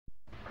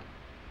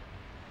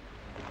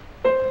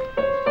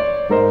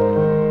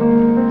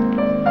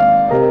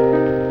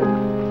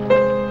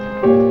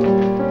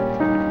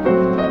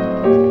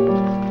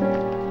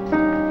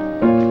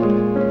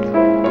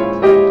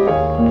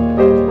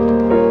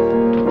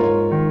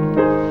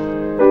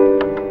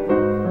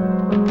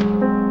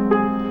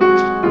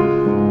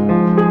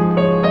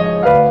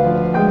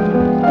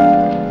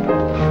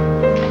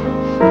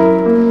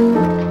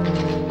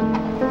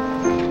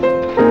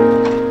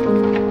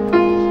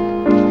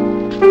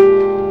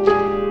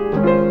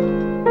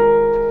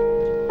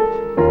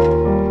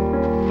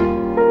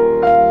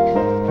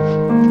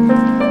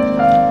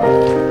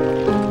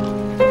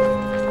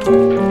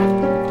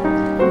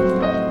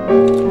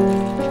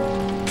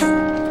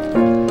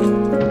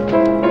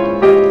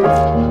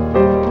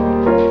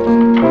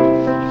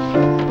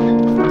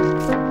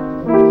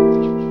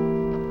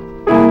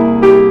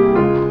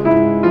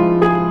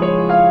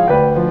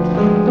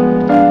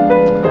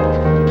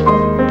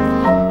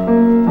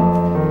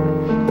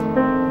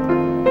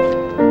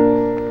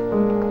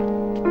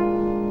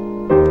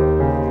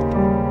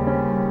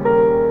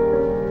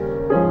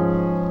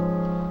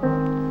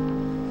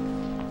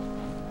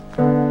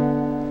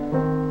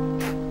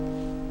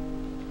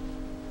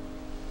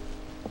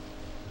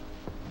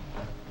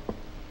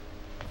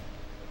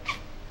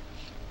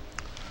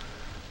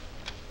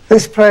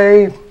This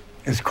play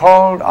is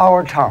called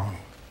Our Town.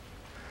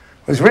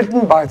 It was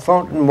written by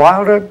Thorton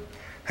Wilder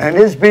and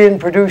is being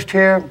produced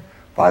here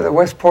by the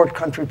Westport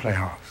Country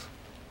Playhouse.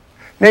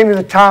 Name of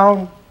the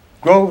town,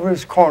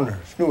 Grover's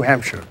Corners, New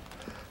Hampshire,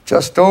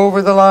 just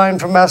over the line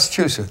from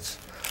Massachusetts.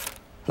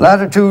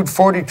 Latitude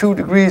 42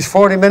 degrees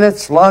 40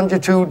 minutes,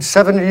 longitude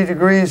 70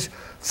 degrees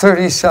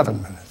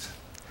 37 minutes.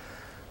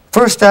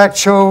 First act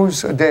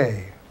shows a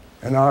day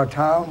in our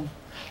town.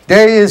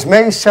 Day is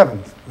May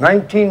 7th,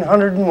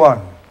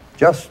 1901,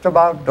 just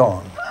about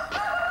dawn.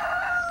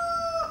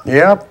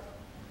 Yep,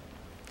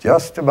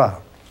 just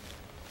about.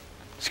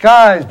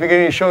 Sky's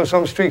beginning to show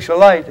some streaks of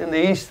light in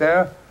the east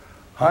there,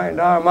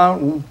 behind our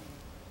mountain.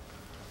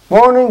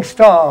 Morning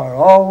star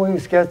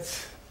always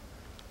gets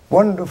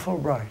wonderful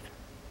bright.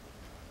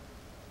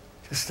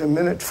 Just a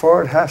minute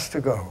before it has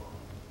to go.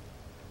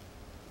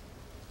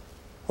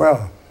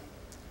 Well,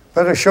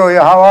 better show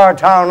you how our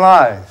town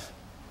lies.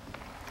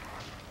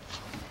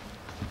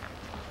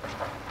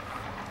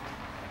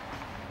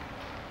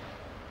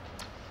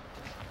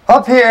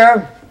 Up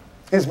here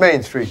is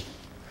Main Street.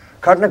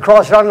 Cutting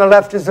across it on the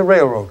left is the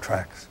railroad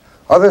tracks.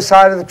 Other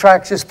side of the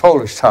tracks is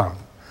Polish Town.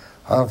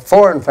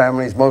 Foreign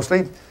families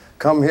mostly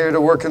come here to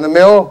work in the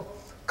mill,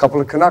 a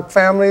couple of Canuck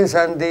families,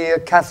 and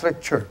the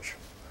Catholic Church.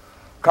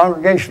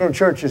 Congregational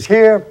church is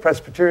here,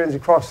 Presbyterians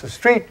across the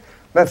street,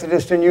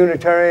 Methodist and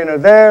Unitarian are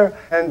there,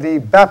 and the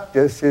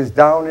Baptist is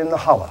down in the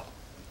hollow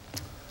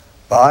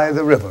by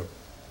the river.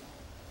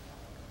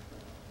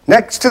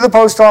 Next to the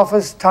post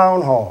office,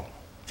 Town Hall.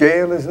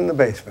 Jail is in the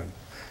basement.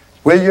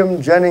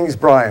 William Jennings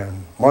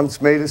Bryan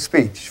once made a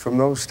speech from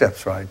those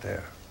steps right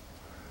there.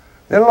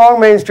 Then along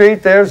Main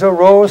Street, there's a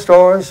row of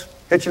stores,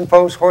 hitching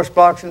posts, horse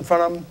blocks in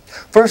front of them.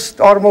 First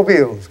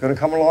automobile is going to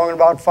come along in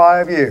about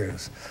 5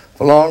 years.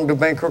 Belonged to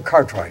Banker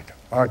Cartwright,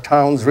 our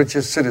town's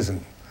richest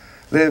citizen.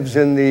 Lives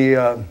in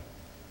the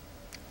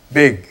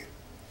big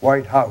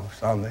white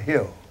house on the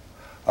hill.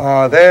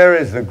 There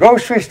is the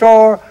grocery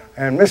store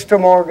and Mr.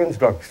 Morgan's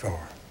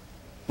drugstore.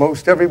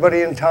 Most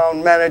everybody in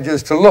town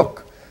manages to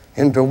look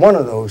into one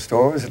of those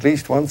stores at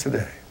least once a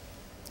day.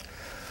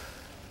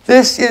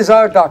 This is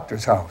our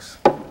doctor's house,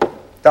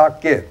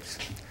 Doc Gibbs.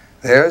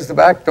 There's the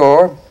back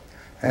door,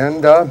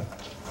 and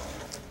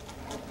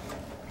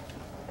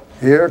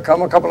here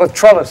come a couple of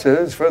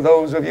trellises for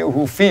those of you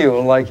who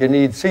feel like you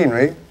need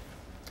scenery.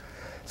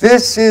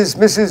 This is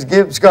Mrs.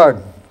 Gibbs'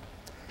 garden.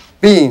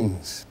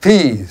 Beans,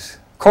 peas,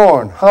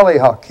 corn,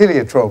 hollyhock,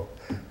 heliotrope,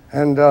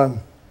 and a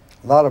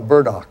lot of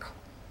burdock.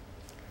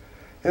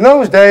 In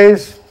those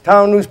days,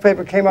 town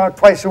newspaper came out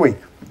twice a week,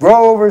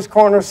 Grover's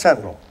Corner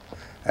Sentinel.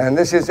 And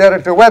this is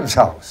Editor Webb's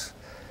house.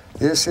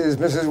 This is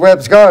Mrs.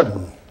 Webb's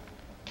garden.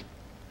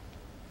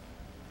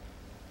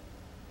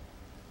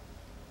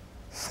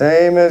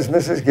 Same as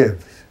Mrs.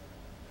 Gibbs,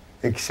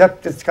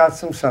 except it's got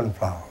some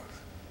sunflowers.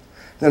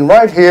 Then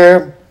right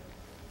here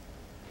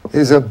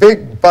is a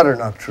big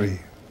butternut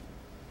tree.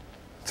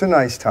 It's a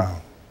nice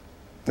town.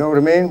 Know what I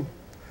mean?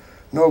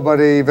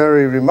 Nobody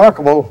very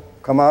remarkable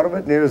come out of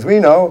it, near as we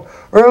know.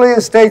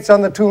 Earliest dates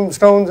on the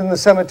tombstones in the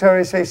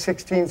cemetery say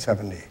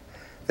 1670.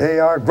 They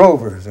are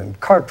Grovers and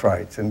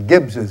Cartwrights and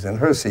Gibbses and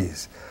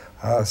Herseys.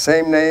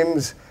 Same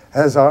names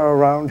as are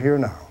around here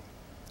now.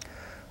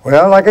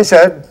 Well, like I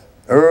said,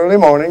 early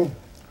morning.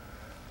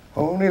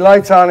 Only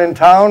lights on in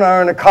town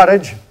are in a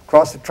cottage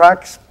across the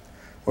tracks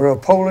where a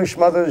Polish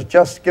mother's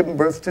just given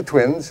birth to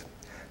twins.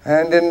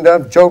 And in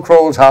Joe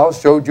Kroll's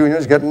house, Joe Jr.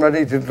 is getting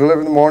ready to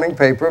deliver the morning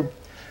paper.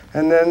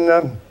 And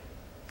then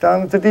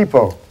down at the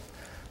depot,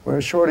 where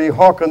Shorty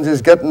Hawkins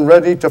is getting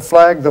ready to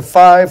flag the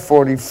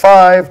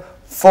 5:45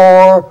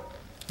 for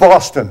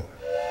Boston.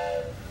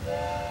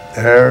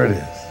 There it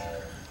is.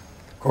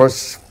 Of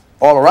course,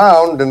 all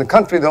around in the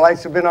country, the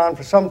lights have been on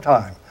for some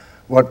time,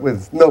 what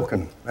with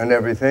milking and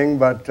everything,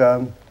 but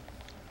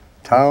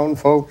town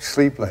folks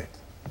sleep late.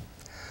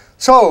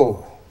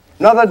 So,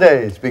 another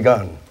day's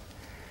begun.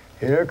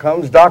 Here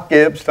comes Doc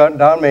Gibbs starting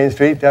down Main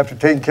Street after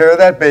taking care of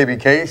that baby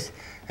case,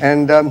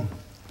 and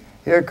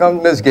here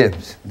comes Ms.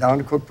 Gibbs, down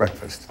to cook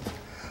breakfast.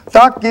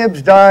 Doc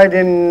Gibbs died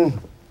in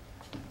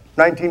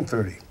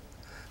 1930.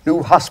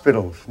 New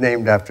hospitals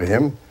named after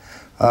him.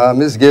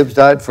 Ms. Gibbs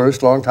died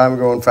first, a long time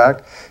ago, in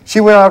fact. She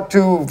went out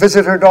to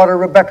visit her daughter,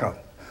 Rebecca,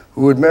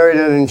 who had married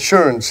an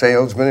insurance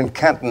salesman in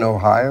Canton,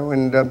 Ohio,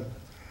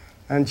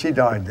 and she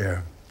died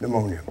there,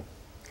 pneumonia.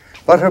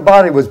 But her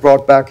body was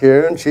brought back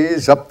here, and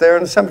she's up there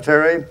in the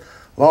cemetery,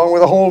 along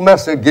with a whole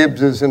mess of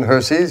Gibbses and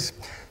Herseys.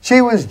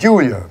 She was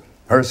Julia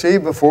Hersey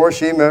before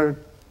she married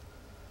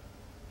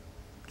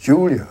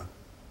Julia.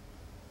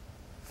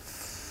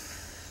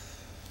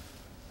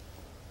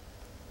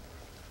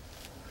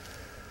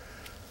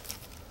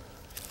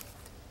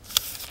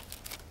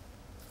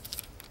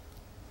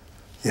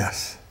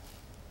 Yes,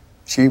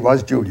 she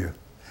was Julia.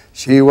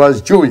 She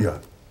was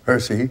Julia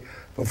Hersey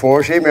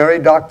before she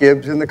married Doc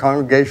Gibbs in the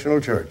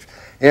Congregational Church.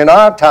 In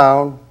our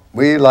town,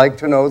 we like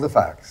to know the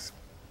facts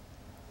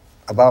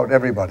about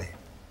everybody.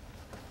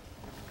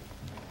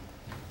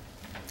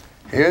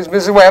 Here's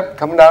Mrs. Webb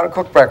coming down to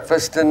cook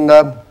breakfast, and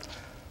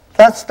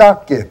that's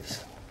Doc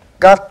Gibbs.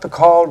 got the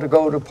call to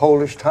go to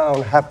Polish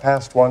Town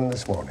 1:30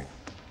 this morning.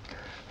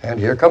 And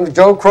here comes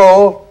Joe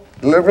Kroll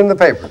delivering the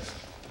papers.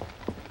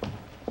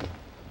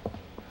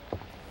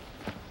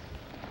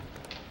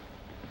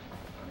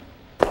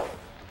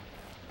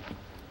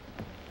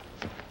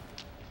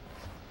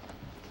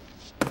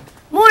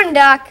 Morning,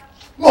 Doc.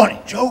 Morning,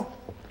 Joe.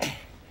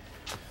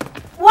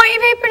 Want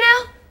your paper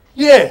now?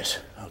 Yes,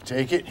 I'll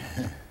take it.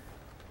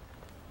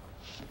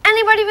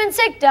 Anybody been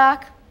sick,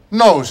 Doc?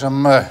 No,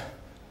 some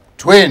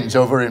twins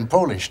over in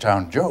Polish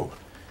Town, Joe.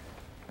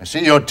 I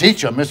see your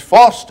teacher, Miss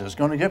Foster's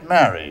going to get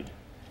married.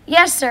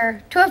 Yes,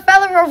 sir. To a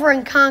fella over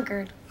in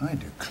Concord. I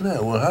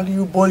declare, well, how do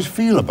you boys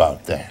feel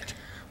about that?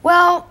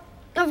 Well,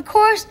 of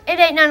course, it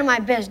ain't none of my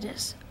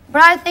business.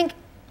 But I think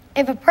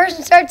if a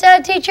person starts out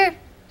a teacher,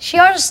 she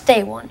ought to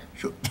stay one.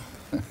 Sure.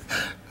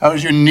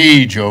 How's your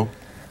knee, Joe?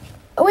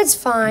 Oh, it's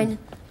fine.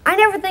 I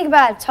never think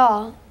about it at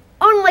all.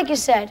 Only like you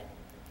said,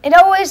 it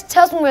always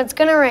tells me when it's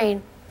gonna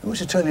rain.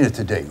 Who's it tell you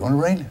today? Gonna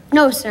rain?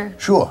 No, sir.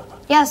 Sure.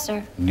 Yes,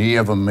 sir. Knee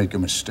ever make a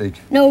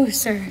mistake? No,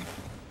 sir.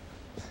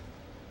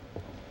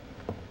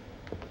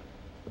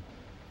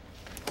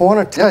 I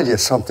want to tell you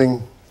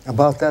something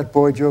about that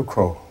boy, Joe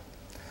Crow.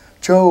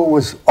 Joe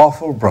was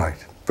awful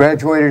bright.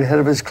 Graduated head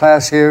of his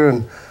class here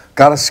and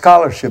got a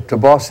scholarship to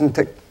Boston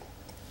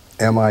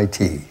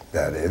MIT,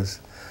 that is.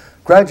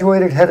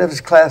 Graduated head of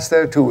his class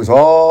there, too. It was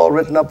all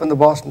written up in the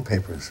Boston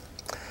papers.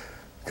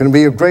 Going to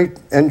be a great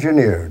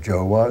engineer,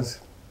 Joe was.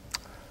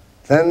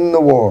 Then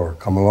the war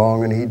come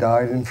along and he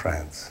died in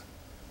France.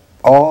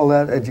 All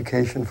that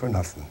education for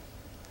nothing.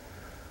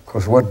 Of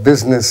course, what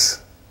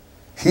business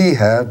he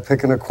had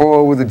picking a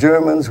quarrel with the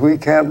Germans, we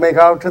can't make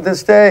out to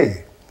this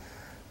day.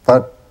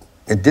 But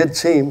it did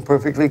seem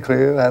perfectly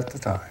clear at the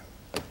time.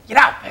 Get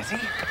out, Bessie.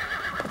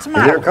 What's the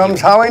matter? Here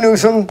comes Howie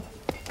Newsom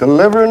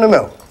delivering the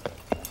milk.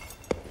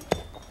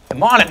 Good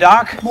morning,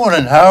 Doc.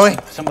 Morning, Howie.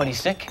 Somebody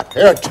sick?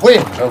 There are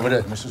twins over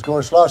there, Mrs.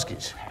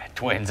 Goroslawski's.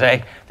 Twins,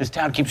 eh? This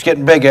town keeps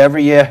getting bigger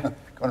every year.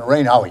 Gonna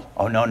rain, Howie.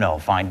 Oh, no.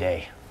 Fine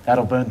day.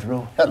 That'll burn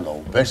through.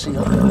 Hello, Bessie.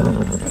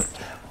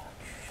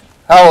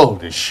 How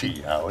old is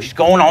she, Howie? She's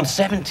going on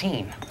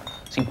 17.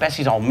 See,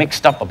 Bessie's all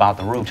mixed up about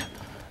the route.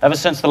 Ever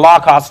since the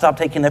Lockharts stopped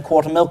taking their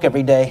quart of milk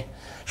every day.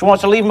 She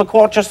wants to leave them a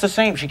quart just the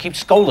same. She keeps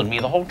scolding me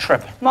the whole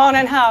trip.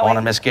 Morning, Howie.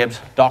 Morning, Miss Gibbs.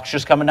 Doc's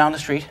just coming down the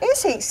street.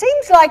 Is he?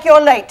 Seems like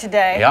you're late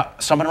today. Yeah,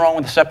 something wrong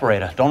with the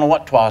separator. Don't know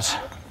what 'twas.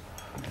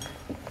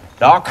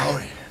 Doc?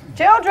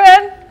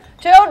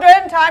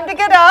 Children, time to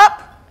get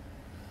up.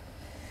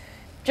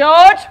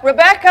 George,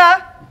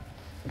 Rebecca.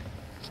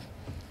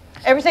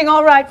 Everything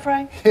all right,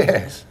 Frank?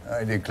 Yes,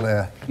 I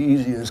declare.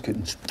 Easy as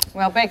kittens.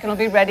 Well, bacon will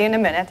be ready in a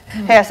minute.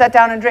 Here, sit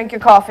down and drink your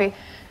coffee.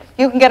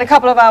 You can get a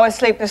couple of hours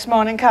sleep this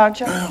morning, can't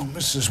you? Well,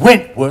 Mrs.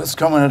 Wentworth's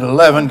coming at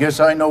 11. Guess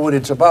I know what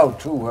it's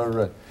about, too.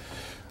 Her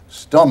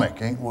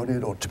stomach ain't what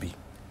it ought to be.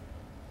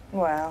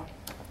 Well,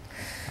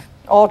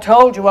 all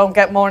told, you won't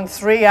get more than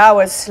 3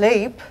 hours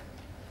sleep.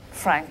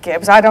 Frank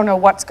Gibbs, I don't know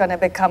what's going to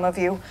become of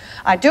you.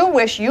 I do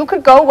wish you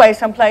could go away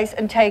someplace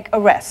and take a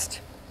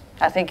rest.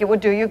 I think it would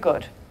do you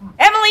good.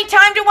 Emily,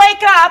 time to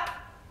wake up.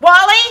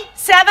 Wally,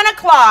 7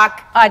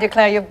 o'clock. I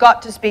declare you've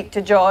got to speak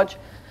to George.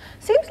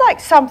 Seems like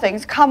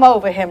something's come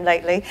over him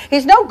lately.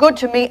 He's no good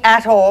to me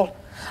at all.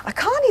 I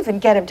can't even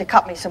get him to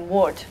cut me some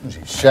wood. Is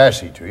he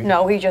sassy to you?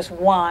 No, he just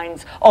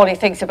whines. All he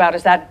thinks about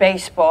is that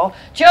baseball.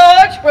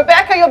 George,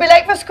 Rebecca, you'll be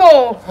late for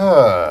school.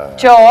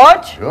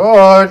 George?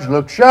 George,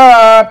 look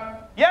sharp.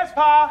 Yes,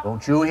 Pa.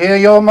 Don't you hear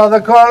your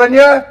mother calling you?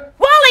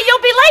 Wally,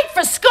 you'll be late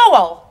for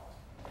school.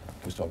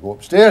 Guess I'll go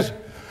upstairs.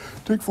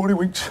 Take 40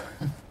 weeks.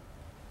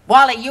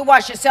 Wally, you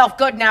wash yourself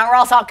good now, or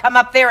else I'll come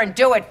up there and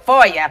do it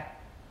for you.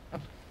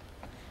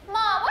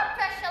 Mom, what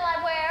dress shall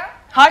I wear?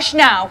 Hush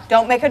now.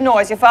 Don't make a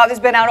noise. Your father's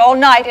been out all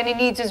night and he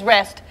needs his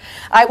rest.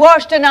 I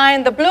washed and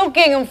ironed the blue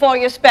gingham for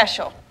you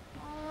special.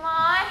 Ma,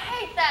 I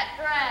hate that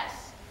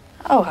dress.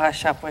 Oh,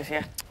 hush up with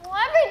you. Well,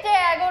 every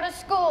day I go to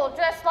school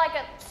dressed like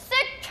a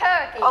sick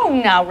turkey.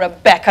 Oh, now,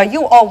 Rebecca,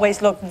 you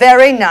always look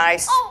very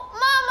nice. Oh,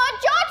 Mama,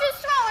 George is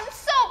throwing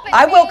soap at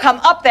I me. will come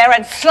up there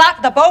and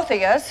slap the both of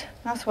yous.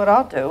 That's what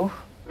I'll do.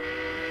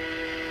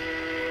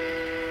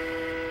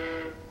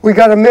 We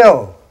got a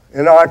mill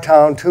in our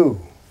town, too.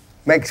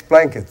 Makes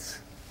blankets.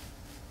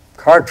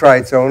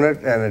 Cartwrights own it,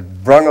 and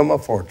it brung them a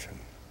fortune.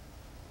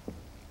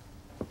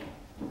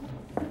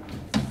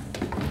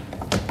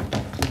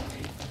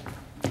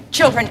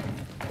 Children,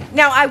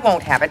 now I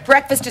won't have it.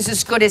 Breakfast is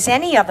as good as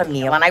any other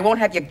meal, and I won't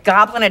have you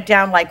gobbling it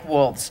down like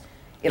wolves.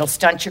 It'll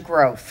stunt your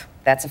growth.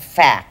 That's a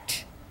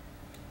fact.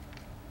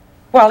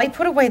 Wally,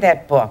 put away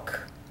that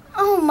book.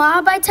 Oh,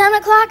 Ma, by 10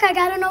 o'clock I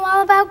gotta know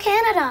all about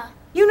Canada.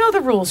 You know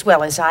the rules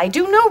well as I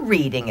do. No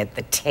reading at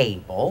the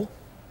table.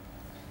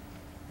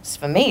 As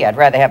for me, I'd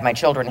rather have my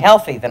children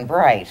healthy than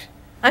bright.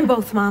 I'm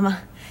both,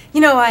 Mama. You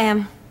know I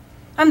am.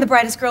 I'm the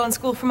brightest girl in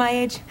school for my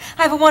age.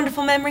 I have a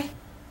wonderful memory.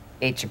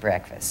 Ate your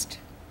breakfast.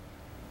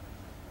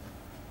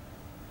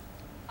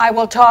 I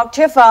will talk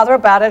to your father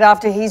about it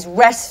after he's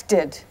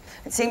rested.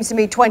 It seems to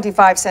me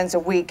 25 cents a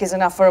week is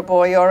enough for a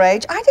boy your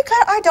age. I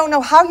declare I don't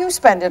know how you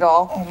spend it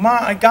all. Oh, Ma,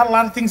 I got a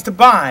lot of things to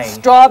buy.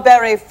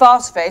 Strawberry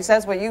phosphates,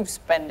 that's what you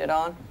spend it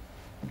on.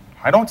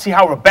 I don't see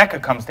how Rebecca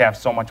comes to have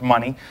so much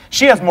money.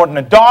 She has more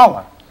than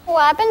 $1. Well,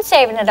 I've been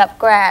saving it up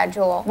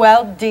gradual.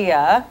 Well,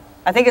 dear,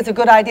 I think it's a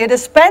good idea to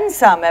spend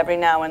some every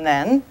now and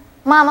then.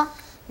 Mama,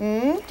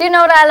 do you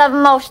know what I love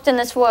most in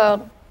this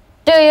world?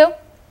 Do you?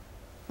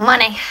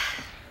 Money.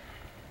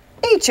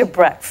 Eat your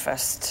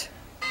breakfast.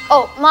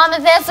 Oh, Mama,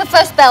 there's the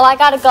first bell. I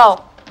gotta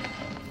go.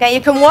 Now,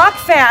 you can walk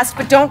fast,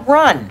 but don't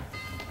run.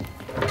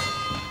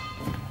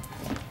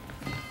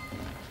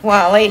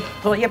 Wally,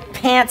 pull your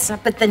pants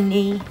up at the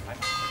knee.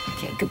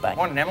 Okay, goodbye.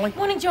 Morning, Emily.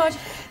 Morning, George.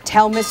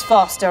 Tell Miss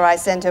Foster I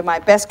sent her my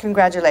best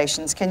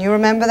congratulations. Can you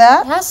remember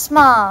that? Yes,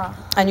 Ma.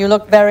 And you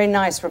look very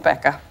nice,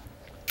 Rebecca.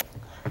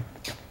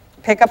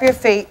 Pick up your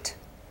feet.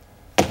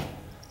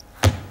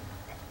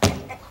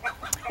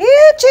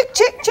 Yeah, chick,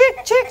 chick,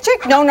 chick, chick,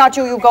 chick. No, not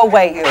you. You go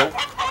away, you.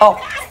 Oh,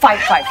 fight,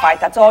 fight,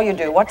 fight. That's all you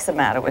do. What's the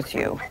matter with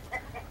you?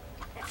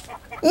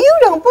 You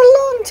don't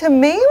belong to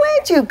me.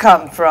 Where'd you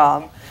come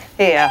from?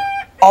 Here.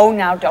 Oh,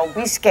 now don't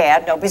be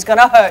scared. Nobody's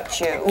gonna hurt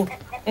you.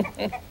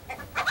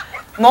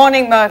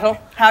 Morning, Myrtle.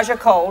 How's your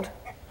cold?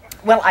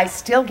 Well, I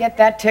still get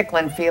that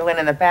tickling feeling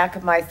in the back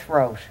of my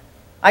throat.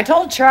 I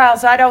told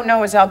Charles I don't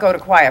know as I'll go to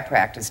choir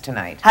practice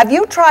tonight. Have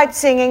you tried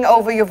singing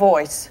over your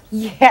voice?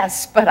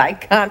 Yes, but I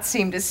can't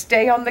seem to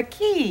stay on the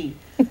key.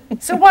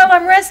 So while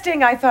I'm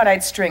resting, I thought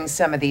I'd string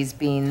some of these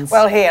beans.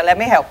 Well, here, let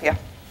me help you.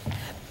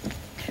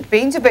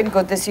 Beans have been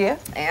good this year.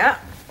 Yeah.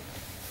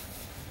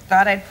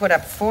 Thought I'd put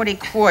up 40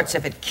 quarts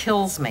if it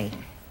kills me.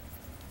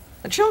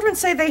 The children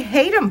say they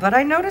hate them, but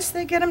I notice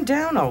they get them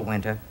down all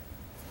winter.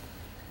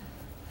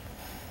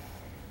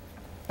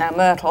 Now,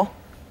 Myrtle,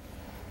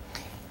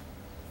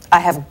 I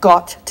have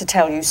got to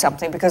tell you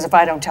something, because if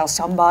I don't tell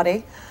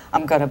somebody,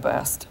 I'm gonna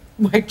burst.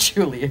 My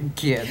Julia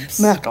Gibbs.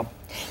 Myrtle,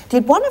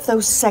 did one of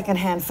those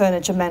second-hand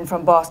furniture men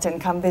from Boston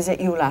come visit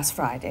you last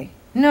Friday?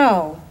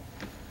 No.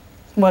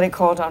 Well, he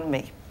called on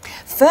me.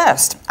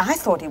 First, I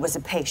thought he was a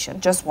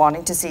patient just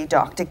wanting to see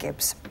Dr.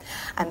 Gibbs.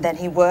 And then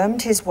he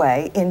wormed his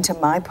way into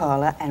my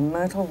parlor, and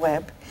Myrtle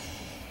Webb,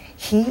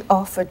 he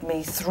offered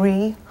me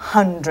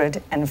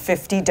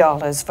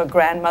 $350 for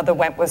Grandmother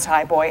Wentworth's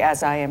highboy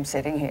as I am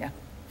sitting here.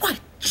 What?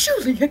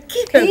 Julia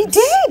Gibbs? He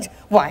did.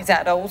 Why,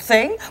 that old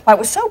thing. Why, it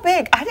was so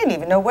big, I didn't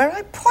even know where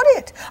I put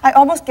it. I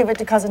almost gave it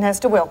to Cousin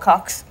Hester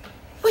Wilcox.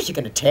 Well, you're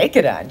going to take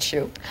it, aren't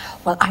you?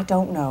 Well, I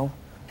don't know.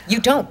 You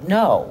don't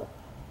know?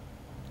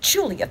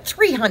 Julia,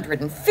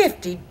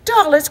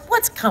 $350?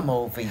 What's come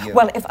over you?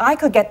 Well, if I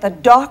could get the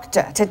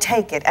doctor to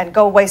take it and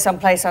go away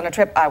someplace on a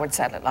trip, I would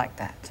sell it like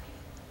that.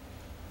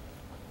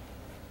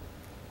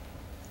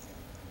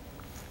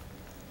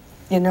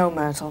 You know,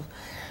 Myrtle,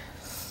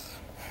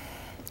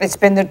 it's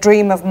been the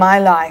dream of my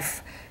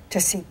life to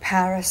see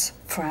Paris,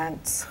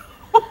 France.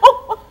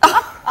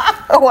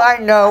 Oh, I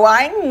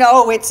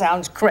know it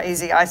sounds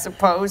crazy, I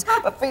suppose,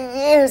 but for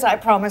years I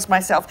promised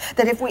myself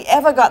that if we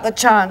ever got the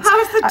chance... How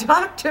does the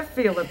doctor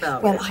feel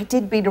about it? Well, I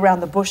did beat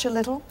around the bush a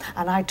little,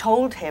 and I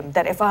told him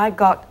that if I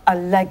got a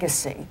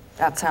legacy,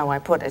 that's how I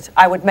put it,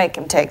 I would make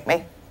him take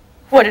me.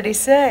 What did he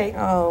say?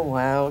 Oh,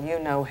 well, you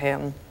know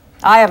him.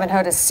 I haven't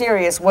heard a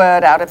serious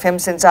word out of him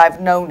since I've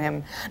known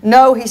him.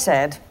 No, he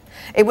said.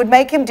 It would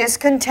make him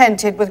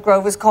discontented with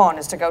Grover's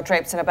Corners to go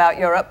traipsing about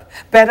Europe.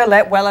 Better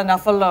let well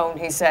enough alone,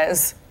 he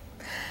says.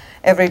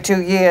 Every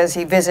 2 years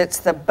he visits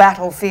the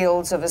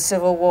battlefields of a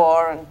civil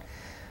war, and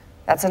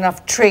that's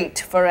enough treat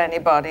for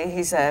anybody,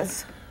 he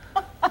says.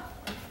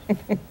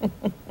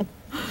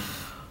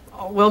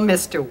 Oh, well,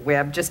 Mr.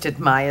 Webb just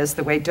admires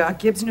the way Doc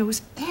Gibbs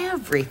knows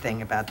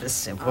everything about the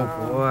Civil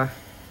War.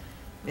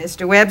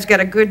 Mr. Webb's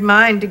got a good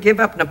mind to give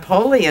up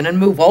Napoleon and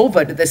move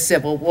over to the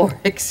Civil War,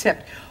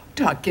 except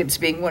Doc Gibbs,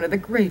 being one of the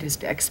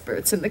greatest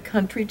experts in the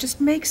country, just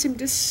makes him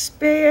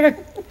despair.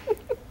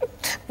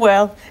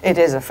 Well, it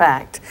is a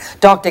fact.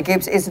 Dr.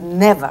 Gibbs is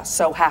never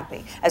so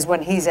happy as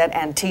when he's at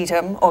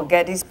Antietam or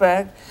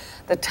Gettysburg.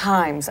 The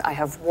times I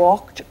have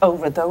walked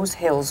over those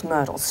hills,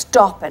 Myrtle,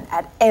 stopping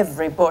at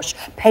every bush,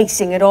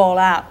 pacing it all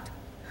out,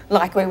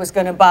 like we was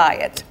going to buy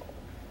it.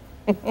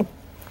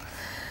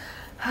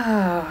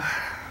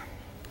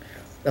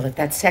 Well, if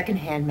that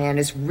second-hand man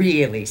is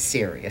really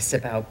serious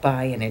about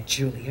buying it,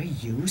 Julia,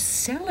 you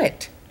sell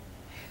it.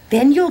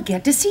 Then you'll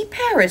get to see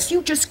Paris.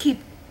 You just keep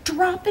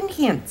dropping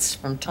hints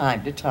from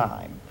time to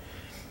time.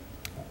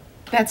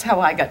 That's how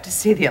I got to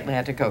see the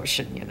Atlantic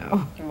Ocean, you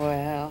know.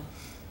 Well,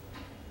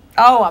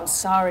 oh, I'm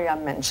sorry I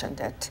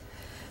mentioned it.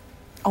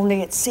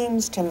 Only it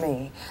seems to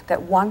me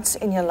that once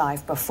in your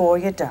life before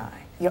you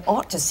die, you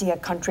ought to see a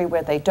country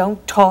where they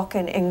don't talk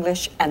in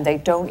English and they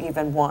don't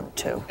even want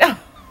to.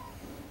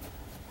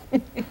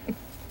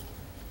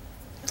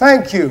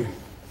 Thank you.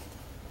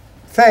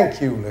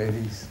 Thank you,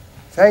 ladies.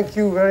 Thank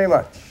you very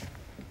much.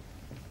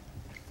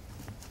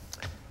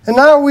 And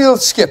now we'll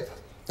skip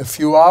a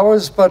few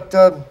hours, but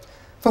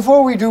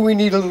before we do, we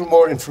need a little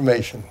more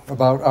information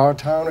about our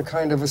town, a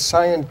kind of a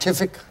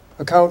scientific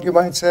account, you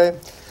might say.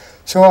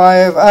 So I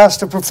have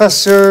asked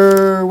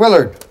Professor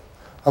Willard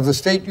of the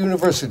State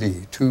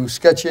University to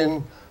sketch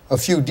in a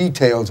few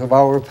details of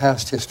our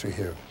past history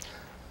here.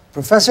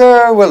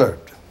 Professor Willard.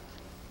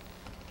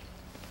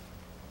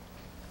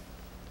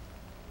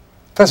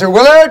 Professor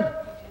Willard?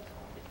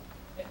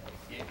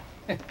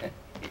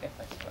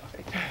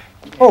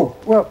 Oh,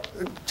 well,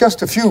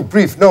 just a few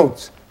brief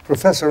notes.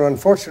 Professor,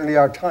 unfortunately,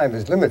 our time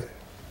is limited.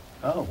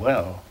 Oh,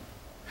 well.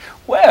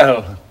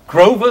 Well,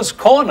 Grover's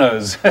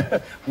Corners.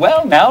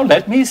 Well, now,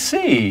 let me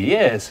see,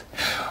 yes.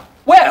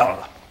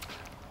 Well,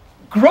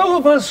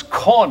 Grover's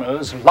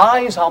Corners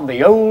lies on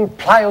the old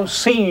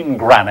Pliocene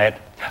granite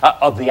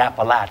of the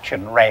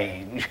Appalachian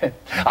Range.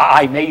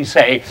 I may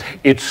say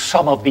it's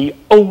some of the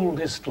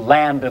oldest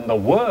land in the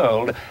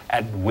world,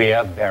 and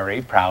we're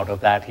very proud of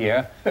that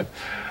here.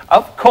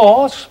 Of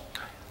course,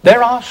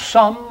 there are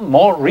some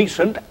more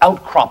recent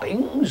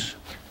outcroppings.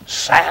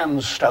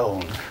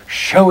 Sandstone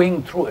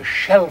showing through a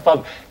shelf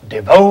of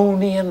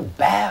Devonian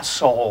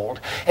basalt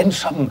and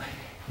some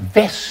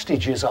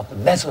vestiges of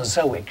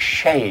Mesozoic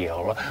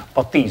shale,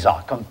 but these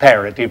are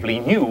comparatively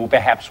new,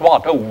 perhaps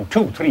what,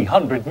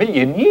 200-300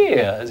 million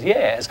years,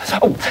 yes.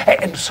 Oh,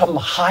 and some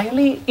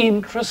highly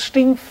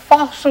interesting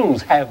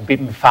fossils have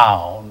been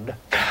found.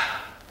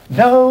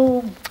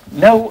 No,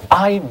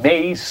 I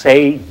may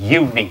say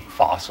unique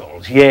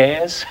fossils,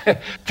 yes.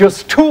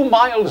 Just 2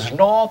 miles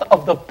north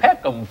of the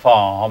Peckham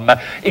farm,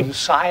 in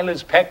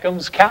Silas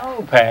Peckham's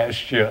cow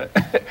pasture.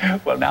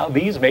 Well, now,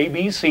 these may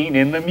be seen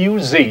in the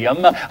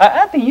museum,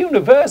 at the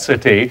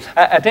university,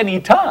 at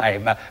any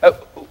time.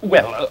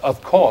 Well,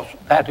 of course,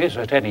 that is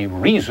at any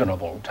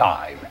reasonable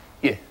time.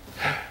 Yes.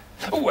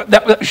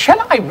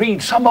 Shall I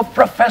read some of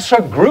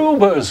Professor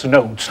Gruber's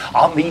notes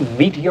on the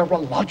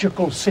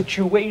meteorological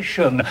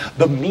situation,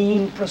 the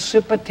mean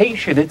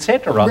precipitation,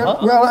 etc.?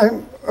 Well,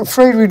 I'm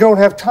afraid we don't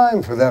have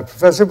time for that,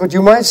 Professor, but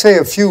you might say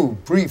a few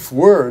brief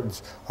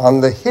words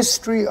on the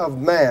history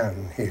of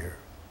man here.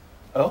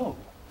 Oh,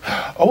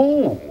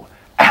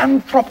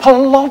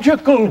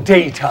 anthropological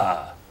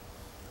data.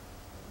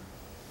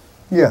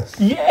 Yes.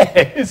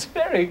 Yes,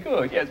 very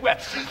good. Yes, well,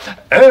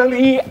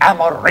 early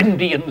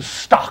Amerindian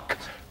stock.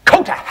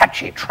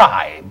 Cotahatchee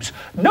tribes,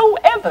 no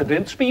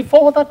evidence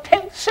before the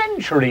 10th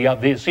century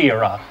of this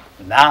era,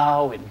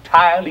 now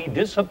entirely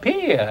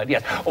disappeared.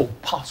 Yes,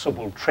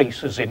 possible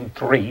traces in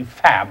 3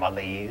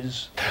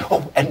 families.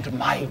 And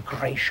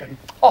migration.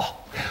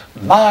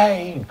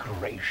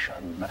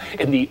 Migration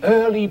in the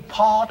early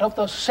part of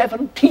the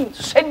 17th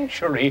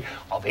century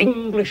of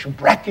English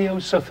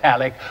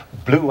brachiocephalic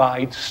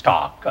blue-eyed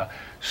stock.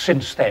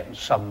 Since then,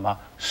 some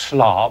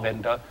Slav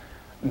and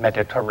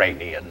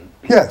Mediterranean.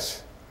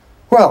 Yes.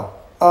 Well,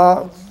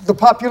 the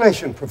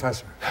population,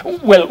 Professor.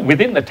 Well,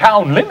 within the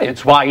town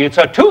limits, why, it's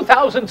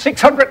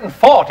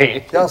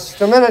 2,640. Just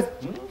a minute.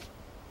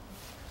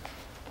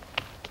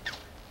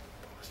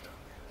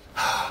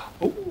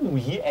 Oh,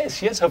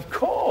 yes, of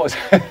course.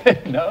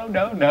 No.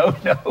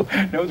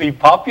 The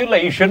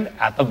population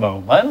at the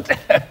moment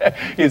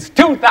is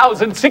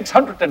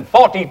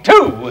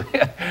 2,642.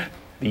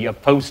 The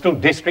postal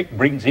district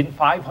brings in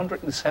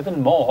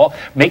 507 more,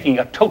 making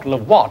a total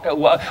of what?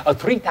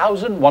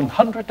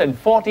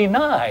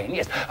 3,149.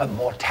 Yes,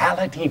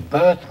 mortality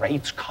birth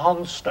rates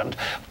constant.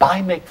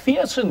 By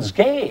McPherson's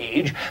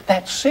gauge,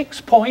 that's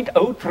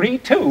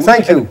 6.032.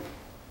 Thank you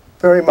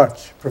very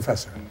much,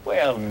 Professor.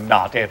 Well,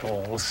 not at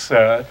all,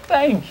 sir.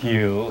 Thank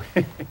you.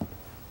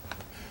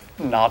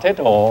 Not at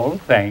all.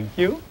 Thank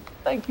you.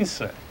 Thank you,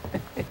 sir.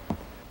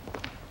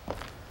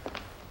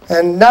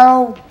 And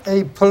now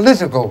a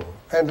political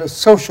and a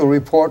social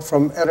report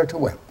from Editor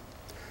Webb.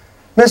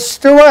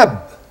 Mr.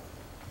 Webb.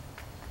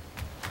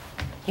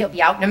 He'll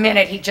be out in a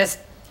minute. He just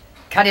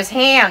cut his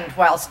hand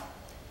whilst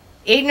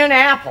eating an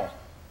apple.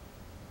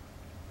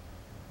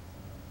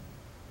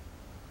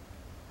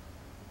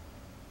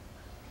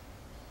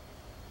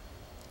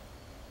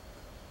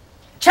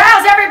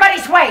 Charles,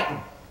 everybody's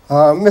waiting.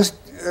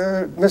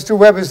 Mr.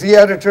 Webb is the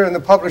editor and the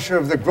publisher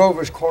of the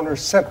Grover's Corner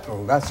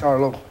Sentinel. That's our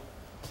local.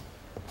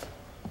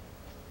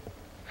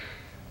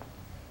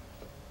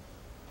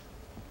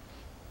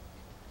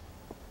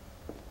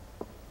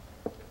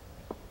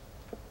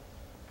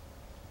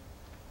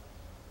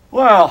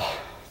 Well,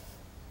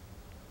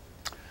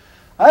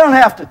 I don't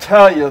have to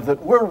tell you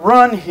that we're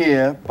run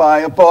here by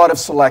a board of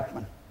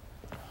selectmen.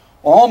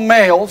 All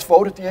males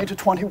vote at the age of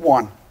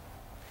 21.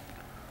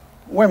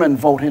 Women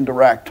vote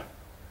indirect.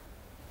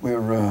 We're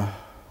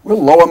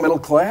lower middle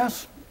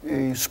class,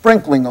 a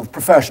sprinkling of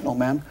professional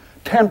men,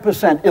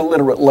 10%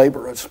 illiterate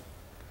laborers.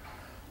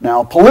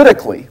 Now,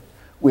 politically,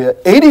 we're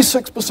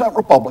 86%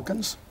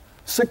 Republicans,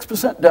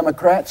 6%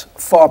 Democrats,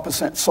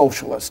 4%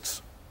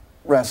 socialists,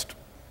 rest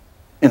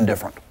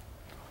indifferent.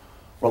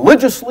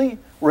 Religiously,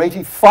 we're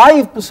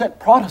 85%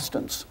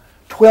 Protestants,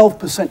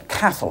 12%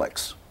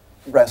 Catholics,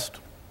 rest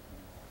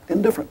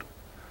indifferent.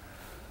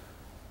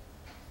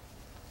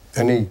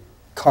 Any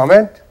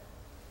comment,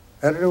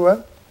 Editor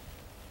Webb?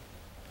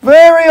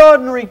 Very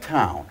ordinary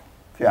town,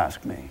 if you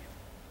ask me.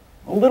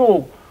 A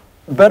little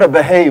better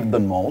behaved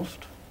than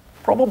most,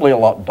 probably a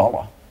lot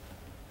duller.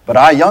 But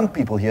our young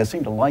people here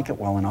seem to like it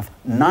well enough.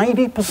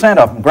 90%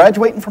 of them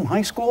graduating from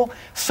high school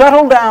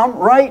settle down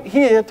right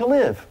here to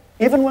live,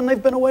 even when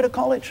they've been away to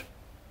college.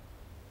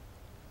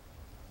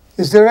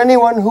 Is there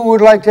anyone who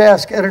would like to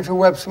ask Editor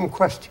Webb some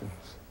questions?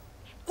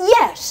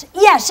 Yes,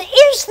 yes.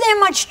 Is there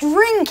much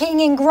drinking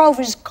in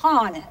Grover's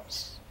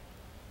Corners?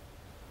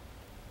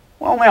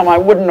 Well, ma'am, I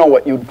wouldn't know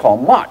what you'd call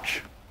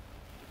much.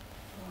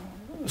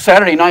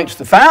 Saturday nights,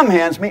 the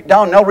farmhands meet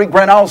down Nelry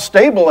Grenell's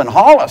stable and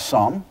holler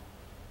some.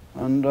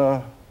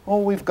 And,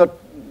 we've got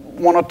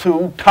one or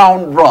two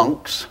town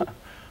drunks.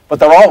 But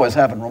they're always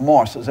having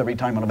remorses every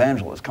time an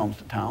evangelist comes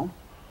to town.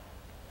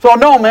 So,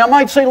 no, ma'am,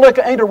 I'd say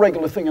liquor ain't a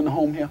regular thing in the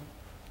home here.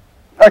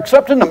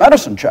 Except in the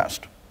medicine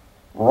chest.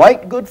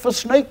 Right good for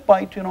snake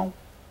bite, you know.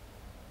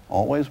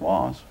 Always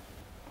was.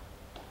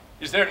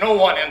 Is there no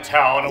one in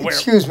town aware...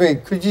 Excuse me,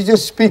 could you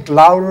just speak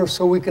louder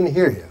so we can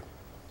hear you?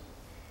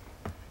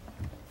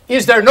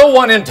 Is there no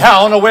one in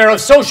town aware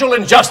of social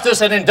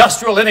injustice and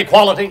industrial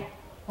inequality?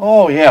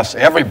 Oh, yes,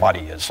 everybody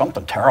is.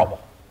 Something terrible.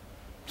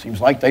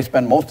 Seems like they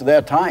spend most of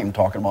their time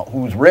talking about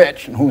who's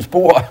rich and who's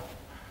poor.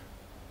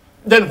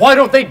 Then why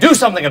don't they do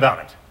something about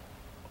it?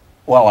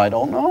 Well, I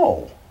don't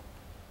know.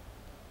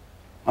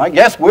 I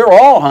guess we're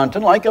all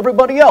hunting, like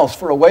everybody else,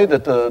 for a way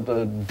that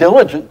the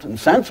diligent and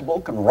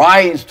sensible can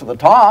rise to the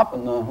top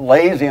and the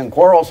lazy and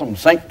quarrelsome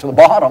sink to the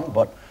bottom,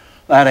 but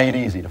that ain't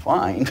easy to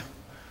find.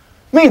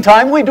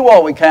 Meantime, we do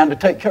all we can to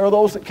take care of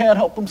those that can't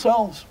help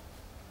themselves.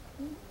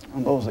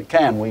 And those that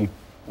can, we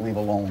leave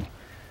alone.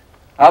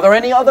 Are there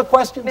any other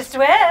questions? Mr.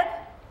 Webb?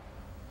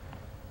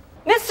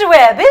 Mr.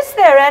 Webb, is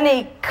there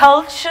any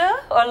culture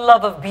or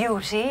love of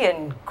beauty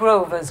in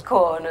Grover's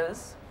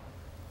Corners?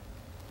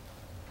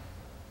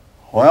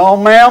 Well,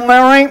 ma'am,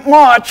 there ain't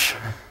much.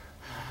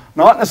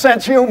 Not in the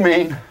sense you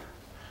mean.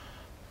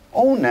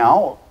 Oh,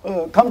 now,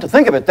 come to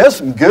think of it, there's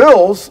some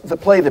girls that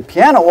play the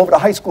piano over the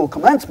high school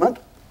commencement.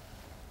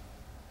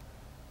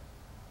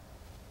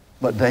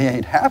 But they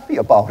ain't happy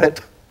about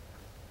it.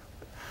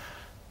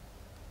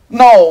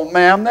 No,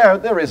 ma'am,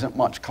 there isn't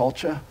much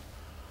culture.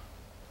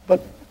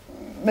 But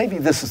maybe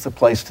this is the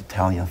place to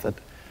tell you that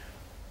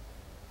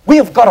we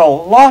have got a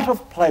lot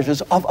of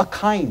pleasures of a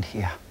kind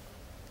here.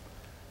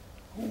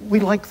 We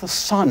like the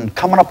sun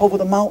coming up over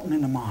the mountain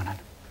in the morning.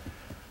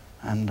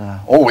 And,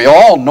 we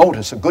all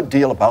notice a good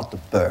deal about the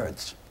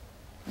birds.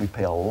 We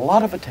pay a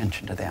lot of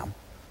attention to them.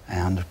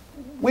 And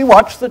we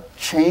watch the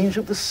change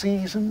of the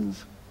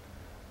seasons.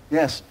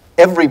 Yes,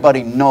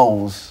 everybody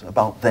knows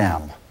about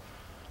them.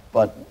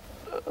 But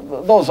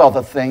those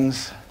other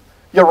things,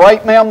 you're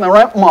right, ma'am, there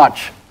ain't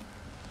much.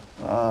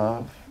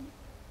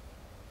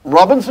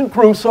 Robinson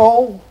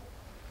Crusoe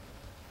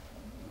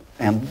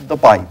and the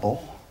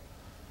Bible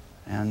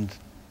and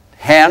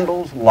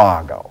Handel's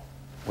Largo.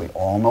 We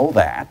all know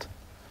that.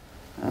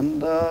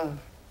 And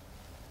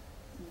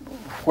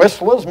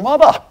Whistler's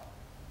Mother.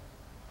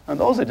 And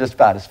those are just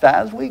about as far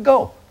as we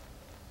go.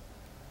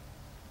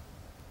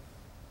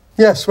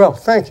 Yes, well,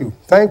 thank you.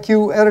 Thank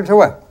you, Editor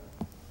Webb.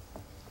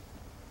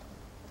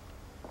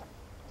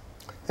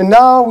 And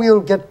now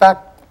we'll get back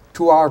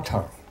to our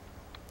town.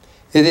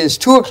 It is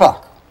 2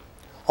 o'clock.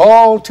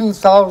 All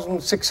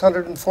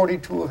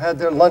 2,642 have had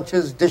their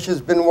lunches,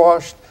 dishes been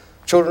washed,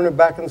 children are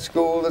back in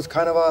school. There's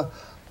kind of a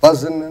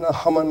buzzing and a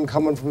humming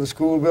coming from the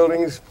school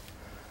buildings.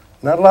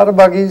 Not a lot of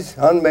buggies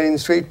on Main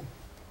Street,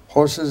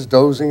 horses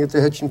dozing at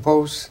the hitching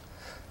posts.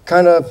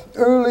 Kind of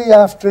early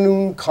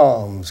afternoon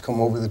calms come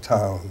over the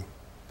town.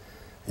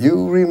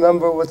 You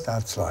remember what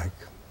that's like.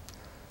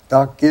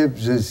 Doc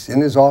Gibbs is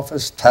in his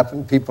office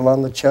tapping people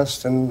on the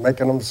chest and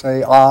making them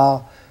say,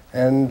 ah,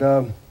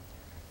 and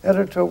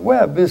Editor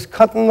Webb is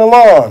cutting the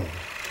lawn.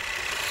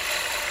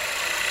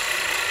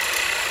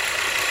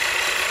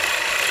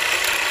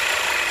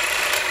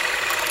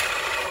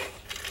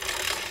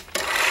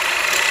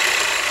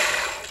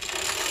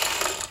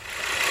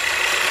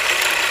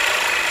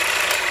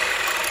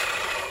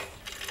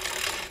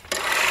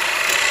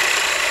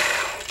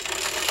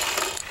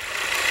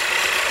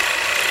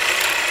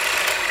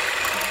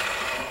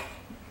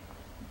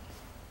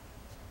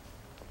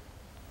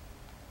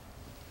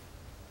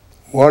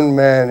 One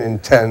man in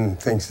 10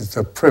 thinks it's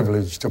a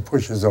privilege to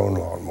push his own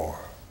lawnmower.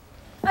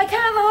 I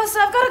can't, Lois.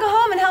 I've got to go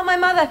home and help my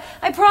mother.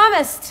 I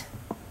promised.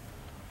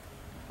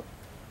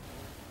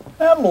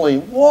 Emily,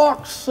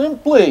 walk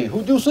simply.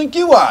 Who do you think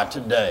you are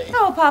today?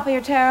 Oh, Papa,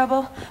 you're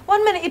terrible.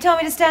 One minute you tell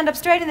me to stand up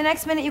straight, and the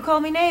next minute you call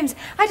me names.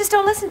 I just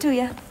don't listen to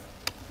you.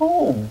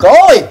 Oh,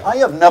 golly, I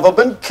have never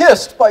been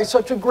kissed by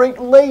such a great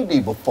lady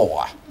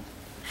before.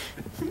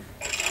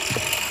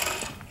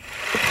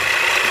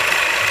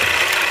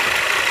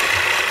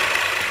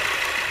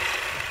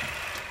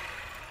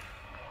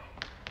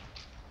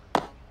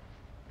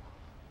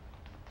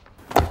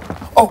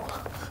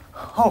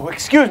 Oh,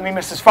 excuse me,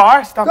 Mrs.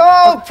 Forrest.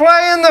 Go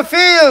play in the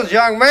fields,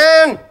 young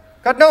man.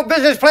 Got no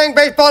business playing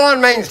baseball on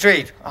Main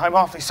Street. I'm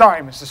awfully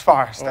sorry, Mrs.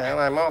 Forrest. Well,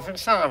 I'm awfully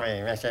sorry,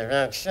 Mr.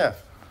 Vincent.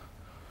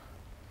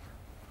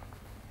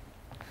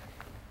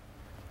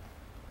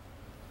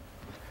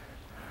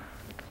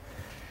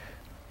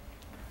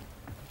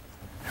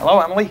 Hello,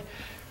 Emily.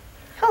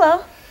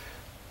 Hello.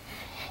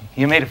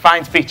 You made a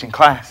fine speech in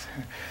class.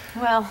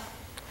 Well,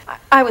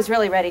 I was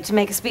really ready to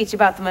make a speech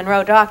about the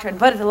Monroe Doctrine,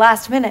 but at the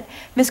last minute,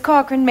 Miss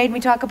Corcoran made me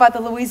talk about the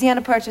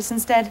Louisiana Purchase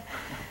instead.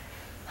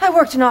 I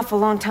worked an awful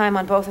long time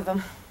on both of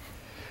them.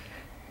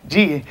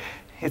 Gee,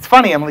 it's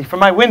funny, Emily. From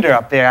my window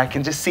up there, I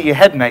can just see your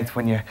head nights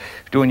when you're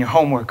doing your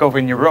homework over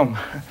in your room.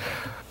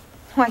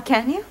 Why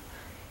can't you?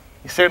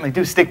 You certainly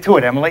do stick to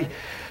it, Emily.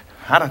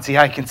 I don't see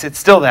how you can sit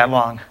still that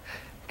long.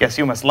 Guess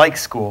you must like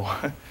school.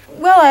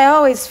 Well, I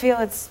always feel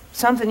it's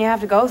something you have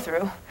to go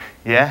through.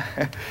 Yeah?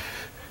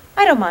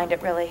 I don't mind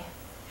it, really.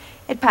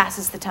 It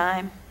passes the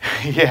time.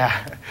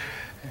 Yeah.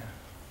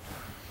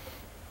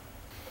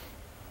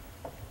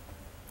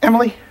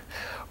 Emily,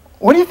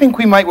 what do you think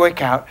we might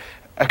work out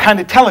a kind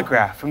of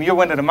telegraph from your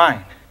window to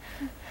mine?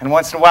 And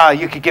once in a while,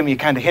 you could give me a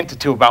kind of hint or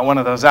two about one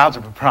of those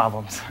algebra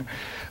problems.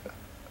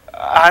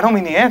 I don't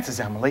mean the answers,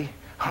 Emily.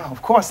 Oh, no,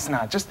 of course it's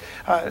not. Just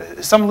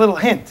some little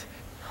hint.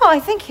 Oh, I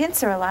think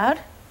hints are allowed.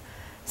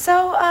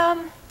 So,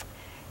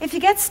 if you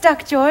get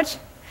stuck, George,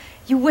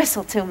 you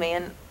whistle to me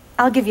and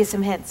I'll give you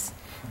some hints.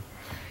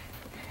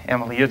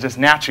 Emily, you're just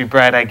naturally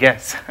bright, I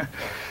guess.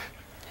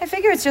 I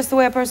figure it's just the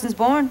way a person's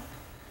born.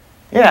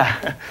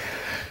 Yeah.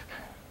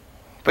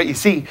 But you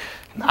see,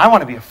 I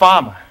want to be a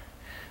farmer.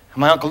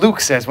 My Uncle Luke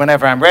says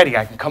whenever I'm ready,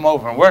 I can come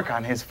over and work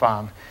on his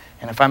farm.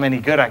 And if I'm any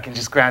good, I can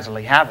just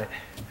gradually have it.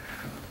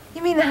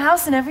 You mean the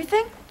house and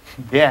everything?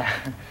 Yeah.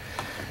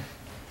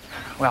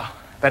 Well,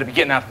 better be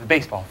getting out to the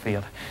baseball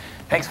field.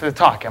 Thanks for the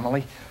talk,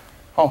 Emily.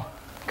 Oh,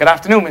 good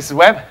afternoon, Mrs.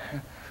 Webb.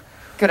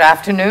 Good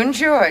afternoon,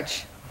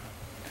 George.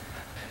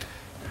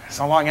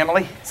 So long,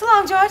 Emily. So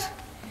long, George.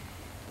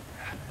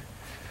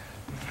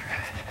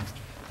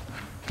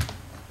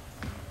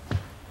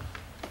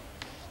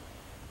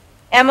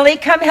 Emily,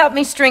 come help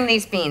me string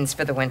these beans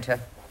for the winter.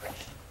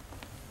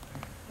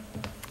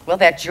 Well,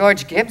 that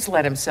George Gibbs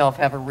let himself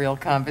have a real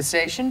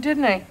conversation,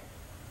 didn't he?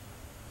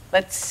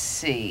 Let's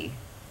see.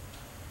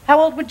 How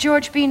old would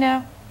George be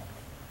now?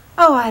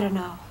 Oh, I don't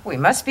know. We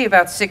must be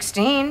about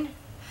 16.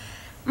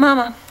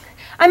 Mama,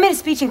 I made a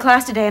speech in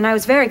class today and I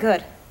was very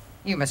good.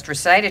 You must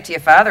recite it to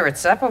your father at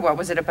supper. What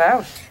was it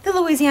about? The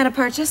Louisiana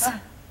Purchase.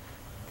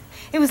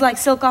 It was like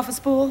silk off a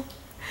spool.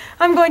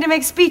 I'm going to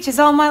make speeches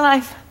all my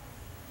life.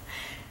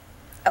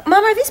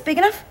 Mama, are these big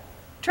enough?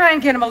 Try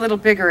and get them a little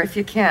bigger if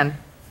you can.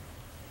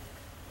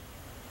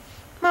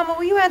 Mama,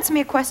 will you answer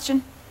me a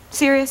question?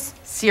 Serious?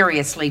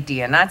 Seriously,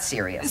 dear, not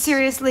serious.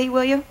 Seriously,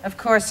 will you? Of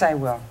course I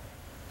will.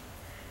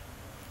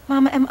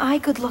 Mama, am I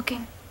good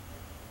looking?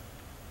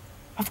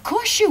 Of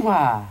course you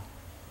are.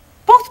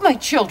 Both my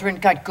children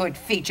got good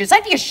features.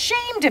 I'd be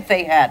ashamed if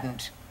they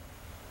hadn't.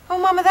 Oh,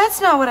 Mama,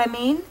 that's not what I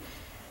mean.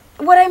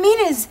 What I mean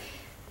is,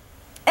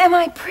 am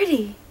I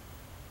pretty?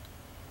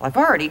 Well, I've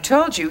already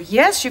told you,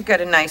 yes, you've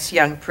got a nice,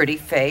 young, pretty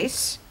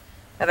face.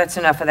 Now, that's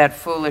enough of that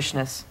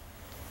foolishness.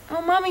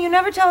 Oh, Mama, you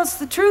never tell us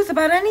the truth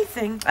about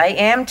anything. I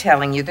am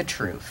telling you the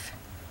truth.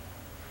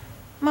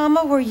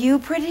 Mama, were you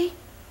pretty?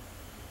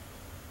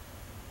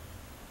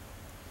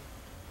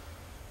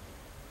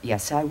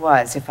 Yes, I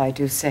was, if I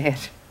do say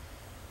it.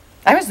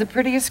 I was the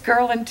prettiest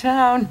girl in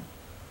town.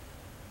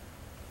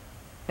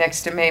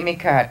 Next to Mamie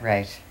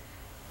Cartwright.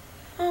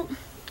 Oh,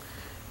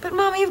 but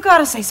Mama, you've got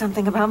to say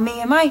something about me.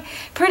 Am I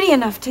pretty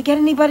enough to get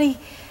anybody,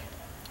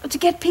 to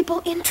get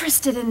people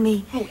interested in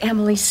me? Oh,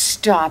 Emily,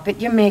 stop it.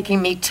 You're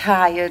making me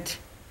tired.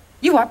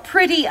 You are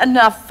pretty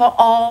enough for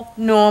all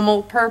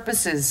normal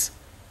purposes.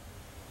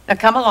 Now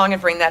come along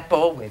and bring that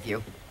bowl with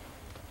you.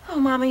 Oh,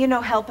 Mama, you're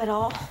no help at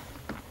all.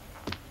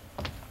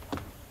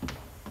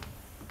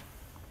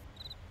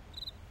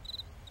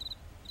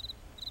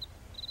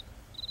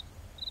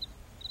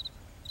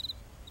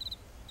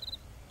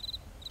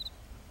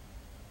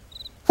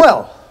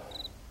 Well,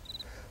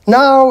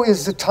 now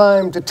is the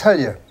time to tell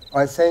you,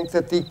 I think,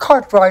 that the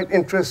Cartwright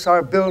interests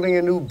are building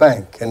a new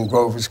bank in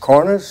Grover's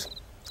Corners.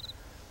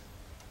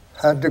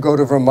 Had to go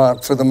to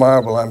Vermont for the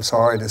marble, I'm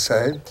sorry to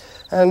say.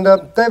 And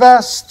they've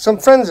asked some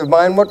friends of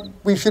mine what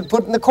we should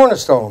put in the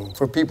cornerstone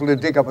for people to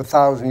dig up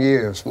 1,000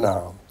 years from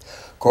now.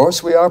 Of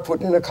course, we are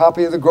putting in a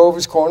copy of the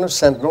Grover's Corner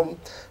Sentinel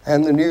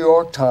and the New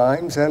York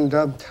Times, and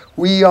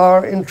we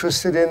are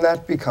interested in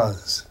that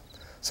because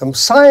some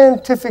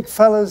scientific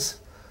fellas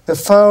have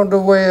found a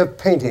way of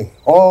painting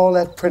all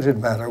that printed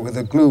matter with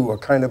a glue, a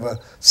kind of a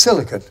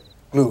silicate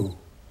glue.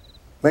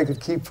 Make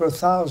it keep for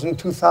 1,000,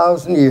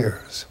 2,000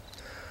 years.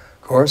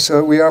 Of course,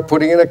 we are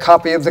putting in a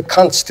copy of the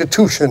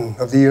Constitution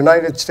of the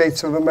United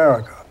States of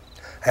America,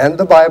 and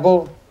the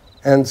Bible,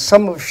 and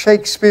some of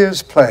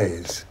Shakespeare's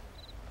plays.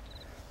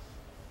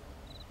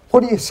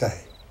 What do you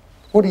say?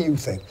 What do you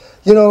think?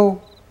 You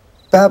know,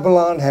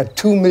 Babylon had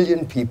 2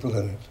 million people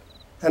in it,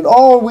 and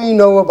all we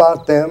know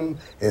about them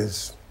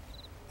is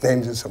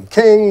names of some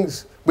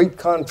kings, wheat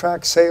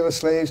contracts, sailor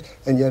slaves,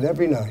 and yet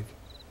every night,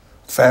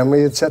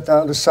 family would sit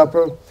down to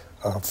supper,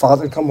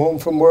 father would come home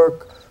from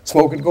work,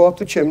 smoke would go up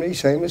the chimney,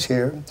 same as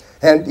here.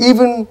 And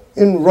even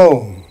in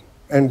Rome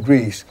and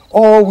Greece,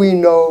 all we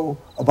know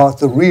about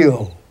the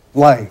real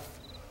life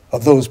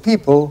of those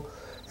people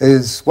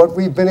is what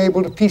we've been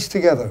able to piece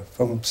together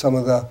from some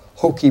of the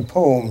hokey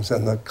poems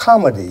and the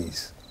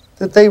comedies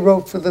that they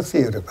wrote for the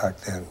theater back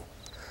then.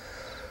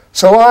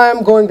 So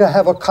I'm going to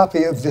have a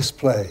copy of this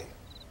play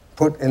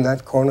put in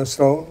that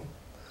cornerstone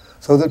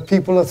so that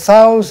people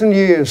 1,000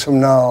 years from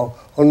now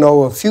will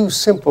know a few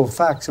simple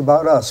facts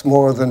about us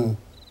more than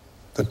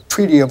the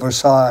Treaty of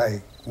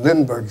Versailles,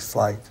 Lindbergh's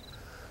flight,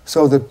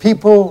 so that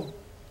people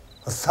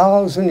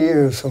 1,000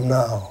 years from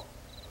now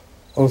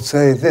will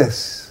say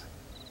this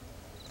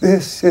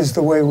is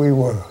the way we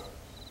were.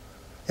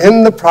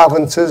 In the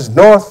provinces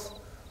north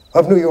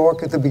of New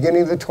York at the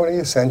beginning of the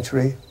 20th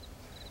century,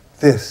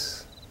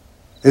 this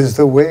is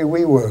the way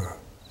we were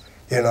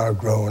in our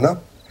growing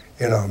up,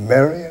 in our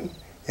marrying,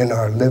 in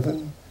our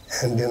living,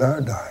 and in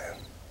our dying.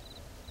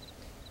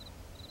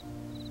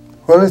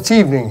 Well, it's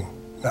evening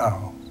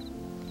now.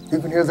 You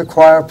can hear the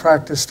choir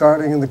practice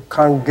starting in the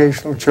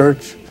Congregational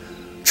Church.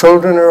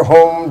 Children are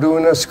home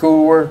doing their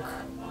schoolwork,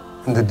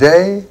 and the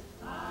day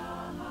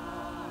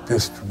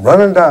just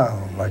running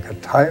down like a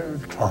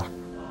tired clock.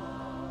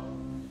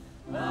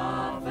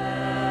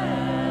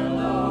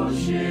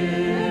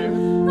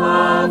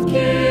 Of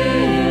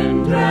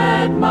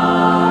kindred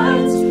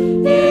minds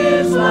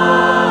is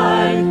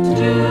like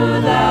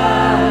to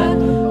that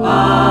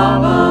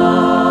above.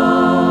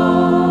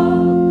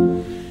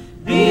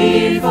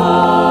 Before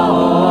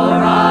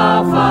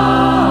our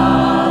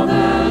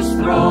Father's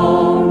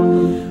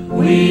throne,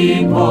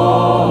 we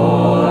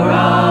pour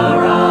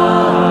our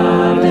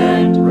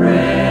ardent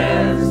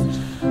prayers,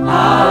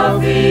 our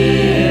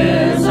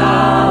fears,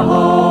 our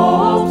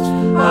hopes,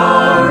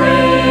 our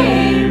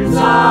aims,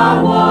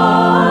 our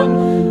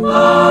wants,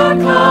 our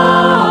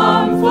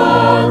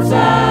comforts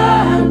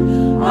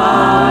and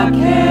our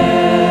cares.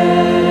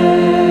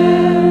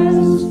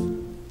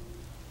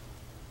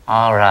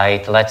 All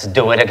right, let's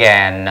do it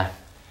again.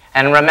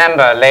 And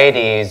remember,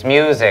 ladies,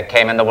 music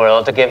came in the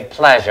world to give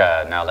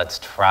pleasure. Now let's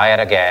try it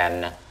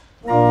again.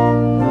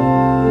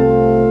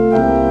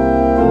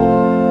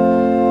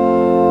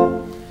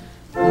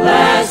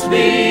 Blessed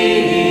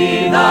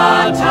be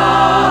the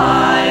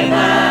tie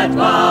that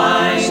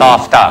binds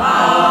Softer.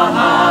 our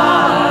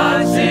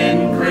hearts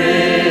in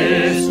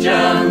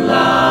Christian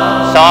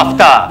love.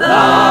 Softer.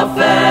 The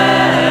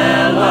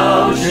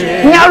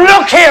fellowship. Now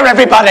look here,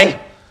 everybody.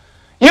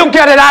 You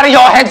get it out of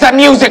your heads that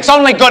music's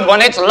only good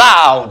when it's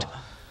loud.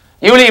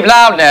 You leave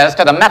loudness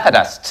to the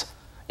Methodists.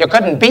 You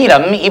couldn't beat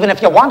them even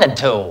if you wanted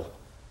to.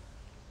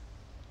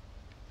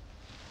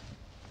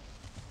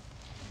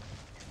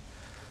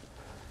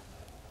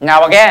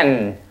 Now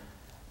again,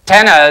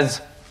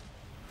 tenors.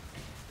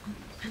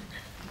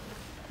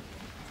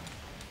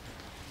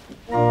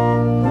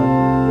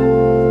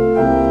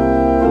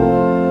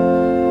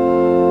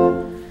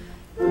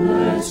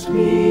 Blessed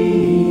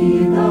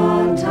be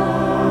the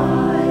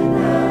tie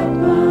that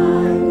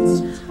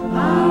binds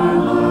our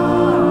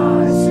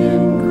hearts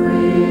in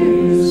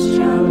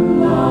Christian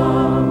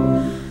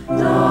love,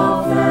 the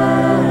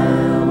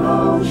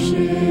fellowship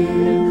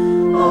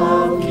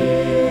of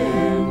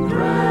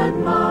kindred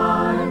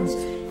minds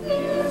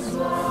is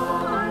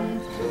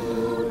like to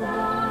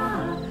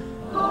that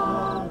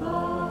above.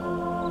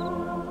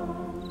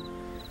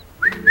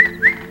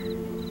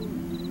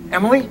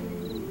 Emily?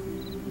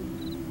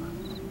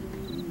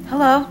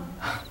 Hello?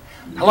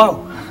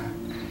 Hello.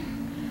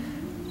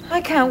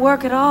 I can't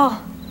work at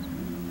all.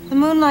 The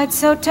moonlight's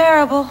so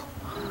terrible.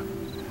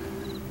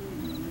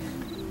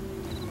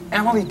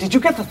 Emily, did you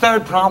get the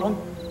third problem?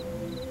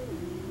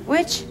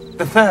 Which?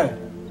 The third.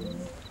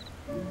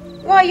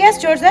 Why,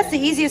 yes, George, that's the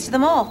easiest of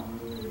them all.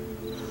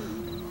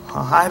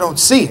 I don't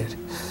see it.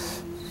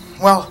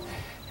 Well,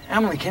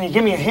 Emily, can you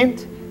give me a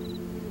hint?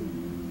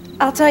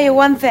 I'll tell you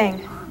one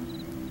thing.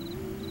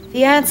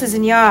 The answer's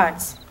in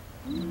yards.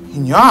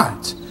 In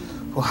yards?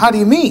 Well, how do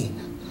you mean?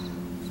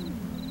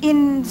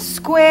 In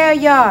square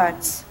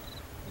yards.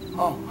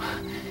 Oh,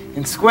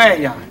 in square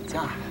yards.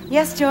 Ah.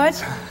 Yes, George?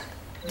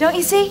 Don't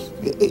you see?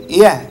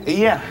 Yeah,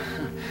 yeah.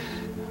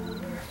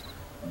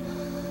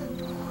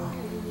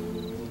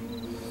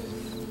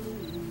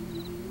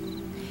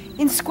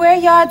 In square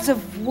yards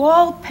of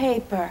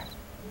wallpaper.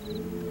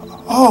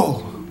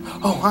 Oh,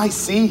 I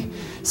see.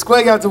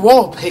 Square yards of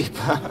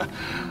wallpaper.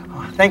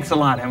 Oh, thanks a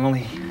lot,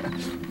 Emily.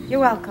 You're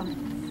welcome.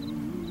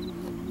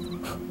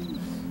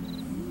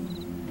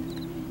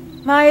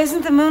 My,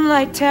 isn't the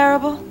moonlight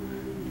terrible?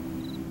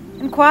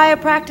 And choir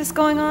practice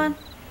going on?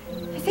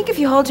 I think if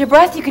you hold your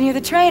breath, you can hear the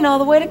train all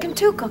the way to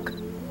Kentucky.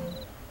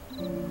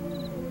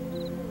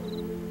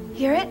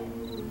 Hear it?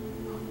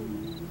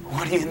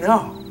 What do you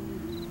know?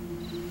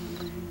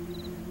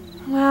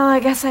 Well, I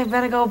guess I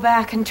better go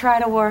back and try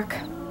to work.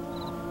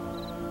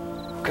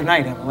 Good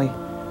night, Emily.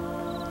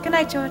 Good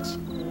night, George.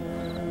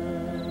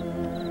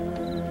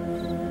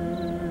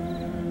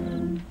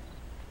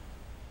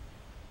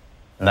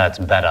 That's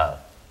better.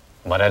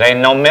 But it ain't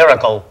no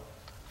miracle.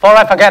 Before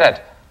I forget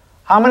it,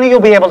 how many of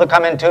you'll be able to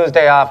come in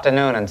Tuesday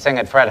afternoon and sing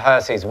at Fred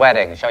Hersey's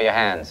wedding? Show your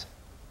hands.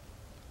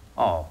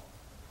 Oh,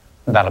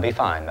 that'll be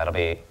fine. That'll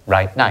be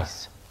right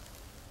nice.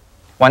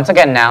 Once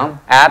again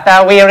now, at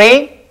the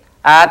weary,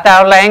 Art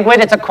thou languid?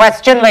 It's a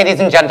question, ladies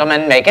and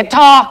gentlemen. Make it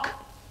talk.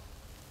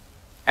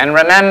 And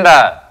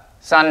remember,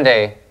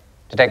 Sunday,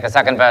 to take the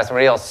second verse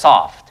real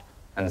soft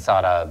and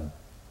sort of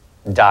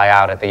die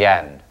out at the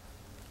end.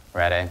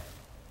 Ready?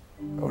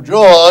 Oh,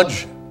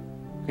 George,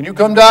 can you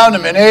come down a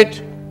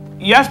minute?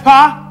 Yes,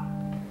 Pa?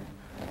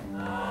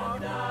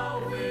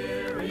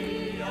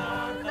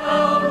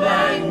 How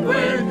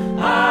languid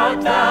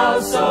art thou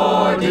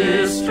sore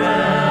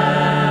distressed?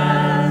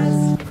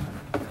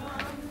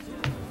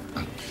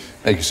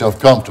 Make yourself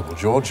comfortable,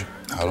 George.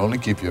 I'll only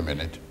keep you a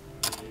minute.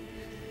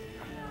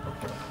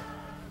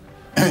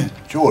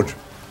 George,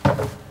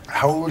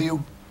 how old are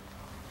you?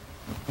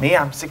 Me,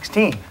 I'm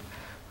 16.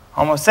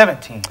 Almost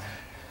 17.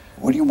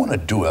 What do you want to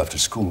do after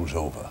school's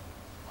over?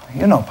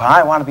 You know, Pa,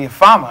 I want to be a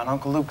farmer on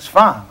Uncle Luke's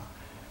farm.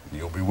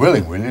 You'll be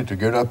willing, will you, to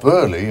get up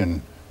early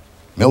and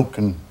milk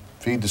and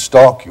feed the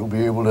stock? You'll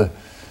be able to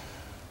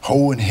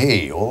hoe and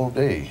hay all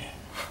day.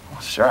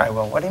 Well, sure I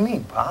will. What do you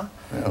mean, Pa?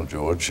 Well,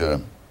 George,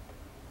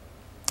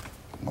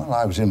 while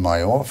I was in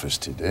my office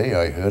today,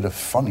 I heard a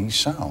funny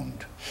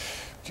sound.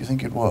 What do you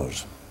think it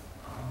was?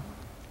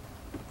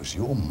 It was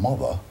your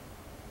mother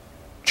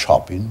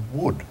chopping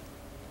wood.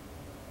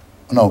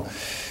 No,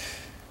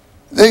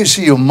 they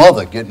see your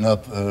mother getting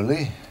up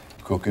early,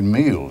 cooking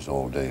meals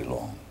all day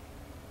long,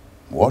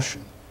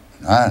 washing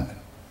and ironing.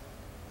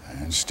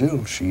 And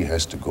still she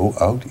has to go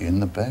out in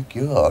the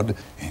backyard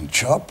and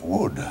chop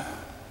wood.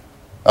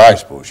 I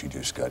suppose she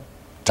just got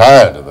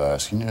tired of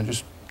asking and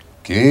just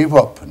gave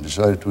up and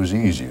decided it was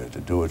easier to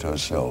do it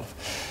herself.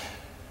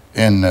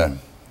 And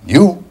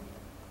you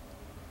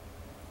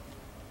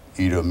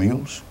eat her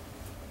meals,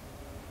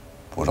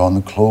 put on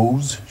the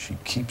clothes she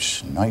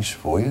keeps nice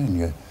for you, and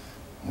you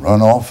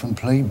run off and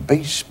play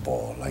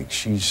baseball like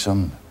she's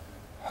some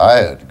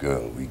hired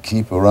girl we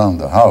keep around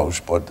the house,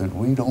 but that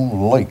we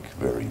don't like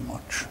very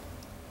much.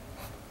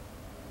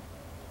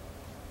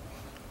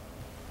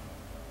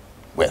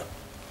 Well,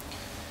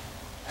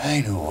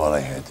 I knew all I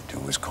had to do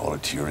was call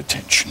it to your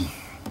attention.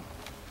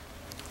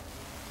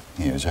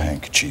 Here's a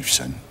handkerchief,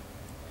 son.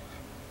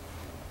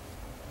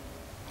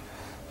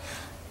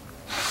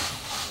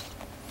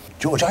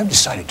 George, I've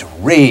decided to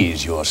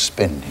raise your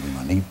spending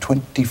money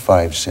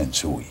 25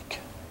 cents a week.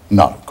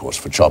 Not, of course,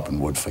 for chopping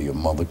wood for your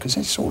mother, because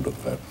it's sort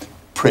of a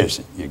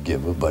present you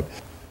give her, but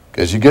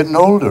because you're getting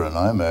older, and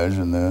I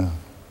imagine there are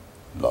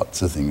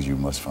lots of things you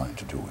must find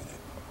to do with it.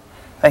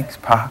 Thanks,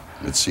 Pa.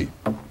 Let's see.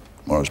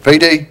 Tomorrow's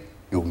payday.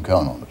 You can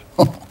count on it.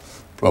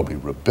 Probably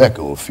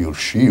Rebecca will feel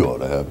she ought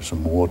to have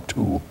some more,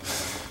 too.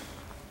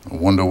 I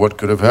wonder what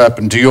could have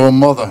happened to your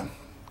mother.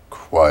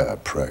 Choir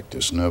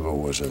practice never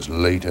was as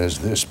late as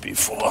this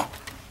before.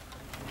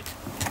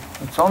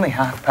 It's only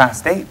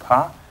 8:30,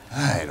 Pa.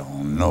 I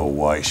don't know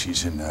why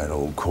she's in that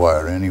old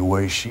choir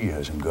anyway. She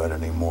hasn't got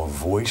any more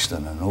voice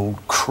than an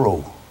old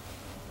crow.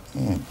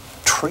 And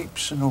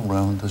traipsing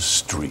around the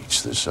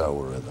streets this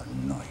hour of the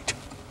night.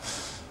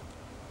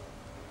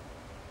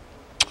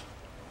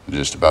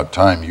 Just about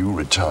time you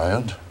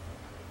retired,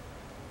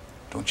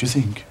 don't you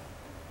think?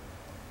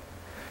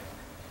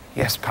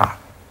 Yes, Pa.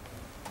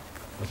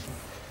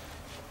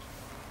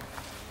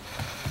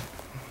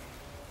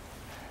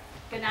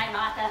 Good night,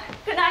 Martha.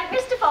 Good night,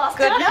 Mr. Foster.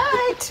 Good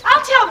night.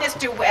 I'll tell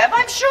Mr. Webb.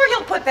 I'm sure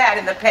you'll put that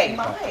in the paper.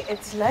 My,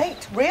 it's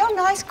late. Real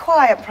nice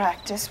choir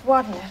practice,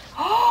 wasn't it?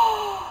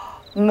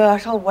 Oh,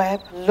 Myrtle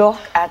Webb, look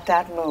at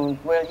that moon,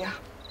 will you?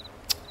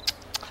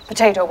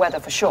 Potato weather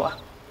for sure.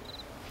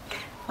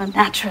 Well,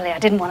 naturally, I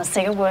didn't want to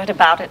say a word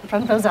about it in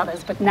front of those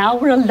others, but now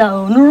we're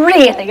alone.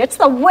 Really, it's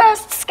the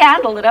worst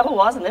scandal that ever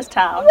was in this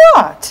town.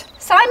 What?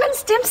 Simon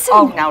Stimson.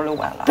 Oh, now,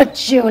 Luella. But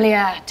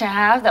Julia, to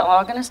have the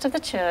organist of the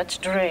church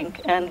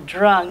drink and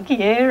drunk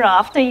year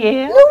after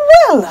year.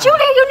 Luella!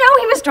 Julia, you know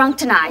he was drunk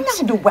tonight.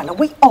 Now, Luella,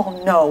 we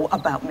all know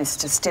about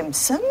Mr.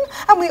 Stimson,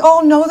 and we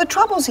all know the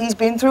troubles he's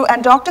been through,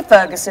 and Dr.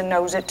 Ferguson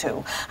knows it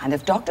too. And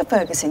if Dr.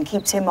 Ferguson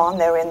keeps him on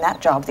there in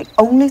that job, the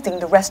only thing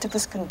the rest of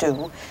us can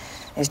do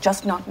is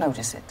just not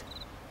notice it.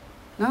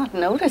 Not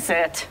notice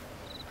it?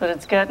 But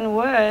it's getting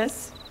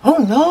worse. Oh,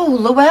 no,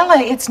 Luella,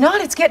 it's not.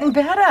 It's getting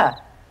better.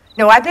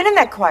 No, I've been in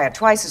that choir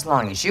twice as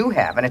long as you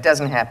have, and it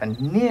doesn't happen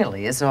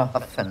nearly as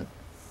often.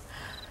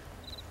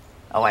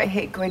 Oh, I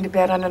hate going to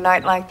bed on a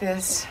night like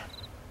this.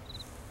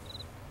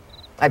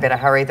 I better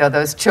hurry, though.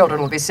 Those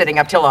children will be sitting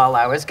up till all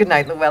hours. Good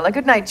night, Luella.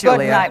 Good night, Julia.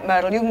 Good night,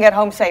 Myrtle. You can get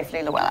home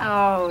safely, Luella.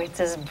 Oh, it's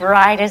as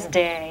bright as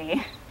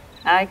day.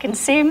 I can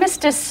see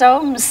Mr.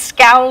 Soames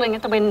scowling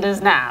at the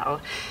windows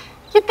now.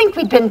 You'd think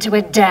we'd been to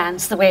a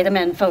dance the way the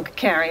menfolk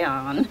carry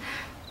on.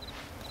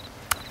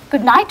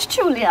 Good night,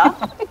 Julia.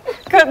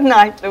 Good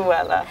night,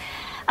 Luella.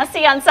 I'll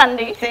see you on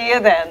Sunday. See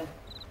you then.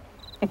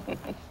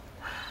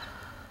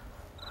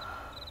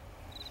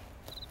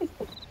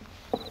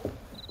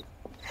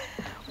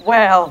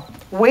 Well,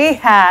 we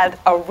had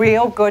a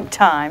real good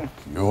time.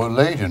 You're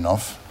late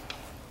enough.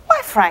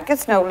 Why, Frank,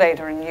 it's no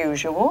later than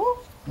usual.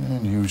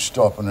 And you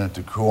stopping at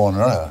the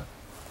corner,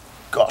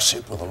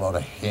 gossip with a lot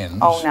of hens.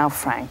 Oh, now,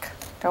 Frank,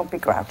 don't be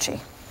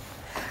grouchy.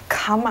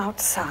 Come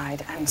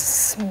outside and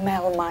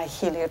smell my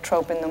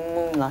heliotrope in the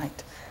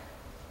moonlight.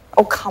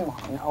 Oh, come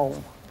on,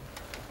 oh.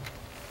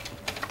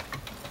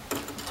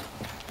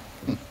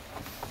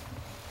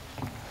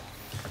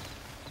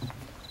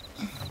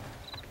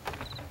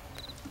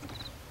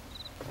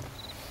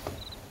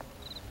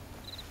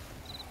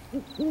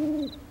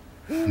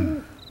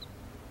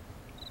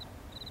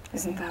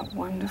 Isn't that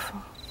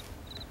wonderful?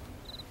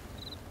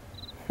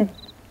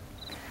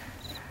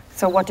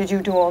 So what did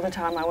you do all the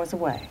time I was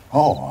away?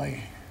 Oh,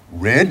 I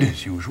read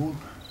as usual.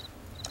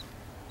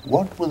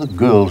 What were the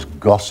girls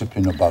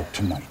gossiping about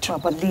tonight? Well,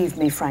 believe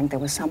me, Frank, there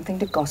was something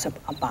to gossip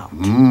about.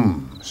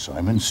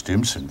 Simon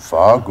Stimson,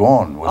 far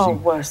gone, was Oh, he?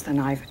 worse than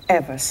I've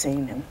ever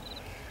seen him.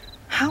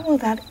 How will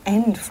that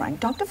end, Frank?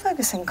 Dr.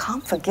 Ferguson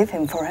can't forgive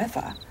him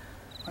forever.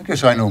 I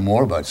guess I know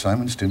more about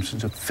Simon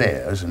Stimson's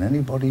affairs than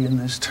anybody in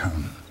this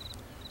town.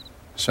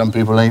 Some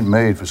people ain't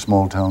made for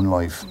small-town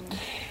life.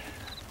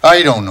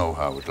 I don't know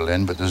how it'll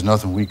end, but there's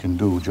nothing we can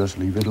do. Just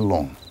leave it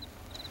alone.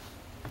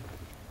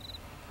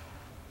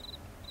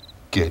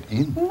 Get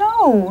in.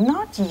 No,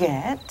 not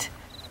yet.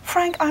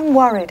 Frank, I'm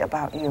worried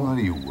about you. What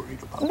are you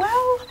worried about?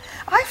 Well,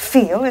 I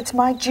feel it's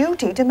my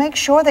duty to make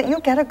sure that you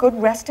get a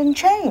good rest and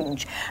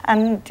change.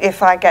 And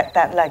if I get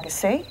that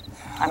legacy,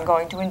 I'm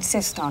going to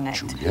insist on it.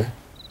 Julia,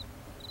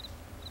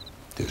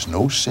 there's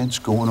no sense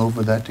going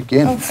over that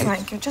again. Oh,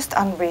 Frank, you're just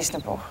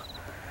unreasonable.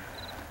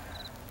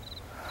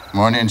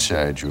 Come on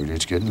inside, Julia.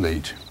 It's getting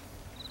late.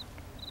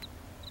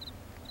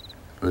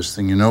 First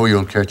thing you know,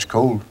 you'll catch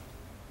cold.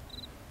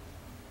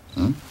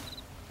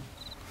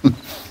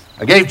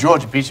 I gave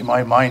George a piece of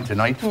my mind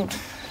tonight.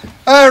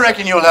 I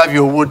reckon you'll have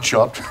your wood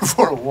chopped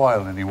for a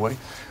while anyway.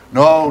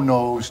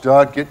 No,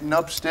 start getting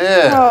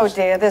upstairs. Oh,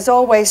 dear, there's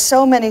always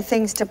so many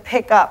things to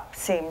pick up,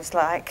 seems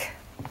like.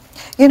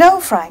 You know,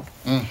 Frank,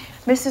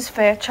 Mrs.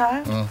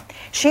 Fairchild,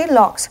 she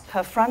locks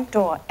her front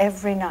door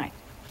every night.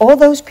 All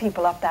those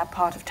people up that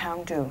part of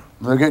town do.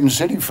 They're getting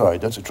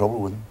cityfied. That's the trouble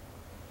with them.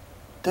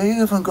 They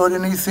haven't got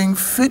anything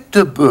fit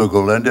to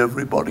burgle, and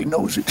everybody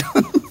knows it.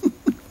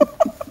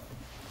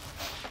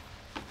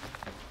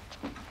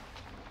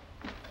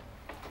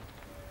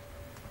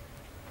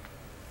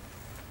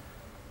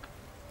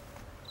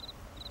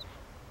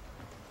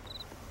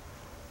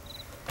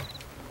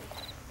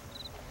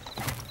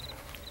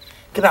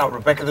 Get out,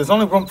 Rebecca. There's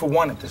only room for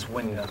one at this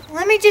window.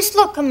 Let me just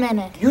look a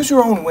minute. Use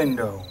your own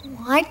window.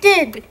 I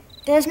did, but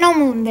there's no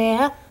moon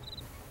there.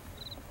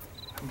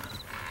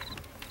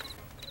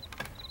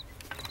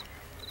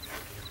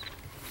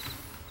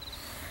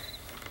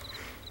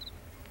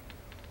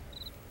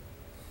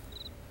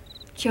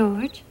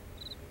 George,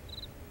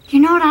 you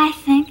know what I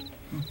think?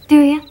 Do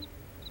you?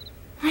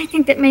 I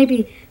think that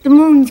maybe the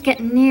moon's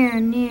getting nearer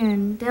and nearer,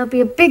 and there'll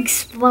be a big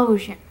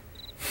explosion.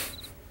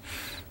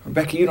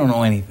 Rebecca, you don't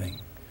know anything.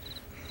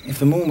 If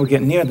the moon were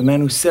getting near, the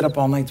men who sit up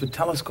all nights with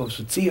telescopes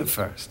would see it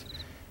first.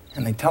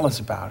 And they'd tell us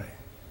about it.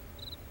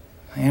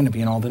 And it'd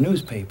be in all the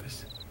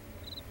newspapers.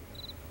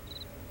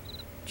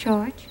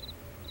 George,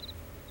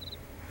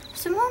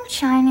 is the moon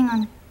shining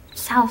on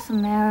South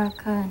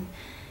America and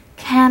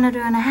Canada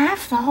and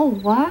half the whole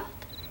world?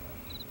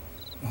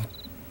 Well,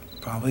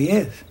 probably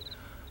is.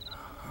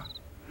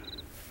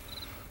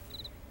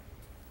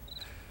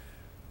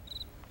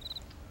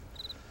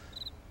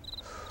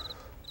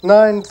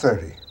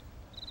 9:30.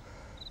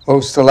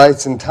 Most of the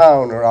lights in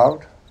town are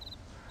out.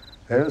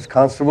 There's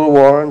Constable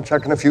Warren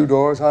checking a few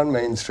doors on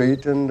Main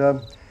Street,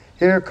 and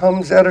here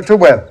comes Editor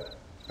Webb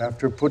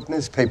after putting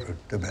his paper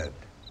to bed.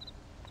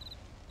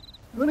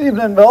 Good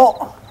evening,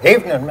 Bill.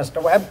 Evening,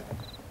 Mr. Webb.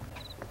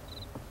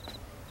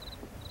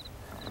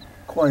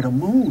 Quite a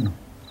moon.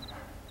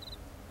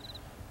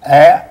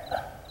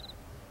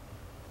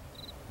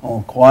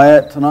 All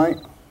quiet tonight?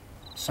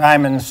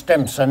 Simon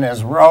Stimson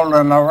is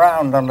rolling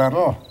around a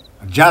little.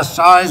 Just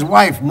saw his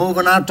wife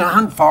moving out to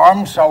hunt for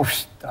him, so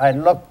I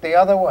looked the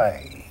other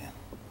way.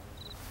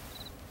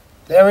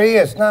 There he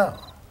is now.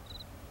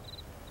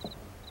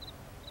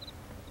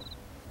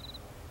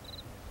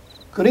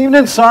 Good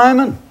evening,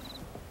 Simon.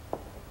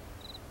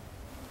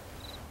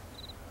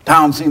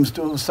 Town seems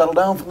to have settled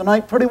down for the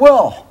night pretty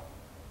well.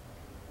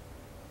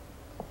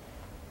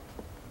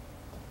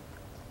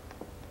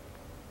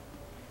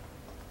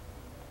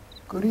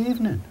 Good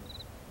evening.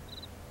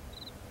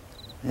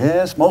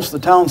 Yes, most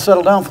of the town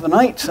settled down for the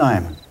night,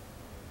 Simon.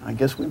 I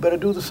guess we better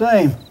do the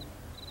same.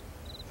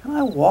 Can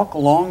I walk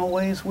along a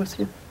ways with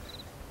you?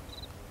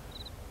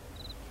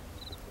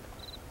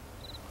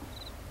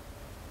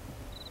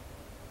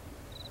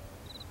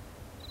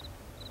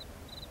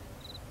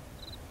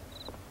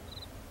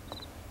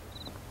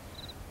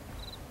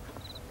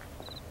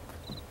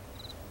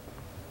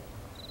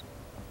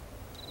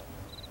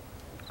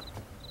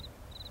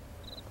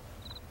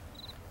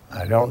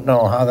 I don't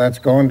know how that's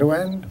going to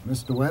end,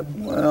 Mr. Webb.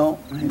 Well,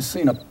 he's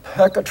seen a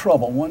peck of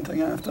trouble, one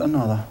thing after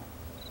another.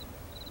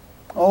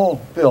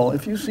 Oh, Bill,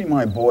 if you see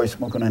my boy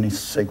smoking any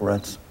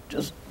cigarettes,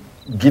 just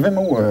give him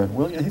a word,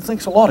 will you? He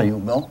thinks a lot of you,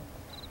 Bill.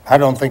 I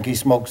don't think he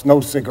smokes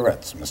no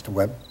cigarettes, Mr.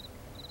 Webb.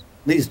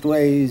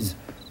 Leastways,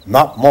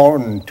 not more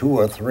than 2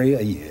 or 3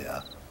 a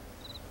year.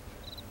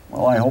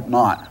 Well, I hope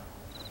not.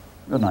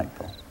 Good night,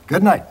 Bill.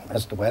 Good night,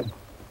 Mr. Webb.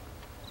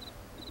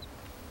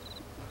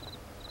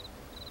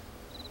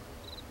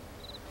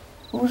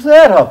 Who's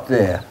that up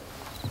there?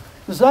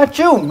 Is that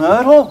you,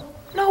 Myrtle?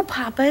 No,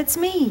 Papa, it's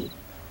me.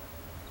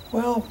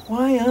 Well,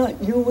 why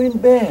aren't you in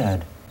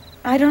bed?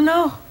 I don't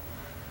know.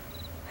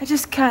 I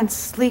just can't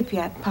sleep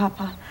yet,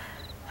 Papa.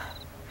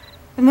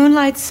 The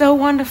moonlight's so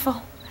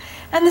wonderful.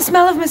 And the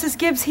smell of Mrs.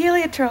 Gibbs'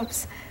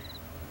 heliotropes.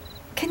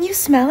 Can you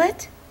smell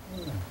it?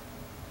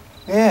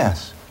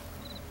 Yes.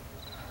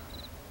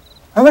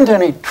 Haven't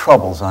any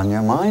troubles on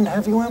your mind,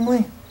 have you,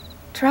 Emily?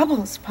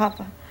 Troubles,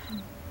 Papa?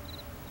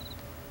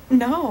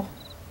 No.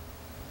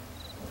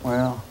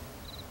 Well,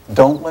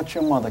 don't let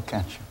your mother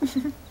catch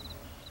you.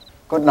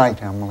 Good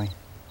night, Emily.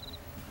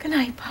 Good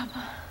night,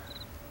 Papa.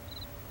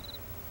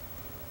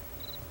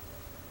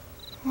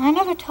 I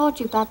never told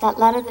you about that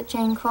letter that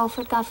Jane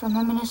Crowfoot got from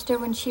her minister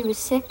when she was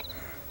sick.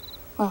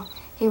 Well,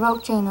 he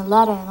wrote Jane a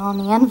letter, and on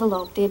the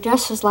envelope, the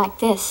address was like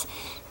this.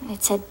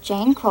 It said,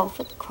 Jane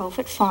Crowfoot,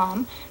 Crowfoot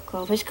Farm,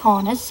 Grover's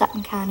Corners,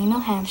 Sutton County, New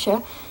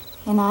Hampshire,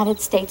 United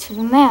States of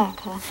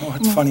America.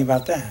 What's funny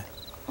about that?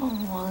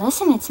 Oh, well,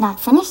 listen, it's not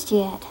finished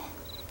yet.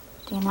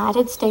 The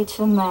United States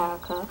of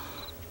America,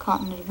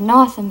 continent of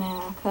North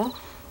America,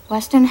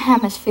 Western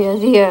Hemisphere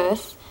of the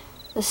Earth,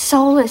 the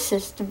solar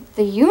system,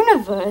 the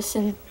universe,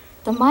 and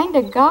the mind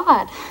of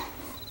God.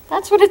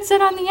 That's what it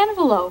said on the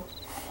envelope.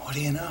 What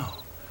do you know?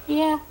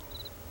 Yeah.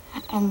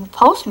 And the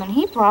postman,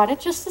 he brought it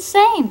just the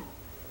same.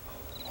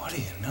 What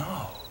do you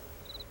know?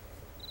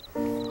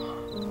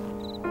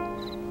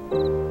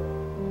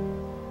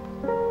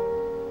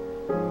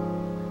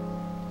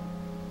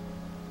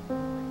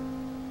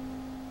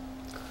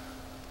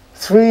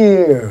 Three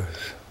years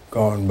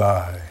gone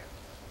by.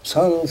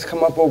 Sun's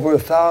come up over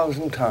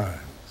 1,000 times.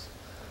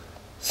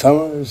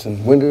 Summers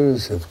and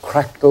winters have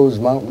cracked those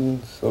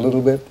mountains a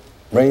little bit.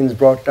 Rain's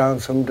brought down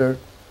some dirt.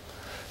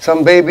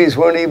 Some babies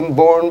weren't even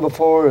born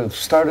before have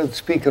started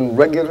speaking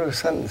regular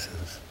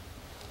sentences.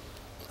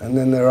 And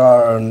then there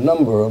are a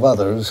number of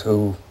others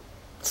who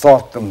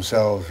thought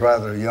themselves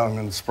rather young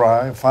and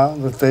spry,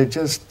 found that they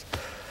just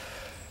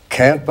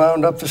can't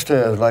bound up the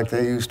stairs like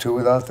they used to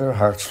without their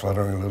hearts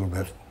fluttering a little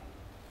bit.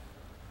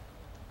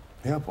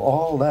 Yep,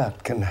 all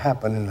that can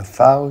happen in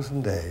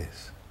 1,000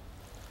 days.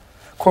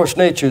 Of course,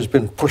 nature's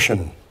been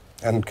pushing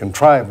and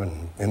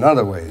contriving in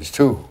other ways,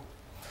 too.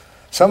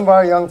 Some of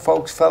our young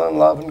folks fell in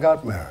love and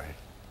got married.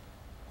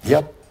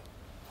 Yep,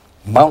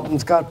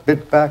 mountains got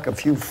bit back a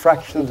few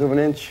fractions of an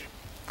inch.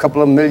 A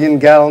couple of million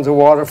gallons of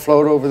water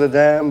flowed over the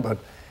dam, but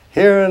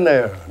here and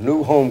there, a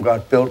new home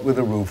got built with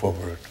a roof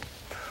over it.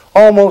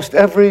 Almost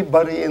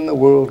everybody in the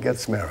world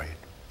gets married.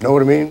 Know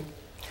what I mean?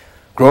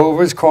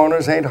 Grover's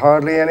Corners ain't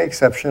hardly any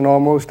exception.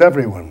 Almost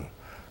everyone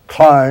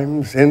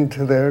climbs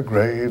into their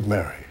grave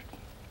married.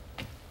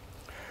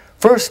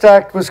 First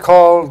act was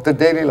called The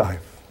Daily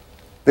Life.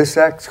 This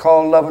act's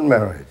called Love and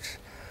Marriage.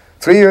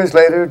 3 years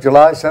later,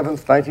 July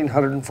 7th,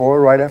 1904,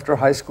 right after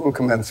high school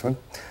commencement,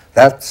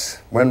 that's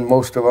when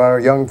most of our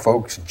young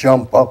folks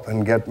jump up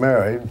and get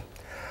married.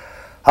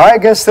 I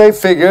guess they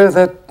figure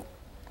that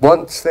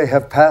once they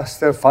have passed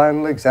their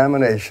final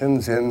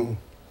examinations in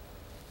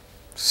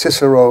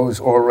Cicero's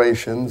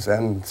orations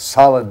and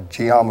solid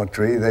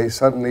geometry, they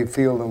suddenly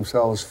feel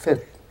themselves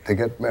fit to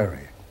get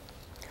married.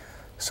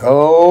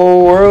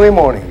 So early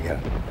morning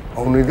again,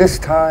 only this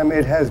time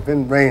it has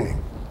been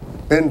raining,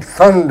 been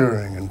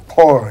thundering and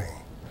pouring.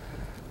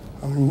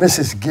 I mean,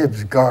 Mrs.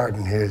 Gibbs'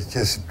 garden here is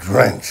just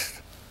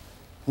drenched.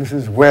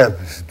 Mrs.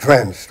 Webb's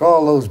drenched.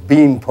 All those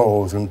bean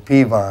poles and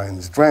pea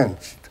vines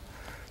drenched.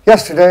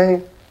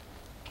 Yesterday,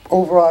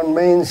 over on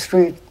Main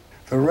Street,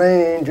 the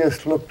rain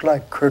just looked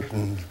like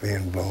curtains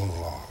being blown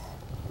along.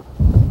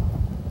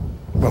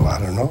 Well, I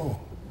don't know.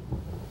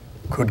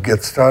 Could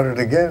get started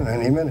again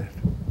any minute.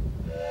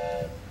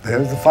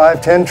 There's the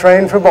 5:10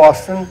 train for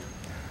Boston,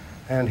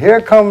 and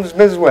here comes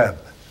Ms. Webb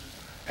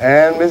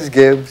and Ms.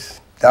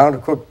 Gibbs down to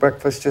cook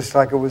breakfast just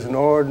like it was an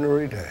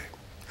ordinary day.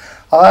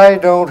 I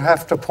don't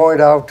have to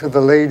point out to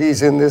the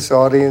ladies in this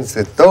audience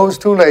that those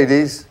two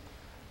ladies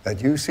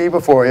that you see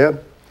before you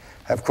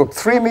have cooked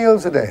 3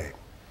 meals a day.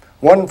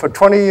 One for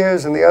 20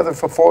 years and the other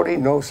for 40,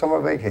 no summer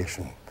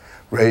vacation.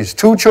 Raised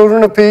 2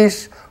 children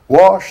apiece,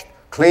 washed,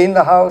 cleaned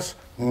the house,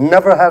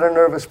 never had a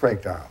nervous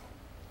breakdown.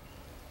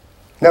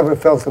 Never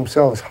felt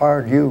themselves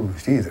hard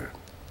used either.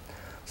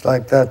 It's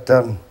like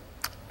that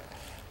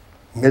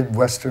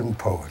Midwestern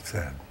poet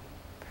said,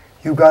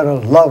 you gotta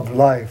love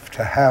life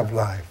to have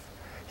life.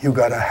 You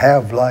gotta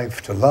have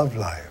life to love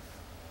life.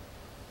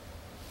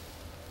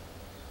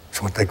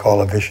 It's what they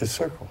call a vicious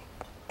circle.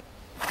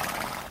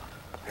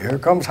 Here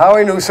comes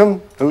Howie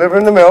Newsom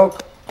delivering the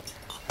milk,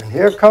 and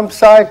here comes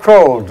Cy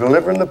Kroll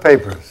delivering the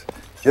papers,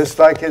 just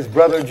like his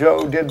brother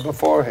Joe did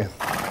before him.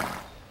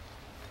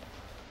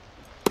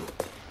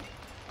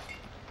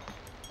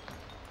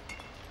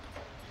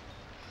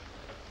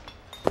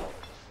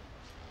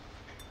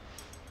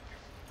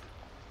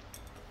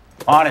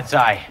 Morning,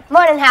 Cy.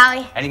 Morning,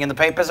 Howie. Anything in the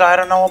papers I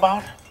don't know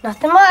about?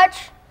 Nothing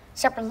much,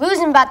 except for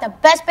losing about the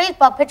best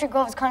baseball pitcher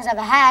Grover's Corners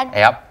ever had.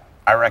 Yep,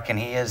 I reckon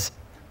he is.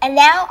 And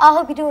now all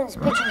he'll be doing is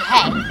pitching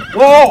hay.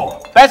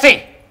 Whoa!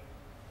 Bessie!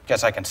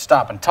 Guess I can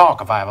stop and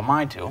talk if I have a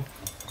mind to.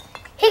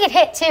 He could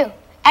hit, too,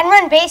 and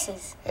run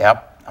bases.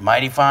 Yep, a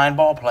mighty fine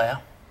ball player.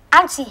 I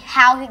don't see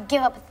how he'd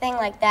give up a thing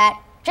like that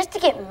just to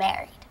get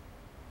married.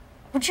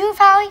 Would you have,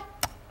 Howie?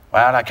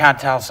 Well, I can't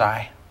tell, Si.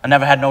 I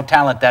never had no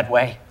talent that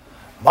way.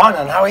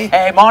 Morning, Howie.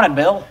 Hey, morning,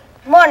 Bill.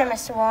 Morning,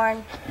 Mr.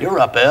 Warren. You're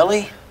up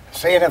early.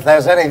 Seeing if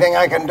there's anything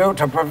I can do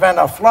to prevent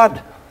a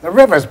flood. The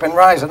river's been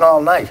rising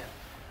all night.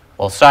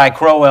 Well, Si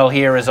Crowell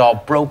here is all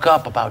broke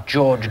up about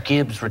George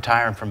Gibbs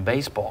retiring from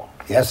baseball.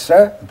 Yes,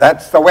 sir.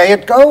 That's the way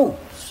it goes.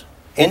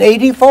 In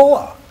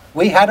 '84,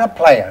 we had a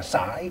player,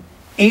 Si.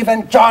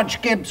 Even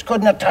George Gibbs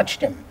couldn't have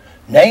touched him.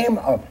 Name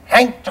of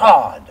Hank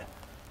Todd.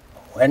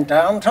 Went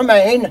down to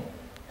Maine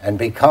and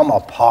become a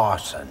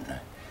parson.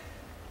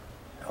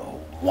 A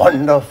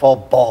wonderful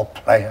ball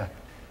player.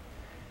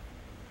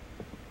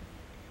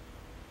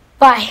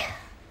 Bye.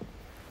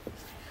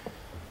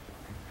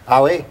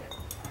 Howie,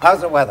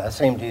 how's the weather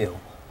seem to you?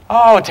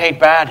 Oh, it ain't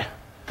bad.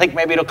 Think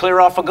maybe it'll clear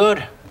off for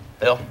good.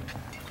 Bill?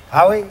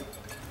 Howie?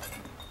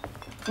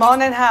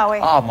 Morning, Howie.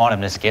 Oh, morning,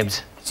 Miss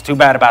Gibbs. It's too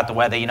bad about the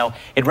weather, you know.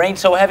 It rained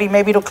so heavy,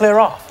 maybe it'll clear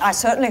off. I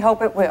certainly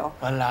hope it will.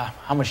 Well,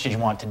 how much did you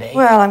want today?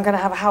 Well, I'm going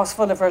to have a house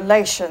full of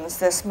relations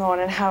this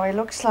morning, Howie.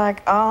 Looks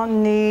like I'll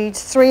need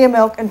 3 of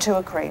milk and 2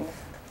 of cream.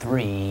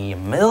 3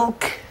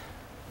 milk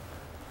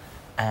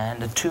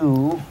and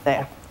 2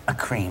 there. A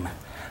cream.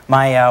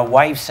 My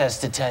wife says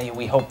to tell you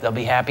we hope they'll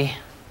be happy.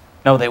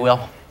 No, they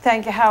will.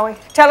 Thank you, Howie.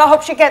 Tell her I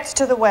hope she gets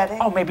to the wedding.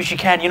 Oh, maybe she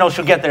can. You know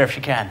she'll get there if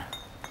she can.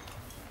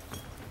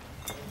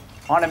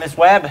 Morning, Miss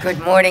Webb. Good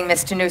morning,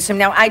 Mr. Newsom.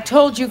 Now, I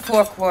told you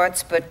 4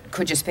 quarts, but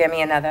could you spare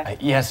me another?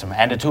 Yes, ma'am.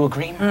 And a 2 of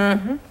cream?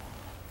 Mm-hmm.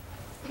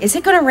 Is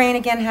it going to rain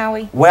again,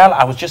 Howie? Well,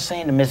 I was just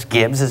saying to Miss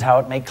Gibbs is how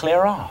it may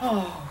clear off.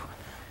 Oh.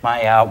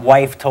 My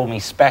wife told me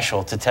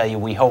special to tell you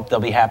we hope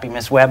they'll be happy,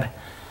 Miss Webb.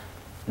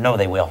 No,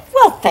 they will.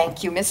 Well,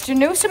 thank you, Mr.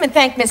 Newsom, and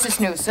thank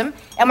Mrs. Newsom.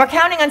 And we're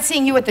counting on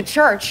seeing you at the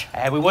church.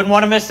 Hey, we wouldn't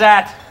want to miss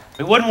that.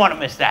 We wouldn't want to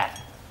miss that.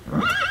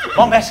 Come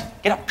on, Miss.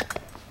 Get up.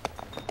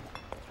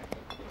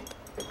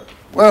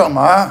 Well,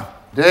 Ma,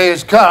 day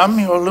has come.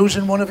 You're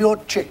losing one of your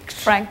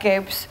chicks. Frank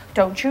Gibbs,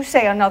 don't you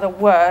say another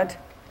word.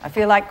 I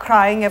feel like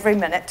crying every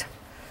minute.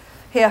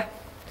 Here,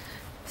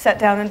 sit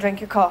down and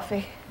drink your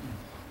coffee.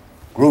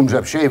 Groom's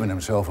up shaving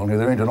himself, only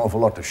there ain't an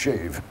awful lot to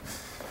shave.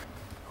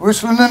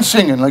 Whistling and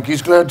singing like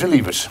he's glad to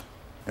leave us.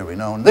 Every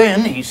now and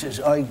then he says,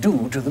 I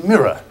do to the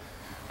mirror.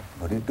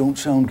 But it don't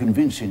sound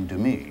convincing to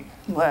me.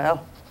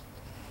 Well,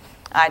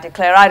 I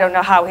declare I don't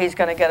know how he's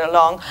going to get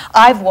along.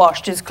 I've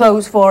washed his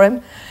clothes for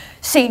him,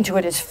 seen to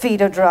it his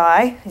feet are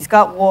dry. He's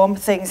got warm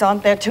things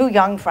on. They're too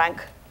young,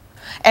 Frank.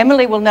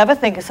 Emily will never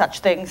think of such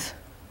things.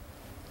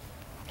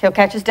 He'll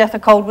catch his death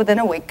of cold within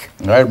a week.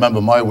 I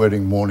remember my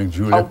wedding morning,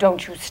 Julia. Oh,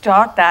 don't you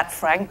start that,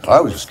 Frank.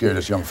 I was the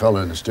scaredest young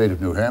fella in the state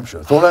of New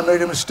Hampshire. Thought I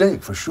made a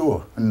mistake, for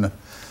sure. And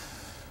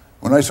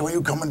when I saw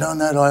you coming down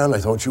that aisle, I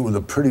thought you were the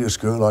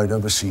prettiest girl I'd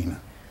ever seen.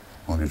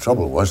 Only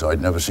trouble was,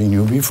 I'd never seen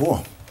you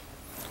before.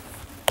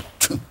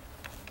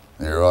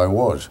 There I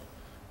was,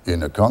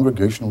 in a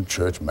congregational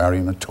church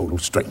marrying a total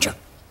stranger.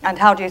 And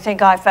how do you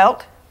think I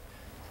felt?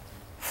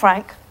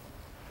 Frank,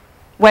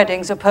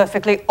 weddings are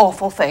perfectly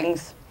awful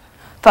things.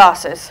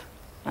 Farces,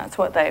 that's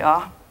what they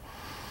are.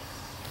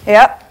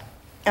 Yep,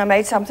 I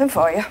made something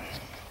for you.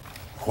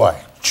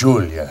 Why,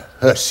 Julia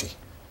Hersey,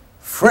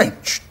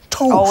 French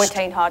toast. Oh, it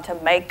ain't hard to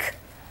make,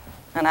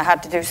 and I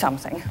had to do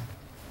something.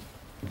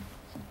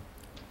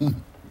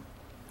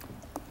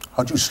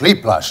 How'd you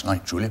sleep last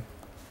night, Julia?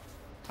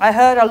 I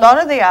heard a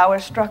lot of the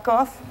hours struck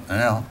off.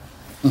 Yeah.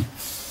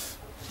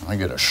 I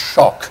get a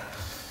shock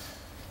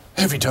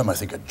every time I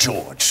think of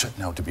George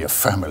setting out to be a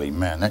family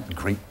man, that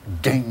great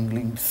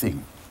dangling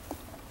thing.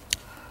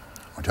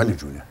 I tell you,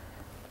 Julia,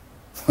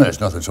 there's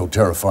nothing so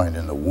terrifying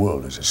in the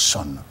world as a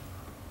son.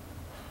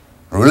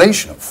 A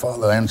relation of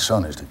father and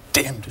son is the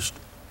damnedest,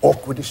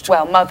 awkwardest.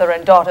 Well, mother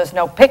and daughter's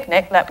no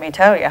picnic, let me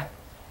tell you.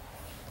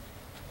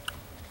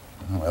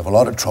 We have a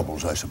lot of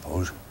troubles, I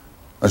suppose.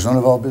 That's none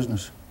of our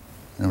business.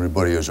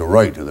 Everybody has a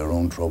right to their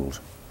own troubles.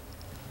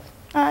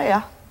 Oh,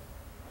 yeah.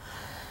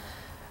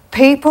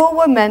 People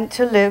were meant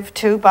to live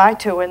 2 by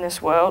 2 in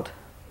this world.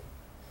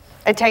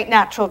 It ain't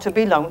natural to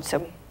be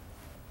lonesome.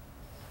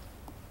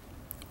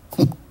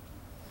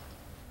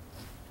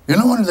 You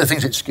know one of the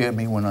things that scared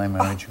me when I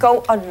married you?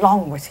 Go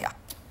along with you.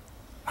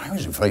 I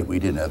was afraid we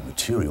didn't have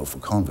material for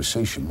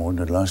conversation more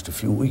than it'd last a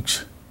few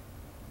weeks.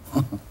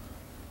 I was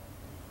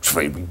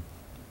afraid we'd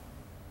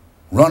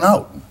run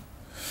out and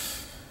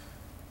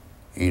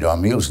eat our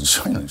meals in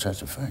silence,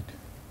 that's a fact.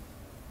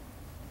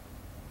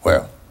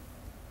 Well,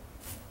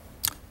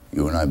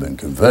 you and I have been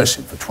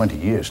conversing for 20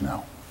 years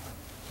now,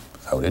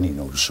 without any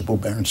noticeable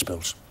barren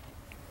spells.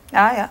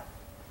 Ah, yeah.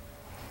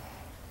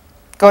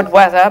 Good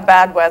weather,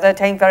 bad weather,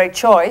 it ain't very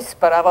choice,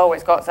 but I've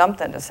always got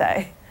something to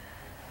say.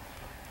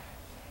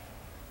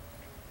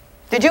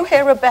 Did you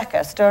hear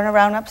Rebecca stirring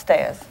around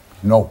upstairs?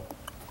 No.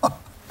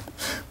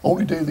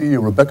 Only day of the year,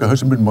 Rebecca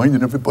hasn't been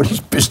minding everybody's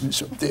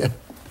business up there.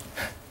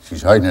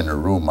 She's hiding in her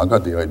room. I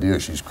got the idea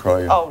she's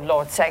crying. Oh,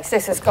 Lord sakes,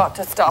 this has got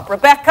to stop.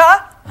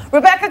 Rebecca!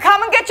 Rebecca,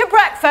 come and get your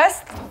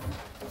breakfast.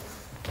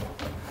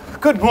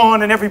 Good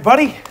morning,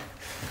 everybody.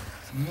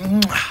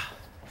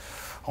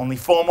 Only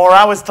 4 more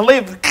hours to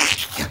live.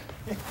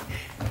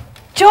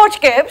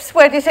 George Gibbs,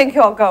 where do you think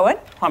you're going?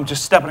 I'm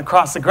just stepping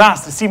across the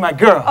grass to see my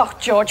girl. Oh,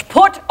 George,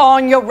 put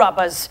on your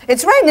rubbers.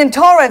 It's raining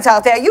torrents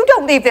out there. You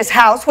don't leave this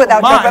house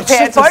without Ma, your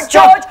prepared it's just for it.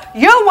 George,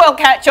 you will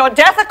catch your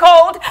death of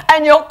cold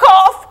and you'll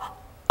cough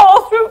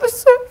all through the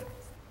surface.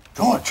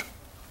 George,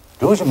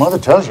 do as your mother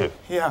tells you.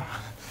 Yeah.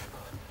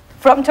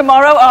 From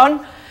tomorrow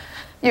on,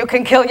 you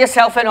can kill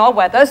yourself in all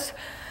weathers.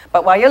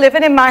 But while you're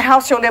living in my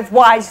house, you'll live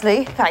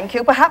wisely. Thank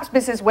you. Perhaps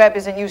Mrs. Webb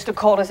isn't used to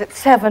call us at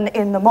 7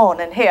 in the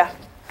morning. Here,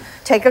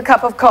 take a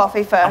cup of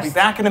coffee first. I'll be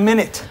back in a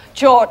minute.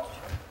 George.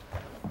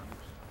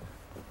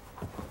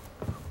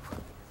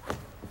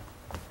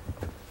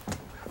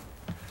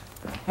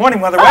 Morning,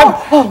 Mother Webb.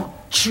 Oh,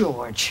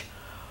 George.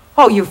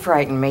 Oh, you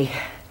frightened me.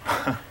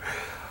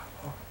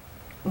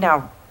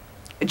 Now,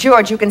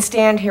 George, you can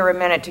stand here a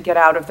minute to get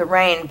out of the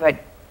rain, but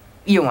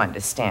you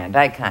understand.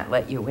 I can't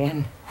let you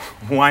in.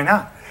 Why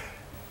not?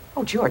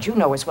 Oh, George, you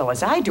know as well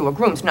as I do, a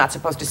groom's not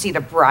supposed to see the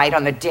bride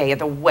on the day of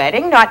the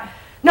wedding, not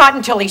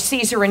until he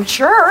sees her in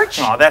church.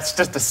 Oh, that's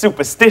just a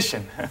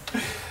superstition.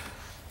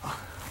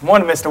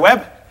 Morning, Mr.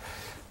 Webb.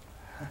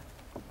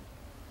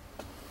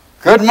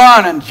 Good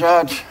morning,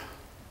 Judge.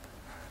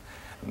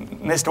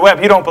 Mr.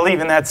 Webb, you don't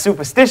believe in that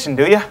superstition,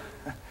 do you?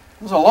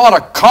 There's a lot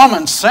of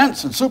common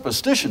sense in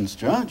superstitions,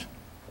 Judge.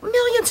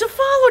 Millions have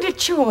followed it,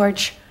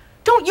 George.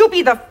 Don't you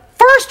be the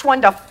first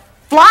one to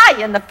fly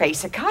in the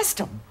face of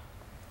custom.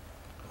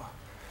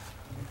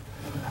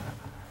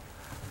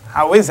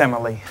 How is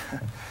Emily?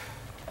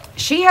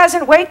 She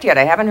hasn't waked yet.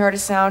 I haven't heard a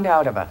sound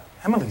out of her.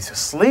 Emily's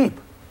asleep.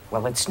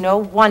 Well, it's no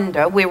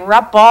wonder. We were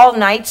up all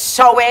night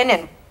sewing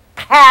and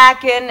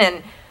packing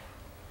and...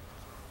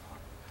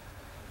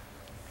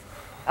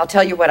 I'll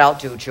tell you what I'll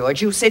do,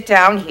 George. You sit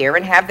down here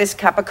and have this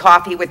cup of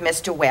coffee with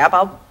Mr. Webb.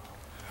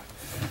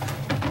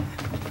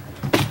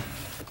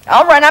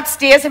 I'll run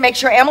upstairs and make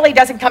sure Emily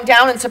doesn't come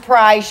down and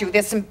surprise you.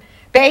 There's some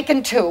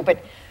bacon, too,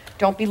 but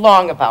don't be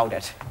long about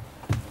it.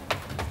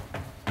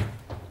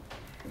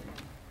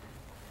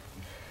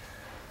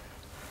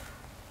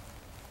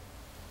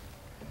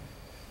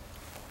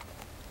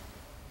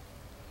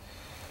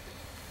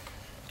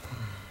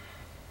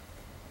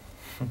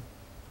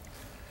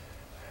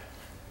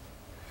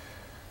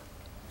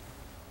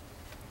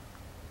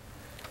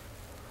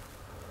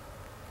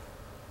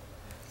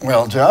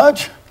 Well,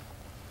 Judge,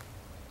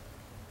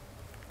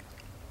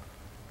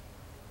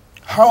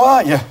 how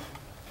are you?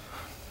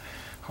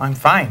 I'm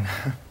fine.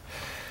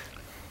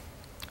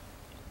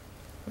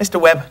 Mr.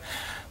 Webb,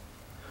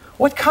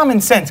 what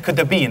common sense could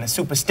there be in a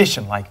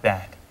superstition like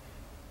that?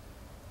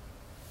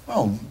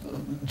 Well,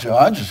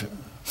 Judge,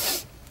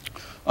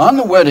 on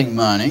the wedding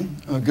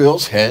morning, a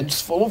girl's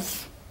head's full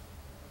of,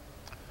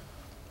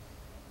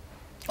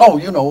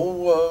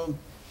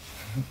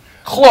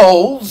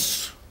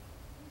 clothes,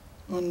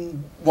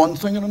 and one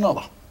thing and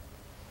another.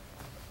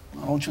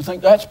 Now, don't you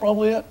think that's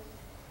probably it?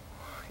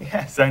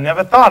 Yes, I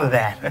never thought of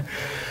that.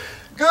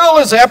 Girl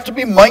is apt to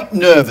be mighty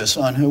nervous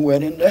on her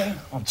wedding day.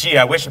 Oh, gee,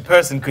 I wish a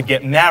person could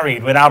get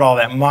married without all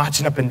that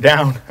marching up and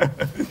down.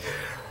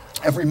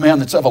 Every man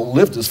that's ever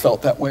lived has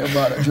felt that way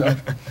about it, Judge.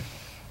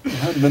 It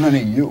hasn't been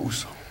any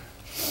use.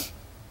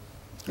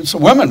 It's the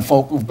women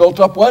folk who've built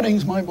up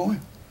weddings, my boy.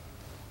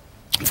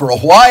 For a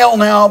while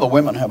now, the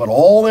women have it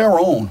all their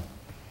own.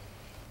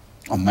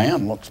 A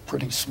man looks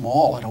pretty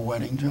small at a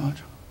wedding, Judge.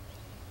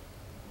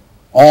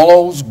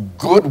 All those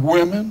good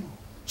women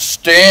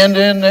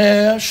standing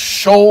there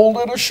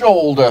shoulder to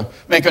shoulder,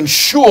 making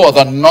sure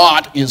the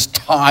knot is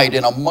tied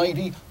in a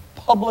mighty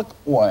public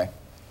way.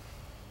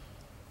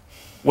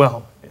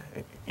 Well,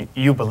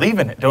 you believe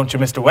in it, don't you,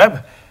 Mr.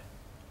 Webb?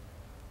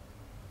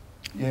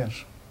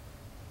 Yes.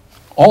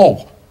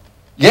 Oh,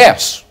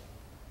 yes.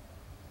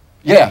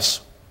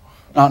 Yes.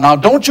 Now,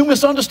 don't you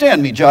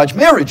misunderstand me, Judge.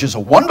 Marriage is a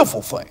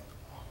wonderful thing.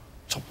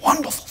 It's a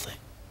wonderful thing.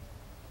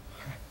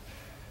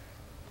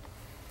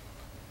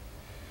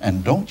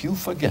 And don't you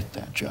forget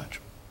that, Judge.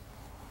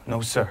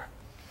 No, sir.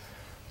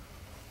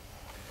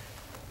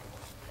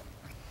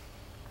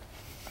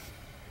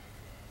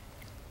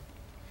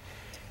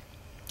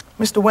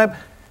 Mr. Webb,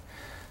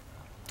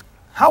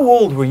 how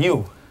old were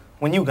you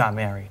when you got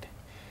married?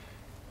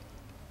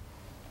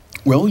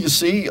 Well, you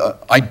see,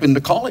 I'd been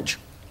to college.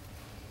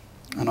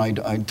 And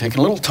I'd taken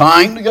a little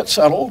time to get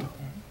settled.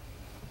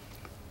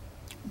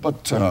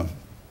 But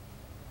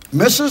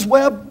Mrs.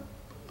 Webb,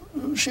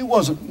 she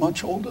wasn't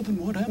much older than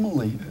what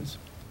Emily is.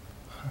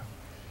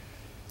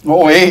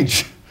 Oh,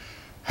 age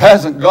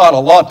hasn't got a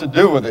lot to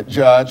do with it,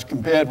 Judge,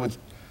 compared with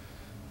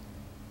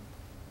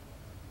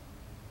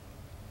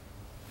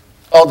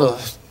other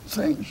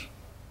things.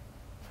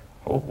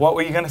 Well, what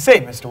were you going to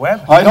say, Mr.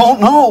 Webb? I don't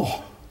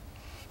know.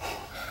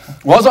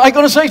 Was I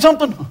going to say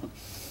something?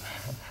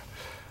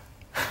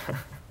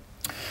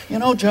 You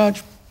know,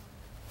 Judge,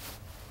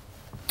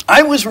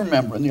 I was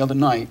remembering the other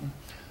night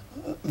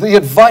the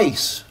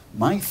advice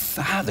my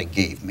father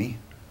gave me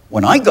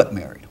when I got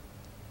married.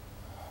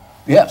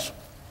 Yes.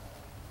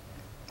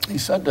 He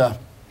said,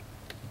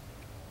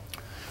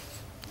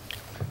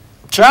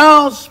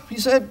 Charles, he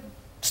said,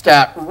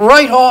 start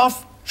right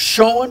off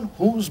showing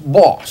who's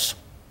boss.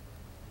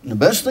 And the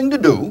best thing to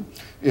do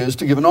is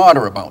to give an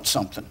order about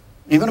something,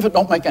 even if it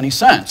don't make any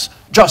sense,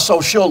 just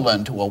so she'll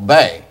learn to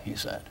obey, he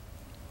said.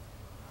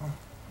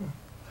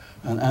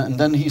 And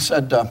then he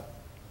said,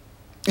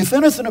 if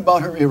anything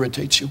about her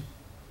irritates you,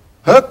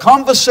 her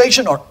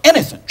conversation or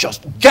anything,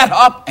 just get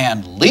up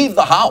and leave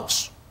the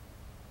house.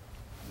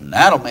 And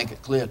that'll make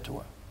it clear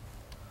to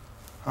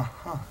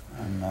her.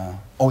 And,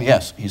 oh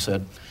yes, he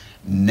said,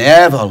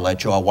 never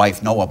let your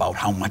wife know about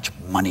how much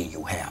money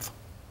you have.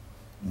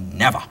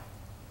 Never.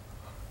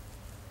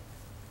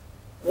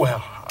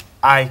 Well,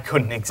 I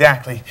couldn't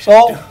exactly.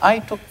 So I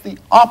took the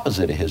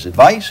opposite of his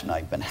advice, and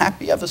I've been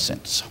happy ever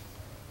since.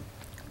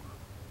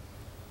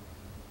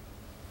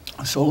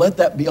 So let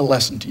that be a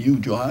lesson to you,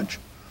 George.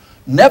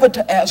 Never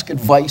to ask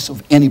advice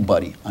of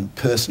anybody on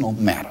personal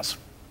matters.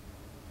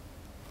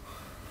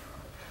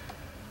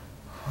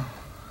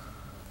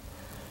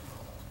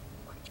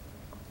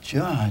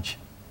 George,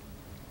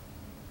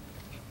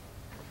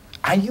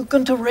 are you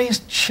going to raise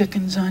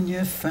chickens on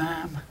your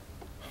farm?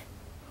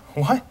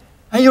 What?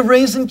 Are you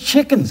raising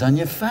chickens on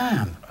your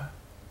farm?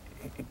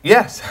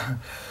 Yes.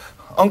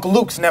 Uncle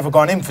Luke's never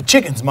gone in for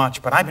chickens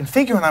much, but I've been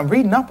figuring on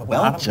reading up about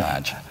Well, them.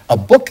 George, a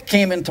book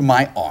came into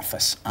my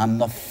office on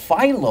the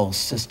philo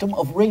system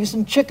of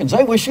raising chickens.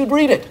 I wish you'd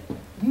read it.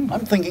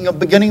 I'm thinking of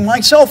beginning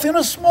myself in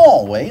a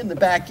small way in the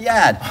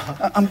backyard.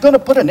 I'm going to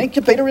put an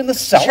incubator in the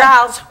cellar.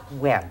 Charles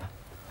Webb,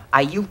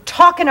 are you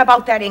talking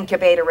about that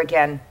incubator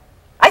again?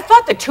 I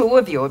thought the two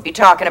of you would be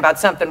talking about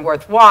something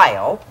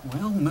worthwhile.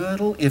 Well,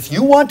 Myrtle, if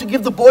you want to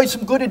give the boys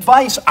some good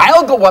advice,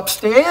 I'll go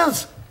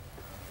upstairs.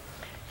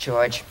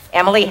 George,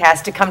 Emily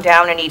has to come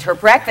down and eat her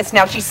breakfast.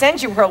 Now, she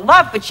sends you her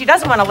love, but she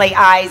doesn't want to lay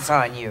eyes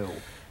on you.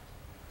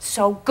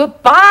 So,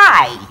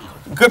 goodbye.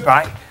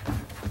 Goodbye.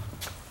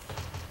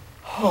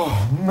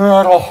 Oh,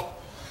 Myrtle,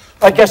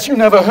 I guess you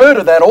never heard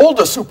of that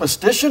older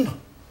superstition.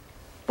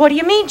 What do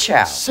you mean,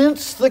 Charles?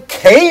 Since the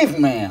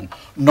caveman,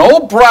 no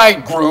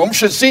bridegroom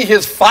should see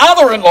his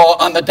father-in-law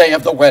on the day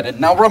of the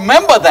wedding. Now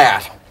remember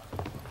that.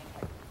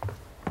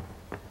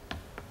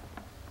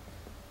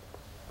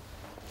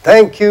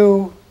 Thank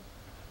you,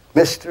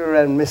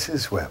 Mr. and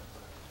Mrs. Webb.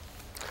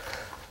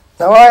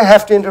 Now I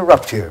have to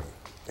interrupt here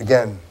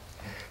again.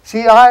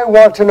 See, I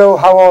want to know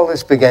how all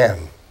this began.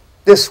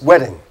 This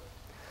wedding,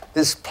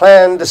 this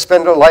plan to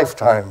spend a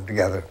lifetime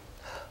together.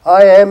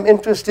 I am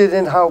interested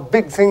in how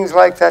big things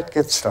like that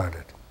get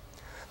started.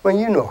 Well,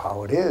 you know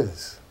how it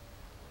is.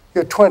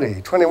 You're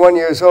 20, 21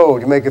 years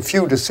old. You make a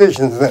few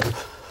decisions, then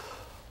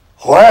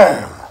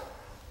wham!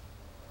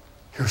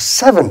 You're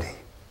 70.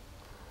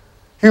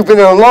 You've been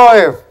a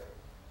lawyer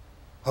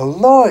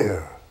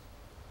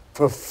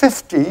for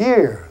 50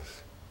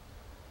 years.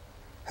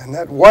 And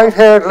that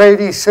white-haired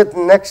lady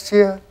sitting next to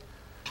you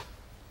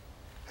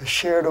has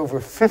shared over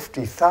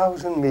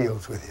 50,000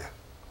 meals with you.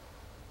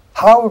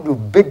 How do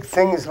big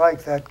things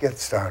like that get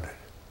started?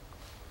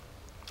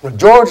 Well,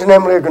 George and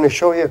Emily are going to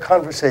show you a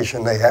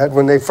conversation they had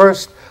when they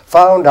first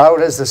found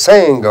out, as the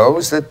saying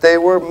goes, that they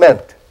were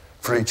meant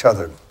for each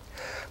other.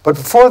 But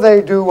before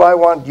they do, I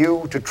want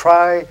you to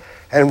try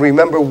and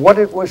remember what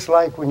it was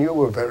like when you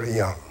were very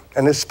young,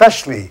 and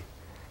especially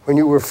when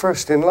you were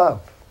first in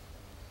love.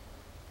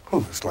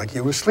 It was like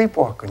you were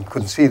sleepwalking,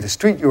 couldn't see the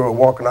street you were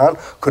walking on,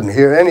 couldn't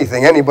hear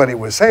anything anybody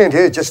was saying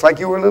to you, just like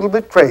you were a little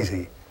bit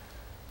crazy.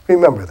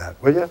 Remember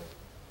that, will you?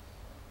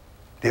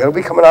 They'll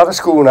be coming out of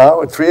school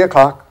now at 3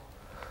 o'clock.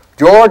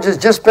 George has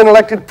just been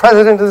elected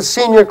president of the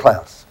senior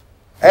class.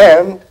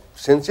 And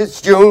since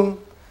it's June,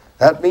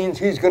 that means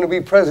he's going to be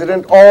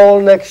president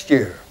all next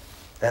year.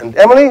 And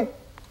Emily,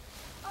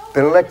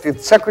 been elected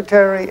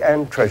secretary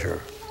and treasurer.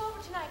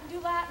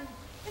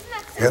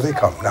 Here they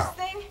come now.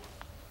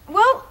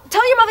 Well,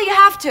 tell your mother you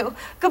have to.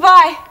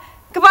 Goodbye.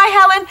 Goodbye,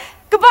 Helen.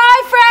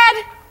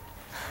 Goodbye,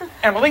 Fred.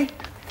 Emily?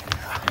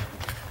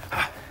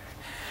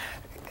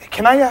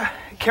 Can I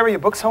carry your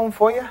books home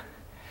for you?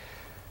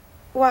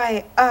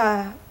 Why,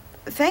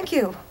 thank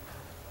you.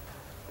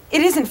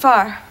 It isn't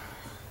far.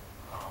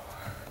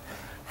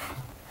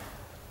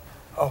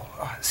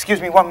 Oh,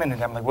 excuse me 1 minute,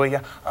 Emily, will you?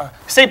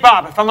 Say,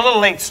 Bob, if I'm a little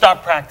late,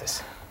 start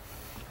practice.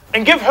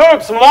 And give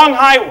Herb some long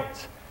high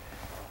ones.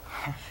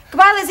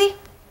 Goodbye, Lizzie.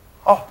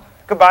 Oh,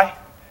 goodbye.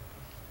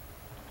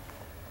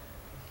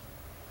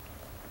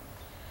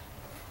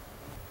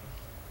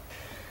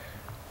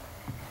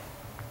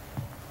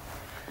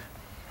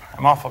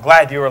 I'm awful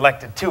glad you were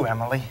elected too,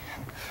 Emily.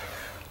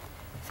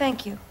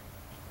 Thank you.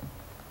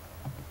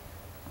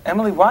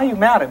 Emily, why are you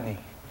mad at me?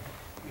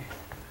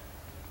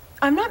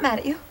 I'm not mad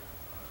at you.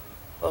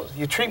 Well,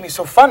 you treat me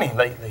so funny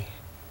lately.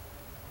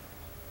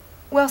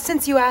 Well,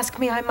 since you ask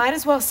me, I might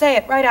as well say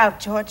it right out,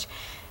 George.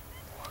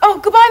 Oh,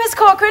 goodbye, Miss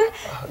Corcoran.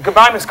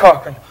 Goodbye, Miss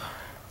Corcoran.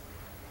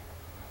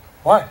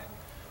 What?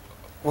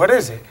 What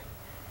is it?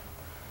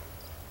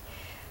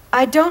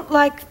 I don't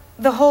like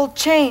the whole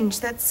change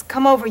that's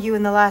come over you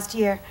in the last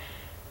year.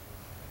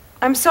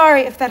 I'm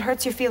sorry if that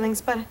hurts your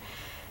feelings, but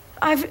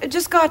I've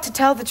just got to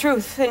tell the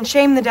truth and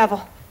shame the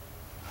devil.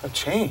 A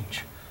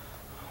change?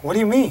 What do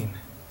you mean?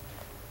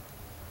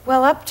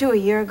 Well, up to a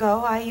year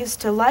ago, I used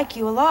to like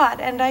you a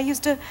lot, and I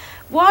used to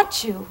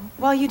watch you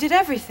while you did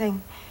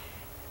everything,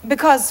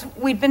 because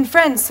we'd been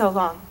friends so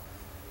long.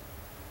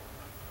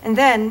 And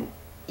then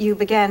you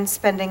began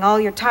spending all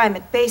your time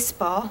at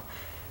baseball,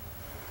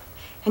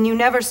 and you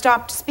never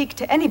stopped to speak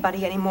to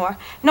anybody anymore.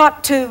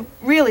 Not to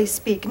really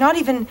speak, not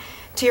even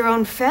to your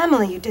own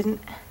family you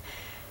didn't.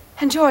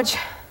 And George,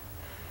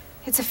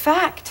 it's a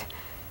fact.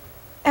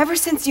 Ever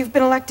since you've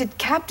been elected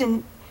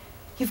captain,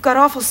 you've got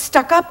awful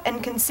stuck up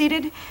and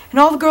conceited, and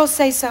all the girls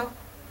say so.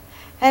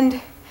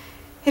 And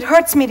it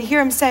hurts me to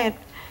hear him say it,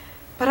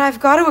 but I've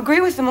got to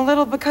agree with him a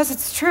little because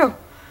it's true.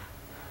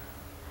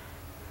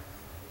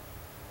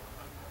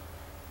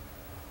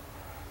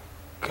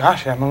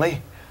 Gosh,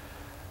 Emily,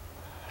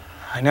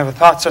 I never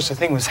thought such a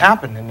thing was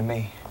happening to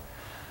me.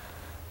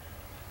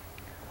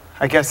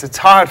 I guess it's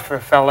hard for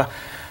a fella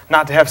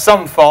not to have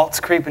some faults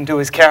creep into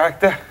his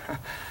character.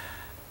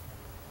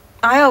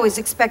 I always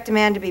expect a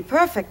man to be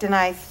perfect, and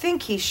I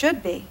think he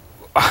should be.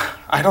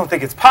 I don't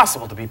think it's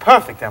possible to be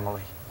perfect,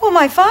 Emily. Well,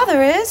 my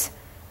father is.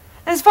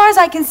 And as far as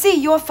I can see,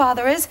 your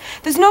father is.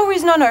 There's no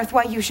reason on earth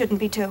why you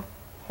shouldn't be too.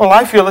 Well,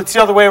 I feel it's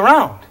the other way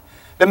around.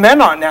 The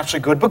men aren't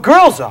naturally good, but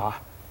girls are.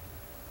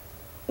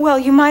 Well,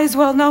 you might as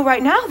well know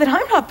right now that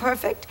I'm not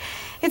perfect.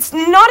 It's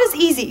not as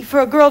easy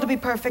for a girl to be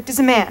perfect as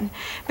a man,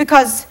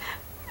 because,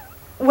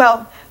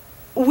 well,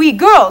 we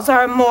girls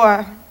are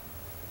more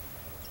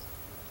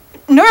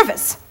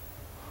nervous.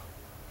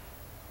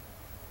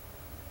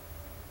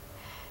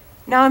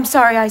 Now I'm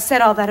sorry I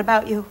said all that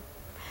about you.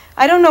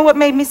 I don't know what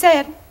made me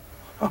say it.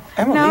 Oh,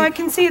 Emily. Now I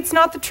can see it's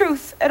not the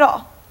truth at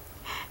all.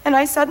 And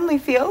I suddenly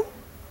feel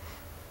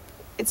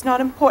it's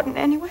not important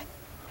anyway.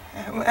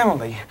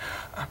 Emily.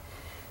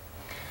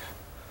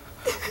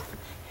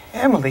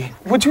 Emily,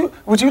 would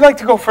you like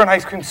to go for an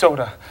ice cream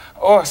soda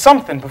or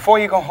something before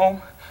you go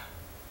home?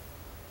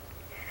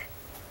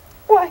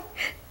 Why,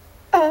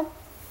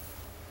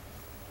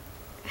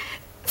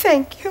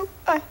 thank you.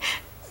 I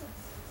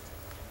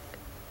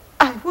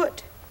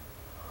would.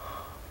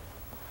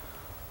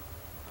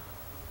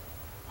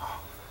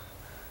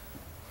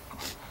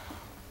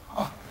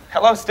 Oh,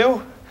 hello,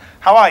 Stu.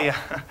 How are you?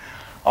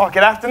 Oh,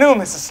 good afternoon,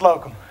 Mrs.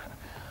 Slocum.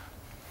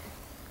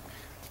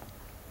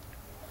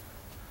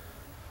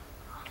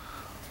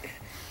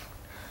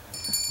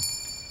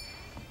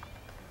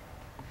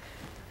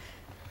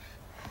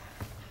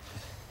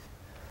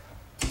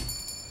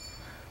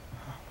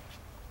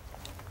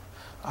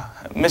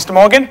 Mr.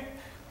 Morgan?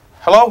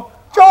 Hello?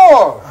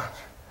 George!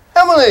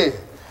 Emily!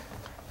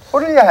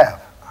 What do you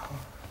have?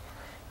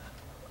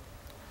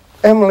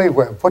 Emily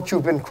Webb, what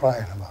you've been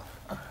crying about?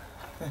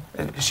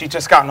 She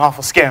just got an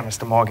awful scare,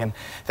 Mr. Morgan.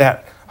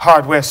 That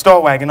hardware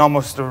store wagon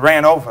almost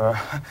ran over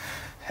her.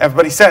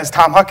 Everybody says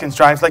Tom Huckins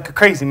drives like a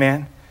crazy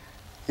man.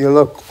 You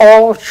look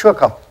all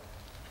shook up.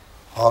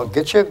 I'll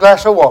get you a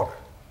glass of water.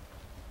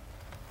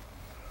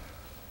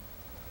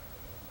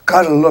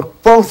 Gotta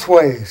look both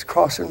ways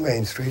crossing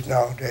Main Street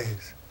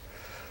nowadays.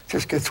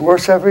 Just gets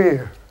worse every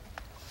year.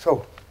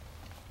 So,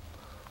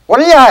 what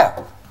do you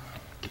have?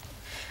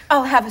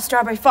 I'll have a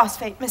strawberry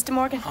phosphate, Mr.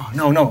 Morgan. Oh,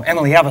 no,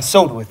 Emily, have a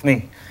soda with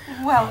me.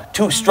 Well,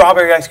 2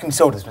 strawberry ice cream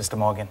sodas, Mr.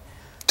 Morgan.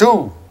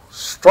 2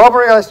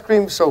 strawberry ice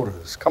cream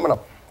sodas coming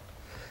up.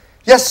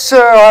 Yes,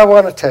 sir, I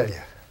want to tell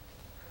you.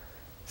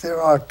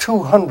 There are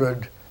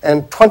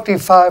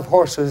 225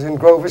 horses in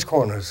Grover's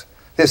Corners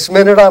this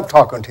minute I'm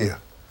talking to you.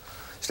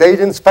 State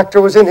inspector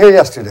was in here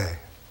yesterday.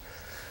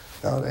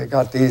 Now they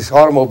got these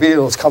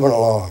automobiles coming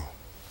along.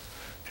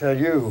 Tell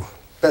you,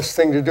 best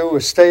thing to do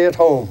is stay at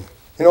home.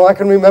 You know, I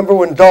can remember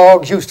when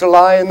dogs used to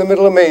lie in the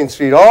middle of Main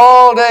Street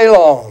all day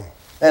long,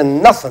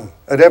 and nothing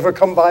had ever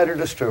come by to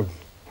disturb them.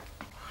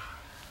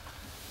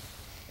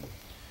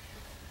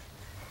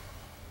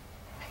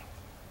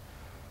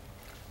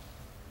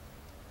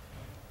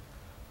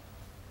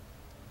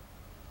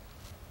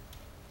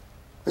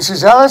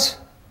 Mrs. Ellis?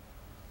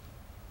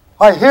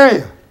 I hear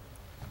you.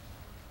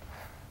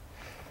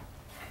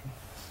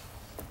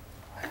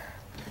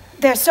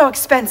 They're so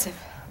expensive.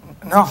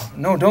 No,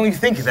 don't you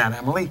think of that,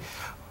 Emily.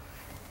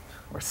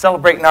 We're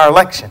celebrating our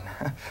election.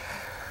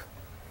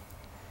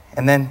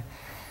 And then,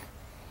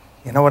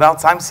 you know what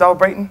else I'm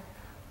celebrating?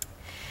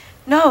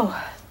 No.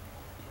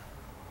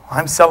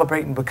 I'm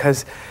celebrating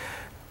because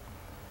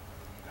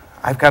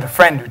I've got a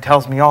friend who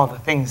tells me all the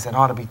things that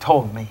ought to be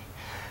told me.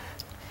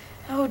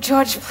 Oh,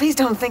 George, please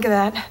don't think of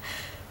that.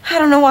 I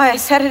don't know why I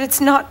said it.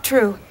 It's not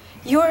true.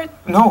 You're...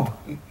 No,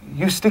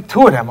 you stick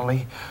to it,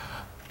 Emily.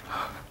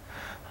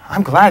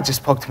 I'm glad you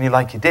spoke to me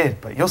like you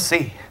did, but you'll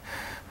see.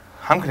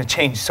 I'm going to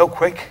change so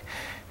quick.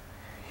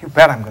 You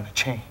bet I'm going to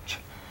change.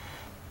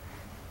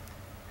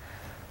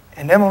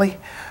 And Emily,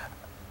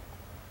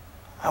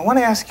 I want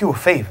to ask you a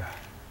favor.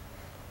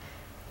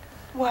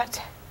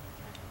 What?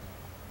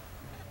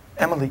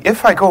 Emily,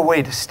 if I go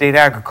away to State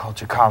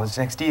Agriculture College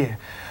next year,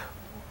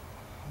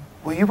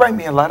 will you write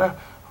me a letter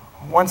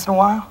once in a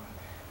while?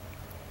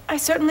 I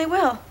certainly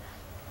will.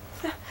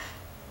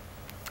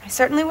 I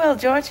certainly will,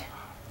 George.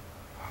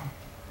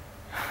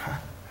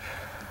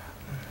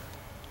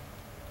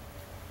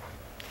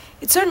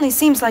 It certainly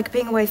seems like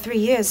being away 3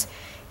 years,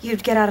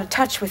 you'd get out of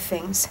touch with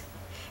things.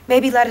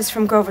 Maybe letters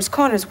from Grover's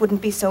Corners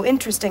wouldn't be so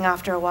interesting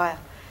after a while.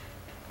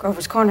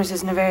 Grover's Corners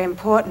isn't a very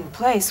important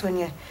place when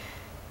you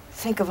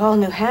think of all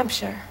New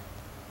Hampshire.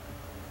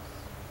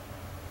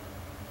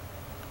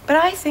 But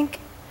I think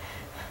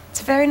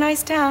it's a very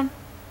nice town.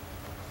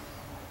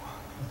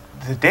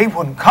 The day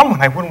wouldn't come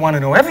when I wouldn't want to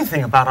know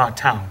everything about our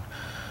town.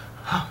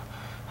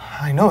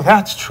 I know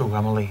that's true,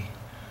 Emily.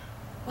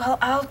 Well,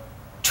 I'll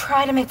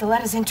try to make the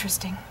letters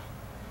interesting.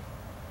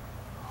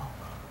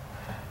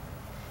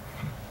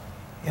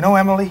 You know,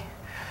 Emily,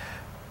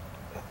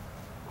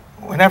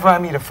 whenever I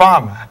meet a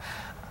farmer,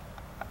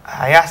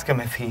 I ask him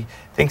if he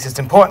thinks it's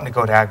important to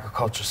go to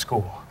agriculture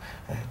school,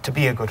 to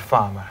be a good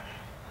farmer.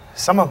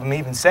 Some of them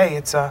even say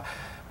it's a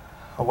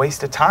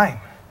waste of time.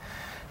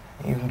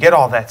 You can get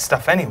all that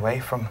stuff anyway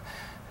from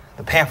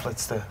the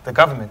pamphlets the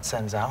government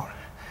sends out.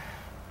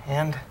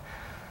 And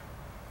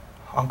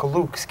Uncle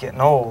Luke's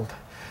getting old.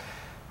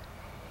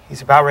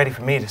 He's about ready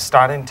for me to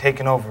start in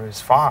taking over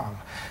his farm.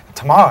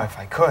 Tomorrow, if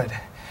I could.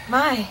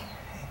 My.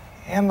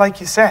 And like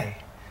you say,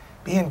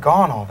 being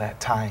gone all that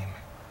time,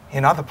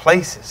 in other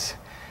places,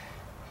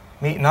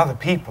 meeting other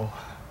people.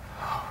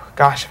 Oh,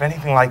 gosh, if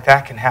anything like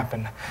that can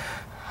happen,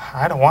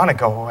 I don't want to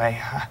go away.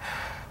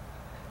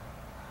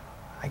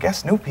 I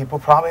guess new people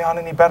probably aren't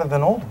any better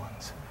than old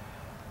ones.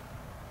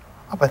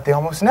 I bet they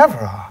almost never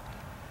are.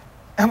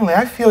 Emily,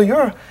 I feel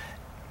you're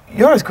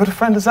as good a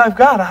friend as I've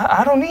got.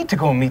 I don't need to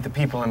go and meet the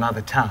people in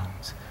other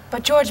towns.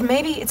 But George,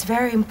 maybe it's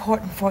very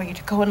important for you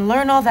to go and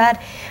learn all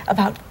that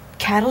about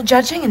cattle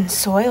judging and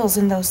soils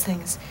and those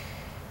things.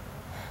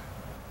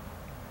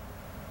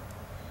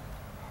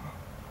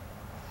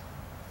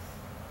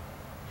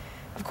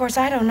 Of course,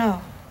 I don't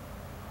know.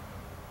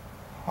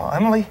 Well,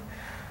 Emily,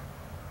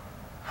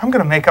 I'm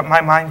going to make up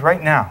my mind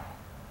right now.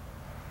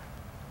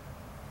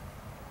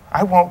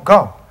 I won't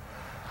go.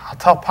 I'll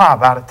tell Pa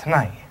about it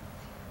tonight.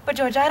 But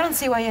George, I don't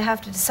see why you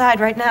have to decide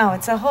right now.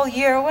 It's a whole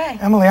year away.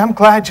 Emily, I'm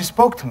glad you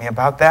spoke to me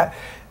about that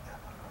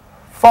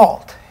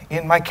fault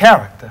in my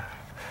character.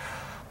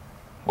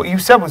 What you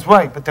said was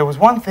right, but there was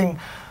one thing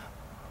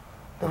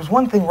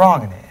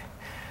wrong in it.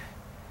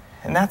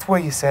 And that's where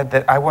you said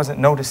that I wasn't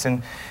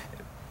noticing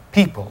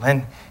people,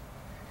 and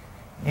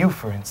you,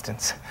 for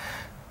instance.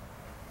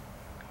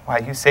 Why,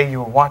 you say you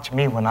were watching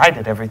me when I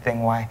did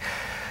everything. Why,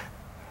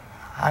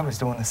 I was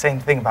doing the same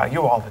thing about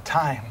you all the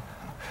time.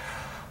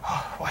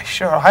 Oh, why,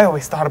 sure, I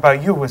always thought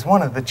about you as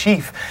one of the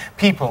chief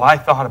people I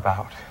thought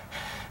about.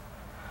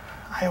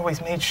 I always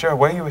made sure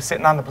where you were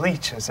sitting on the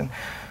bleachers and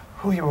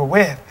who you were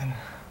with. And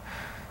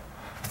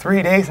for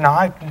 3 days now,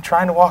 I've been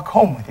trying to walk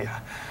home with you.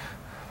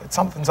 But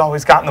something's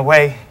always got in the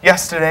way.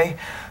 Yesterday,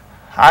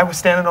 I was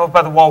standing over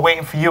by the wall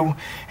waiting for you,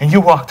 and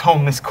you walked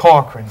home, Miss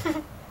Corcoran.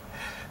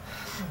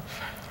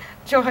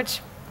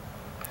 George,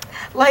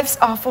 life's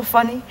awful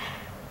funny.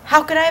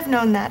 How could I have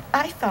known that?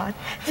 I thought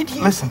that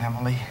you... Listen,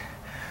 Emily,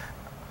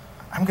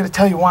 I'm going to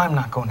tell you why I'm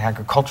not going to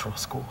agricultural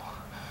school.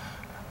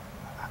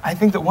 I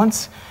think that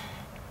once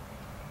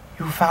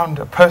you found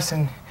a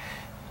person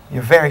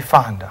you're very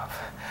fond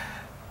of,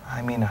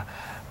 I mean a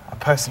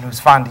person who's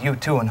fond of you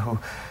too and who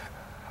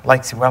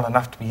likes you well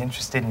enough to be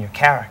interested in your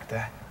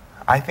character,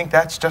 I think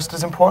that's just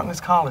as important as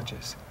college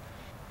is.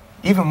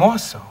 Even more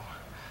so.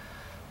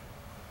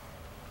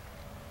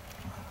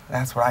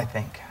 That's what I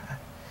think.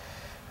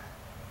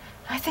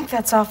 I think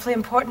that's awfully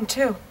important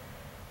too.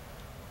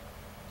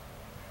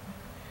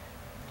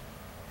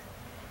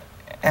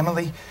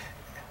 Emily,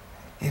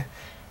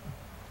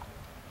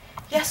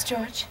 Yes,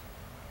 George.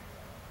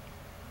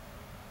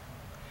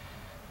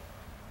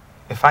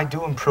 If I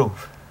do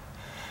improve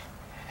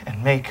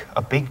and make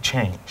a big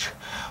change,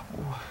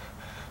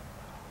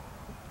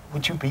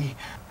 would you be...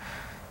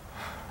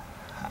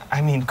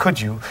 I mean, could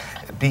you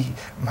be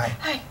my...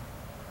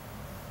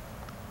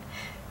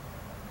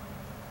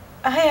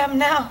 I am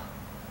now.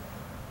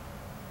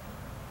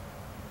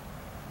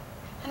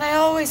 And I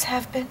always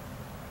have been.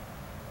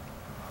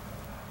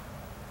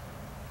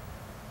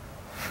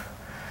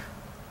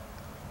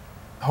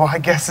 Oh, I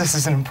guess this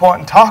is an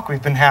important talk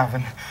we've been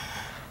having.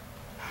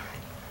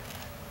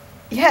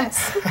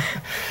 Yes.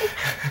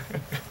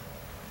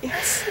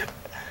 Yes.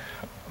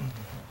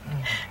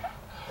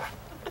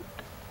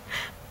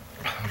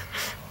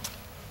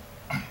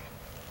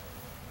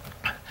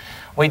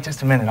 Wait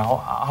just a minute.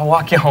 I'll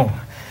walk you home.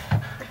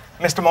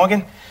 Mr.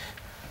 Morgan,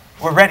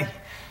 we're ready.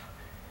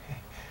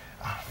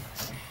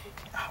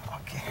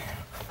 Okay.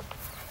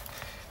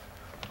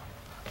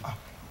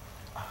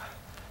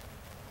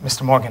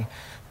 Mr. Morgan,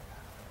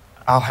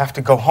 I'll have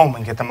to go home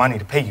and get the money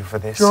to pay you for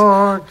this.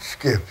 George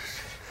Gibbs,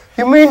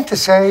 you mean to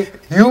say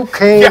you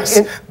came Yes,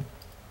 in...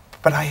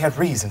 but I have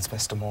reasons,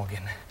 Mr.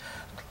 Morgan.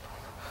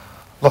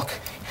 Look,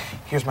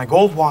 here's my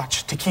gold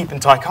watch to keep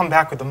until I come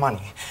back with the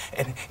money.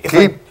 And if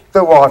Keep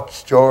the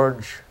watch,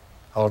 George.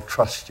 I'll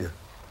trust you.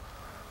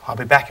 I'll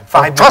be back in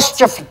 5 minutes. I'll trust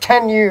you for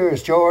 10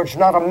 years, George,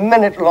 not a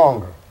minute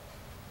longer.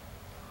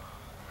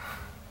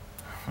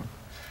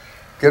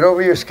 Get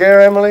over your scare,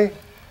 Emily?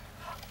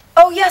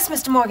 Oh, yes,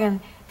 Mr.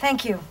 Morgan.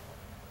 Thank you.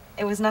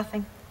 It was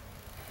nothing.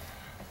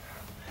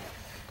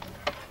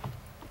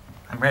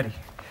 I'm ready.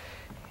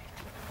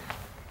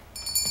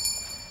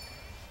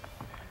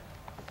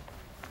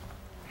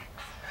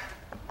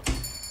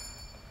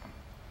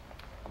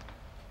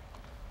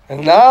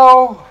 And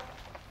now,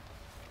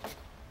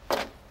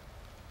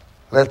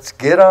 let's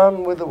get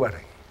on with the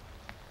wedding.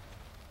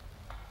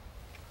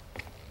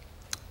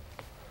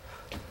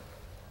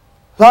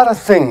 A lot of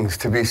things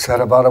to be said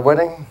about a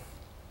wedding.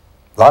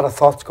 A lot of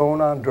thoughts going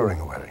on during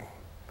a wedding.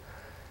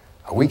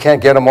 We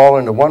can't get them all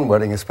into one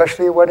wedding,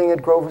 especially a wedding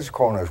at Grover's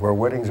Corners, where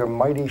weddings are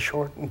mighty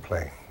short and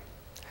plain.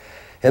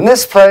 In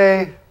this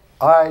play,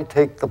 I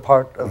take the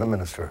part of the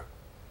minister.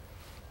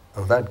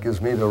 So that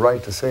gives me the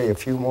right to say a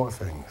few more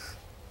things.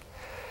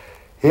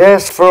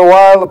 Yes, for a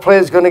while the play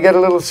is going to get a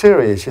little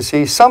serious. You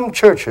see, some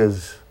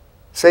churches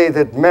say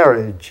that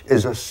marriage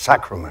is a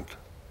sacrament.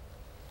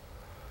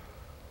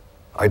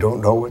 I don't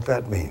know what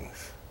that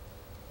means,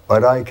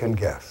 but I can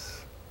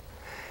guess.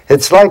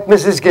 It's like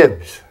Mrs.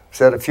 Gibbs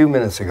said a few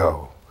minutes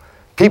ago.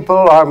 People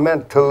are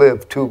meant to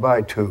live 2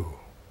 by 2.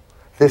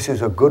 This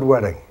is a good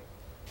wedding.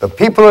 The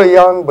people are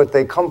young, but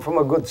they come from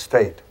a good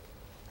state,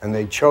 and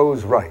they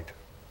chose right.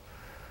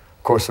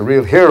 Of course, the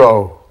real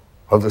hero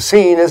of the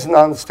scene isn't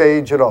on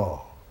stage at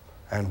all.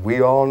 And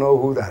we all know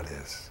who that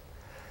is.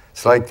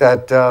 It's like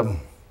that, that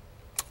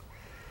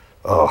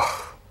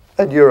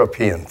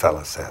European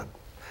fella said.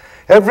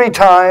 Every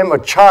time a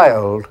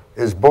child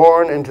is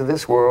born into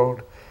this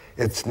world,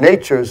 it's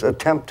nature's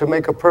attempt to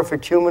make a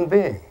perfect human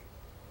being.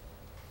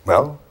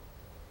 Well,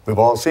 we've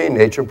all seen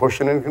nature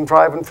pushing and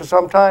contriving for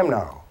some time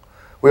now.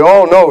 We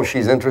all know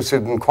she's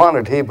interested in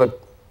quantity,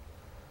 but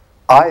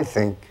I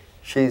think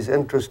she's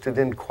interested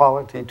in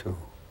quality too.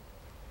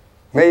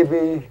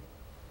 Maybe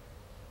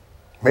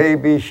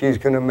she's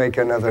going to make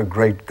another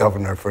great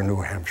governor for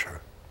New Hampshire.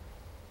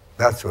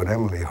 That's what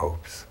Emily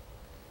hopes.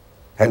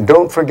 And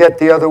don't forget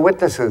the other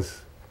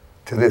witnesses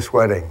to this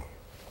wedding.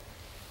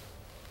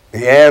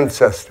 The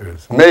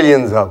ancestors,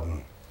 millions of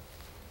them.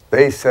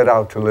 They set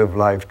out to live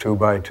life 2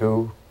 by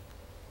 2.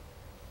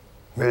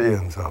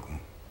 Millions of them.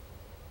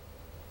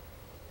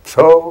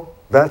 So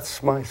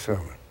that's my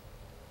sermon.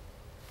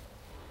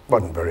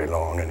 Wasn't very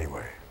long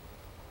anyway.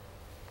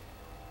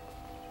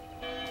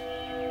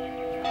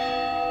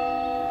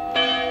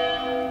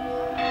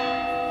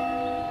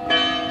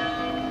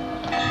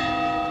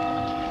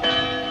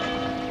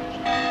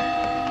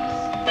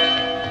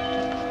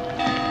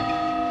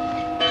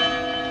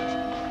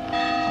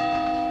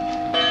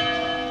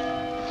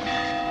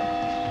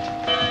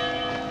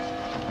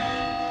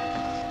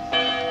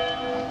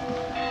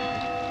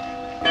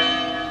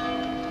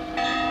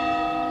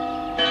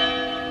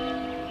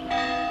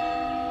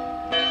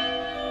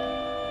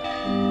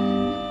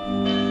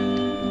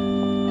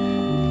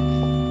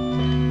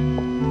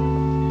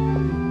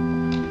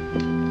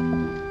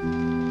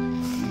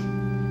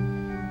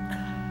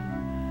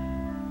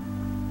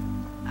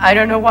 I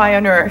don't know why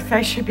on earth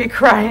I should be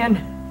crying.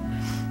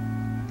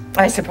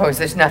 I suppose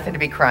there's nothing to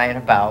be crying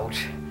about.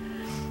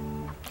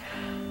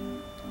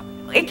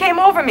 It came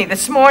over me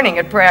this morning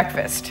at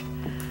breakfast.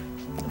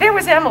 There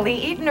was Emily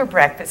eating her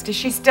breakfast as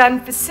she's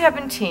done for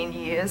 17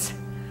 years.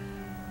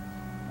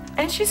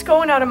 And she's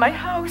going out of my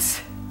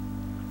house.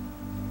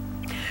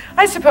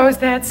 I suppose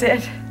that's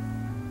it.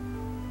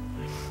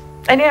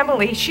 And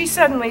Emily, she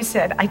suddenly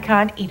said, I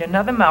can't eat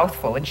another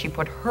mouthful, and she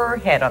put her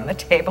head on the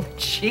table and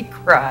she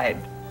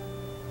cried.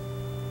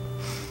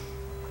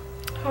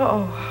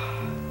 Oh,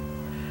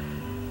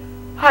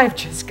 I've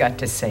just got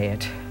to say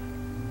it.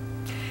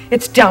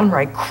 It's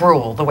downright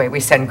cruel the way we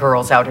send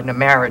girls out into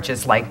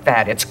marriages like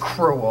that. It's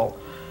cruel.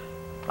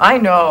 I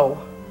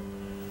know.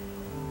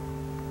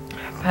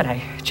 But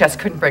I just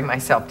couldn't bring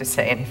myself to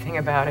say anything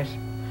about it.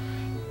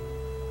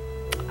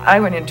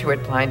 I went into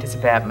it blind as a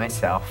bat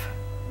myself.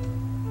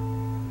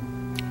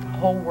 The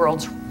whole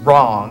world's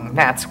wrong.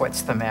 That's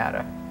what's the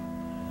matter.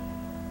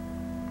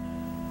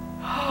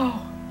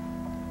 Oh.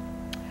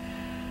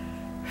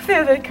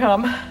 There they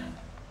come.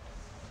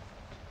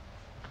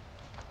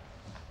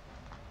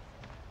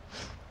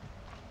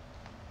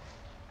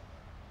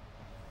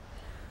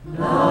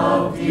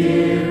 Love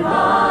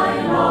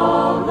divine,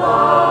 all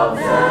love's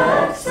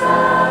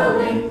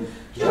excelling,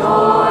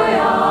 joy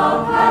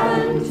of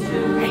heaven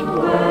to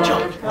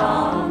earth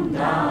come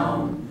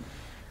down.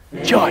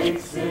 George!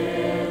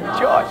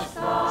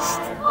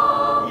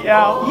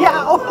 Yow!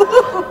 Yow!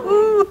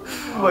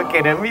 Look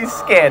at him, he's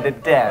scared to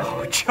death.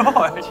 Oh,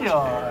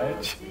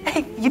 George.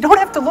 Hey, you don't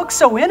have to look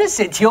so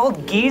innocent, you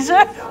old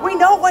geezer. We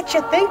know what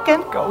you're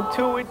thinking. Go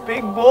to it,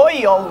 big boy,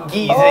 you old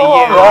geezer,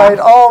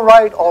 All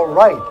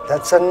right.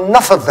 That's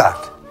enough of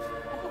that.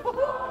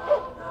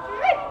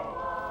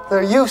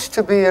 There used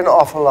to be an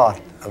awful lot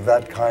of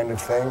that kind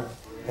of thing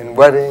in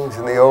weddings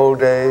in the old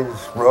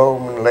days,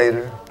 Rome and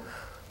later,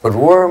 but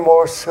we're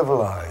more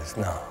civilized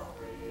now.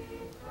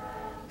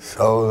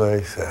 So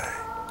they say.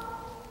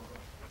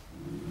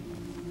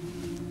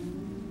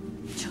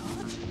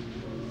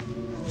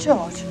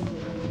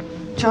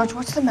 George,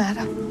 what's the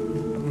matter?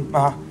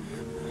 Ma,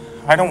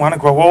 I don't want to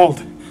grow old.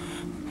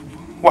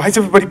 Why is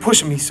everybody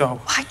pushing me so?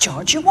 Why,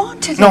 George, you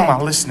wanted it. No,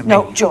 Ma, listen to me.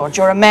 No, George,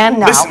 you're a man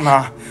now. Listen,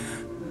 Ma.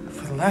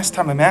 the last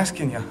time I'm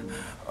asking you.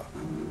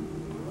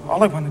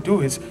 All I want to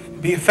do is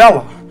be a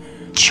fella.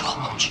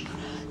 George,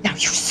 now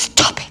you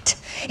stop it.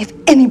 If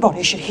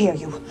anybody should hear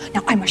you,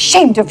 now I'm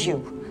ashamed of you.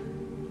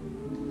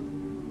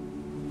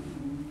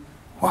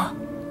 What?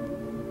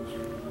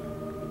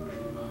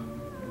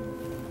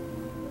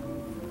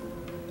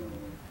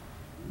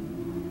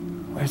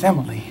 Where's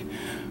Emily?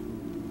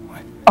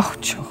 Oh,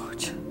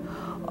 George.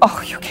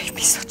 Oh, you gave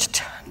me such a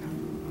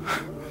turn.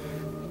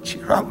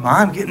 Cheer up, Ma.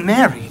 I'm getting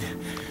married.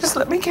 Just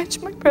let me catch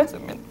my breath a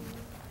minute.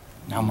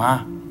 Now,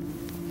 Ma,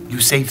 you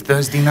save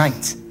Thursday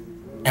nights.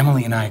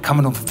 Emily and I are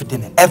coming over for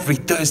dinner every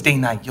Thursday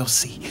night. You'll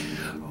see.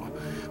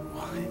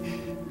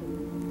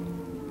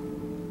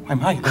 Why,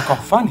 Ma, you look all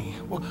funny.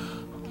 What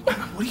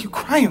are you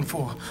crying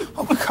for?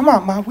 Oh, come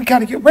on, Ma. We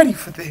gotta get ready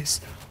for this.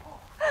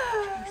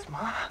 Please,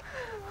 Ma.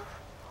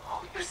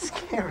 Oh, you're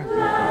scaring me.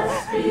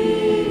 Blessed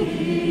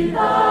be the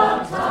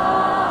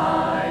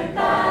tie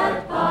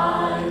that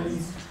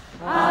binds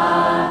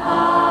our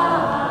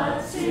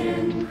hearts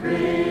in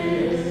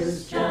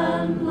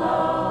Christian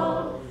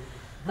love,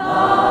 the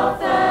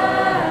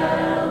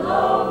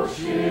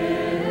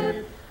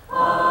fellowship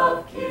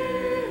of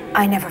kin.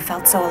 I never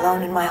felt so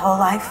alone in my whole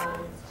life.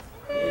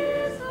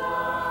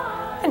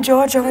 And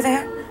George over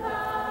there,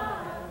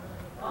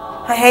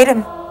 I hate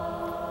him.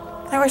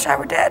 I wish I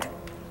were dead.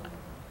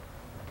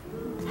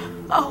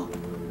 Oh,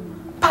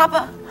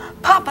 Papa,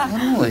 Papa.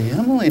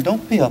 Emily,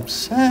 don't be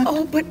upset.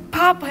 Oh, but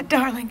Papa,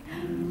 darling,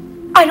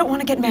 I don't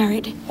want to get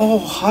married. Oh,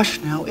 hush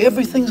now.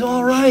 Everything's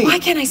all right. Why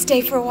can't I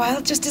stay for a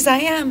while just as I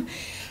am?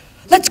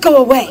 Let's go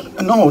away.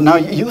 No, now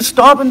you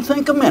stop and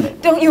think a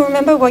minute. Don't you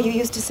remember what you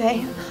used to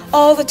say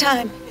all the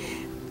time?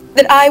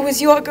 That I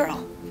was your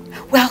girl.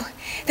 Well,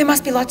 there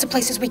must be lots of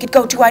places we could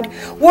go to. I'd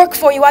work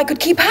for you. I could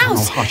keep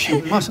house. Oh, hush,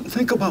 you mustn't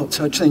think about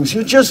such things.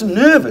 You're just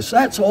nervous,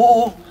 that's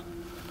all.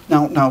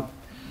 Now.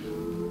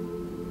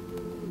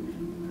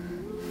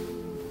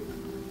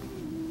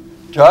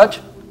 Judge,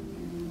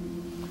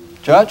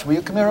 will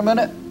you come here a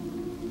minute?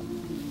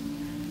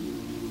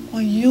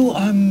 Why, you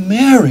are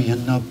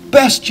marrying the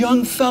best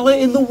young fella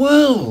in the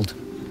world.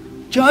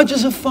 Judge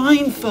is a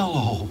fine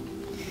fellow.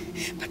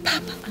 But,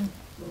 Papa...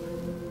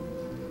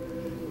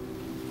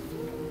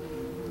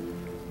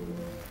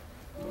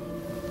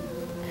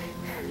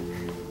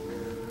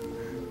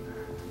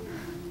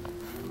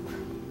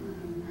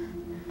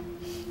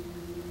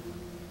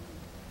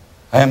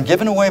 I am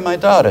giving away my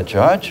daughter,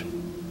 Judge.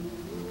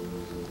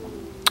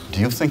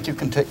 Do you think you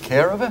can take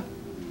care of her?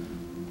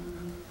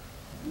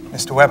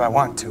 Mr. Webb, I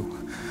want to.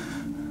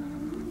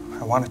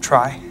 I want to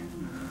try.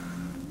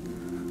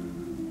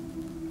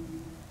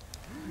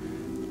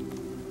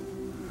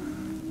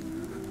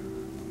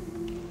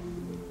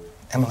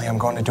 Emily, I'm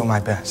going to do my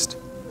best.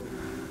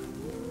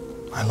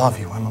 I love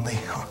you, Emily.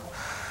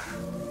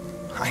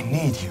 I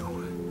need you.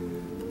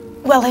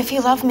 Well, if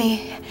you love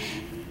me,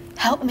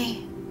 help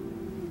me.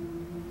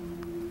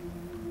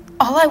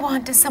 All I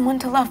want is someone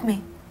to love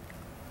me.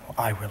 Well,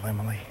 I will,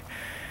 Emily.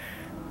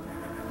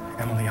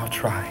 Emily, I'll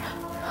try.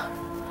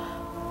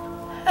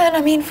 And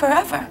I mean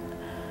forever.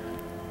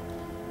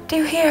 Do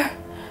you hear?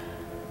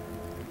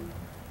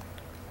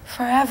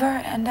 Forever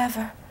and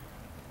ever.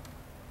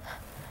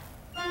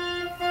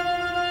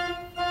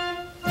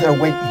 They're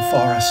waiting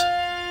for us.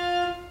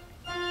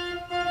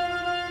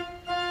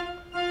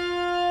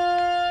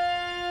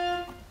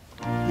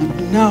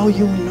 And now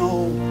you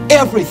know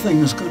everything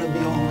is going to be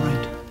all right.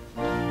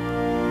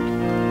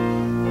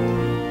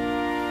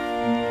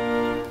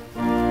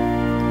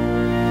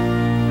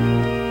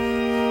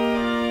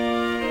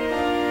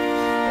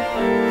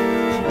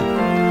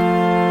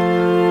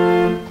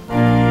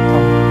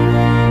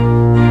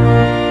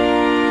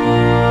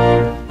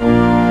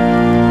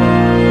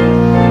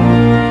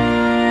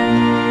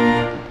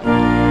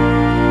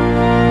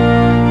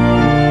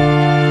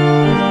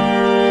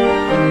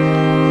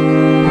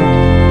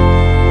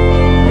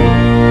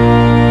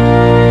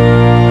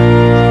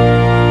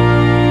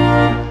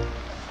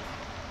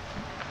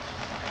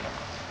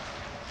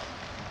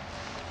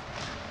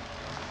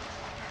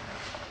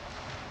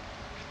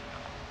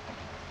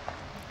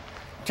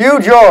 Do you,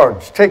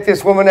 George, take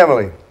this woman,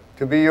 Emily,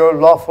 to be your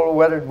lawful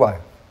wedded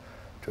wife,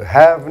 to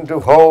have and to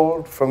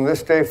hold from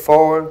this day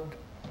forward?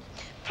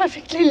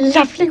 Perfectly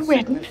lovely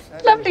wedding.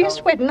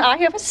 Loveliest wedding I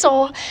ever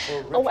saw.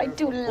 Oh, I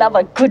do love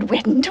a good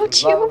wedding,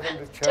 don't you?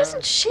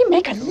 Doesn't she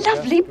make a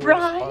lovely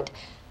bride?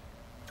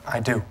 I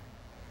do.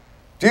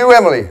 Do you,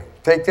 Emily,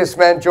 take this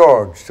man,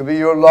 George, to be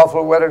your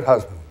lawful wedded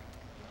husband?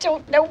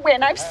 Don't know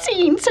when I've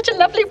seen such a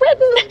lovely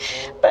wedding,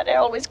 but I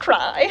always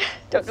cry.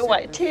 Don't know why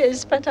it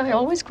is, but I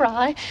always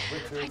cry.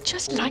 I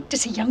just like to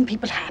see young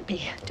people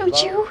happy,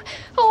 don't you?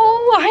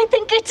 Oh, I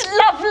think it's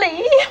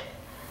lovely.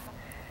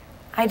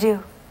 I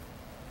do.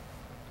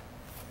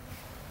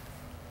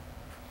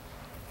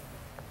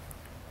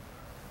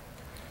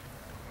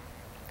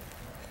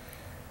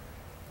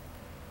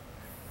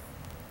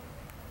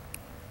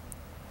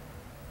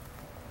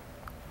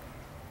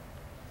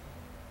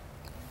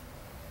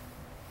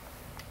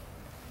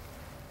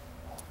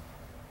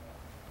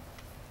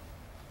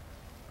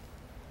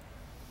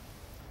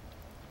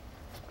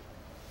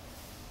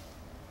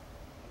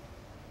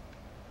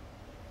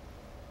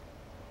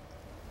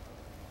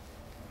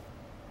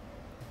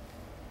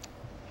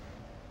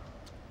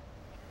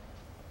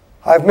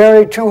 I've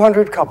married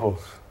 200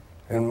 couples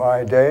in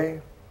my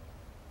day.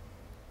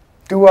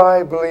 Do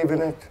I believe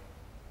in it?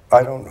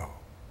 I don't know.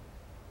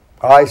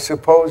 I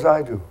suppose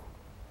I do.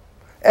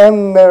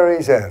 M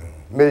marries N,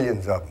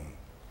 millions of them.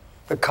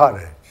 The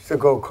cottage, the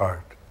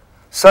go-kart,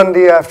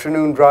 Sunday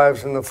afternoon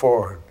drives in the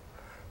Ford,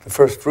 the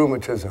first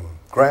rheumatism,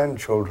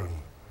 grandchildren,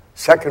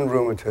 second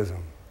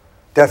rheumatism,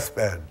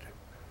 deathbed,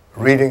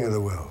 reading of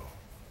the will.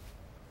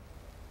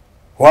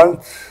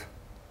 Once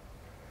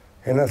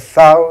in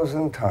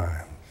 1,000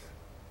 times,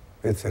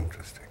 it's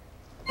interesting.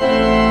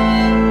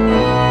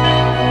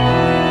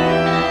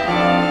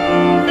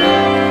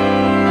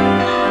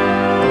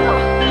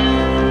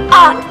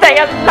 Aren't they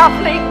a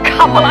lovely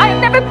couple? I have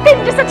never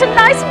been to such a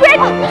nice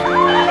wedding.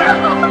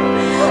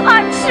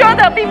 I'm sure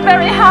they'll be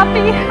very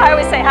happy. I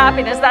always say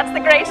happiness, that's the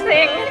great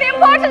thing. The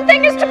important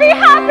thing is to be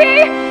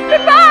happy.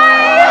 Goodbye.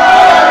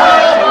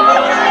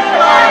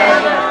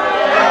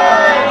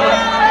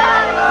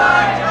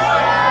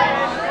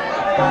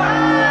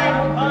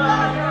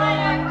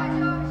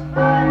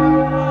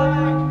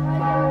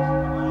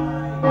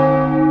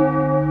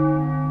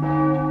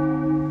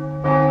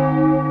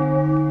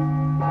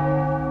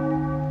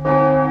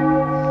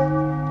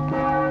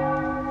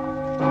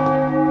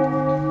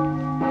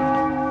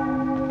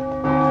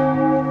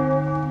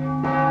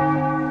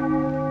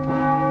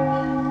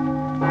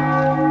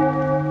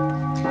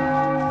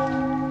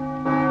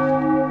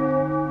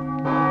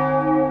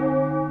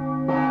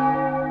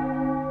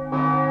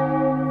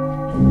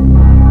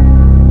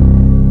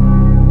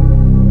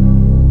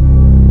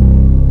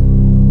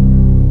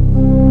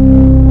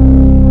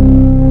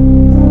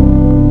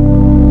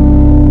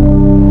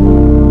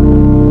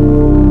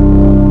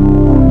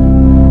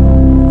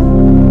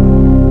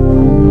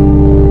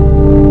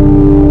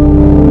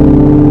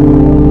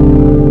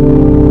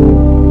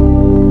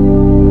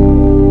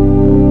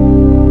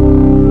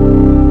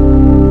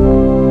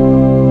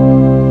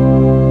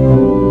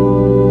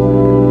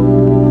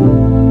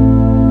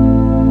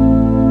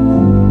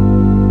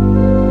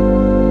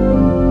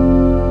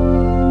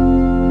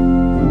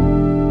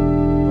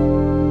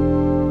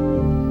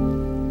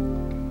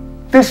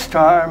 This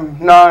time,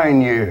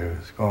 9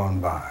 years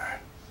gone by.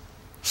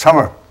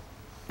 Summer,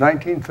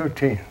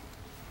 1913.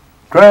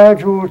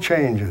 Gradual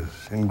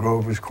changes in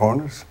Grover's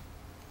Corners.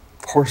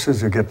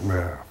 Horses are getting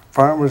there.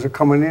 Farmers are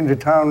coming into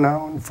town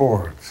now in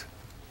Fords.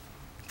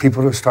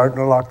 People are starting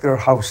to lock their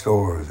house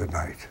doors at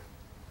night.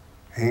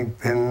 Ain't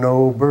been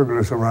no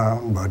burglars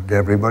around, but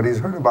everybody's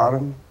heard about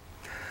them.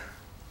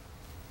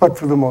 But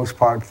for the most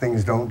part,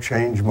 things don't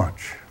change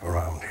much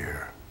around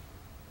here.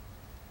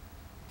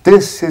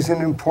 This is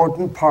an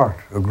important part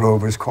of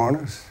Grover's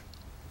Corners.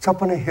 It's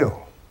up on a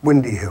hill,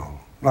 windy hill.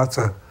 Lots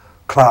of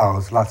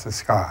clouds, lots of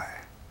sky.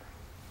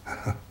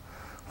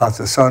 Lots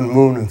of sun,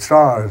 moon, and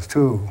stars,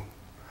 too.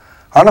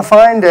 On a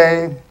fine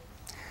day,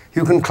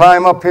 you can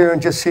climb up here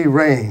and just see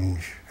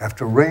range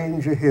after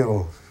range of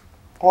hills.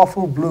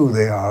 Awful blue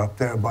they are up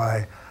there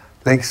by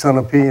Lake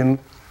Sunapee and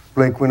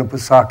Lake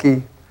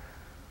Winnipesaukee.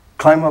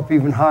 Climb up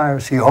even higher,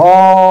 see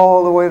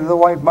all the way to the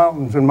White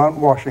Mountains and Mount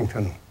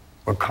Washington,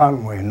 where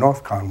Conway,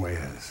 North Conway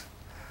is.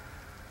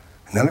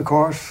 And then, of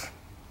course,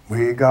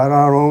 we got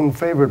our own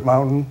favorite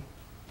mountain,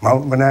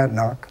 Mount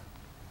Monadnock,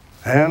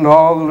 and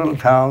all the little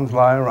towns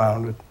lie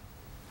around it.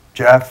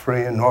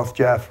 Jaffrey and North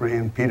Jaffrey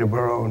and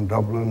Peterborough and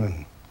Dublin,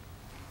 and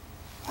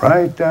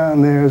right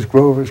down there is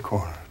Grover's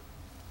Corner.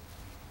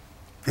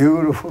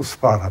 Beautiful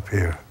spot up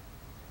here.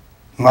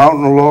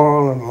 Mountain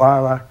laurel and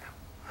lilac.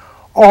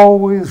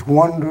 Always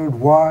wondered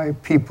why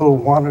people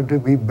wanted to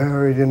be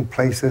buried in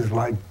places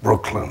like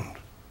Brooklyn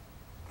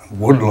and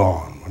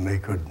Woodlawn when they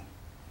could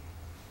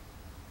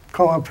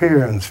come up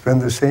here and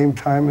spend the same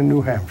time in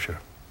New Hampshire.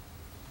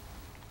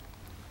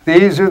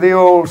 These are the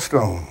old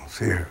stones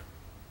here.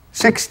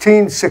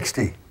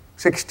 1660,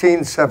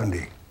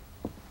 1670.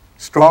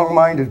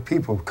 Strong-minded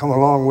people come a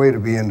long way to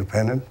be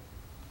independent.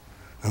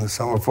 And the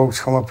summer folks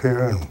come up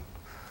here and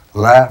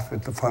laugh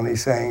at the funny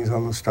sayings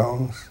on the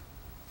stones.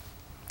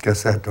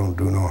 Guess that don't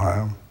do no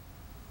harm.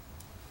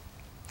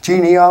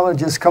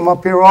 Genealogists come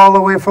up here all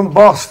the way from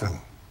Boston,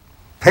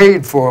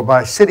 paid for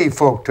by city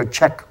folk to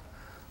check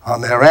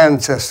on their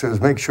ancestors,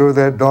 make sure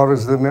they're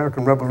daughters of the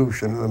American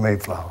Revolution or the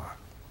Mayflower.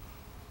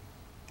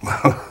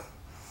 Well,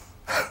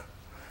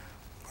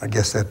 I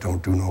guess that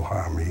don't do no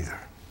harm either.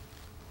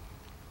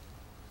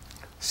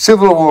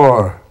 Civil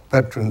War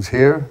veterans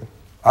here,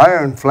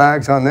 iron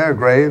flags on their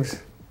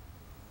graves.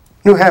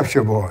 New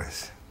Hampshire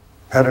boys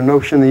had a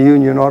notion the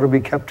Union ought to be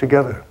kept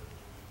together,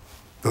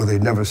 though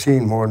they'd never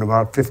seen more than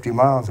about 50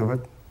 miles of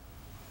it.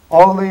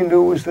 All they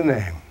knew was the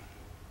name,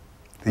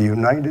 the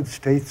United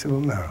States of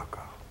America.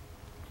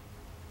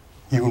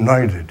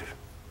 United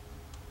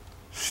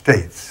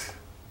States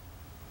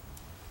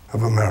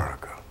of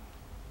America.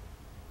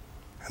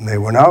 And they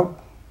went out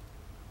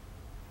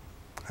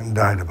and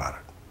died about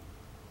it.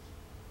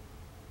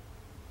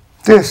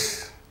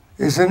 This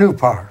is the new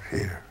part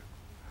here.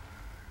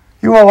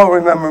 You all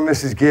remember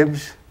Mrs.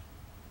 Gibbs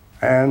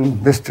and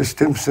Mr.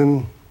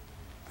 Stimson,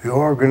 the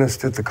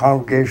organist at the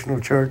Congregational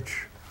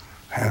Church,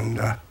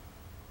 and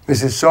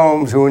Mrs.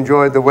 Soames, who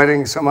enjoyed the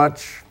wedding so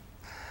much,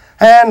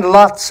 and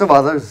lots of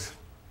others.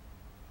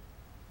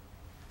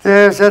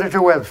 There's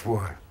Editor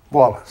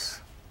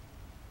Wallace.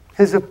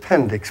 His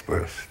appendix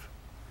burst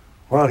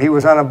while he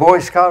was on a Boy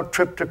Scout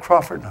trip to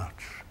Crawford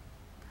Notch.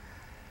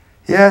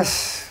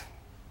 Yes,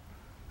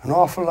 an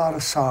awful lot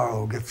of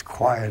sorrow gets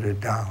quieted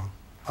down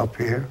up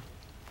here.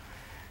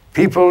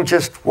 People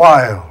just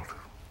wild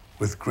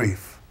with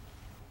grief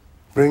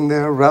bring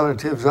their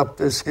relatives up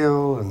this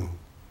hill, and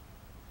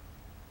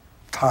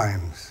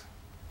times,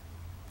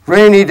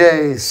 rainy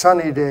days,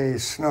 sunny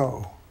days,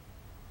 snow.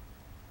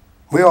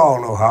 We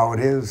all know how it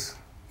is.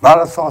 A lot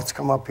of thoughts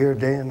come up here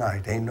day and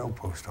night. Ain't no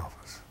post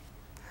office.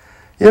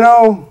 You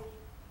know,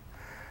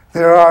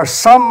 there are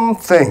some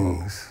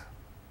things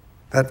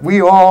that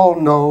we all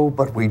know,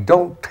 but we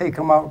don't take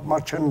them out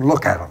much and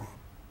look at them.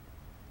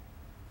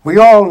 We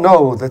all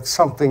know that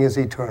something is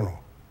eternal.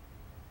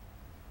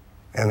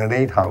 And it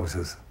ain't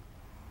houses.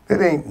 It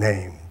ain't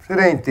names. It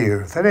ain't the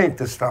earth. It ain't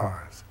the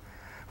stars.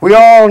 We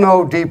all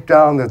know deep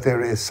down that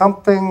there is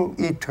something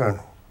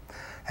eternal.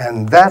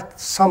 And that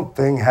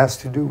something has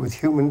to do with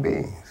human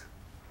beings.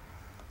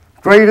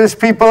 Greatest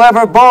people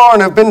ever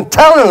born have been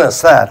telling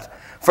us that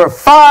for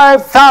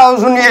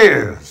 5,000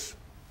 years.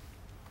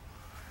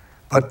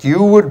 But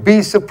you would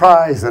be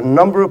surprised the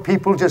number of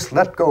people just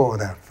let go of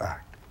that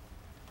fact.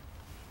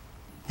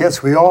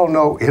 Yes, we all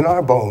know in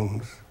our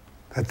bones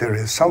that there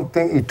is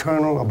something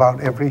eternal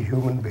about every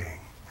human being.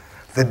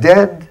 The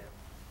dead,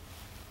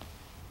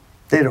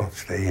 they don't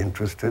stay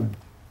interested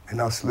in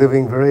us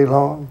living very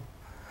long.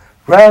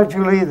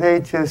 Gradually, they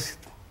just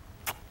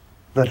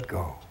let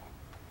go,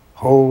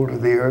 hold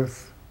of the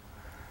earth,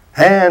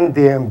 and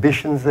the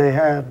ambitions they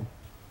had,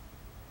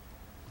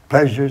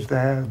 pleasures they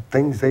had,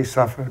 things they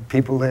suffered,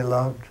 people they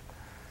loved.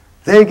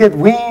 They get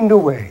weaned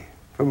away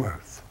from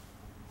earth.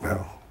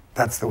 Well,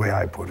 that's the way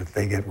I put it.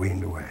 They get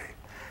weaned away.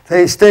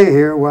 They stay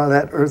here while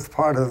that earth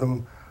part of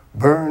them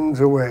burns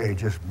away,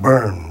 just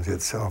burns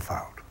itself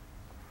out.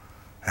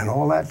 And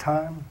all that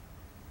time,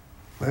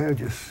 they're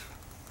just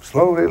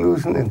slowly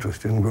losing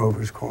interest in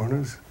Grover's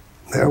Corners.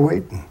 They're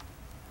waiting.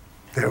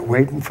 They're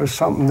waiting for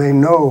something they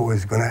know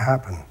is going to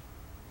happen,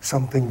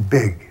 something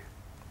big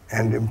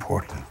and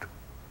important.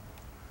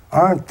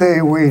 Aren't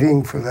they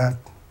waiting for that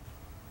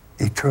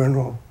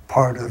eternal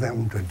part of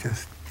them to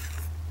just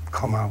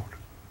come out,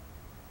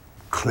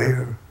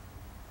 clear?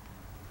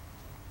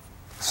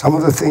 Some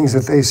of the things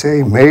that they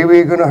say may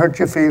be going to hurt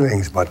your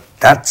feelings, but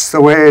that's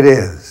the way it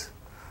is.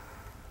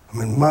 I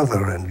mean,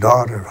 mother and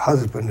daughter,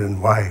 husband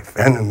and wife,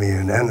 enemy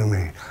and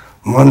enemy,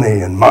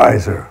 money and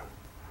miser.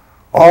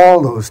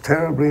 All those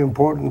terribly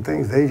important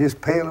things, they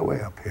just pale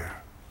away up here.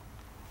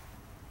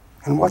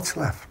 And what's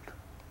left?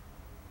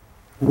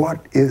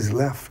 What is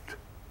left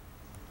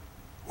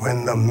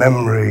when the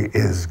memory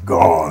is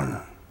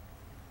gone?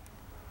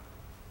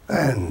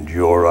 And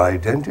your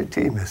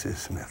identity, Mrs.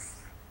 Smith.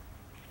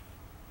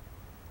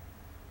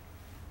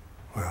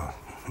 Well,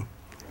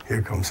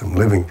 here come some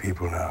living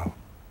people now.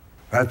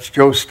 That's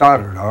Joe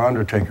Stoddard, our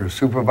undertaker,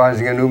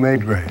 supervising a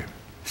new-made grave.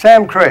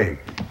 Sam Craig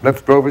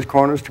left Grover's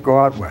Corners to go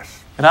out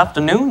west. Good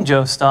afternoon,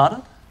 Joe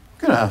Stoddard.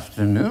 Good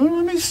afternoon.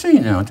 Let me see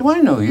now. Do I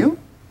know you?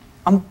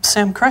 I'm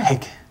Sam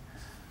Craig.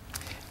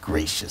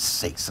 Gracious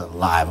sakes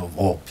alive, of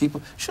all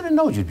people. Should have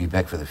known you'd be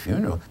back for the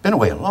funeral. Been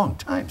away a long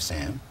time,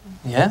 Sam.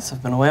 Yes,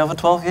 I've been away over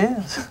 12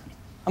 years.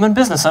 I'm in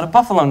business out of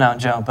Buffalo now,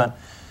 Joe, but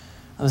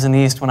I was in the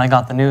East when I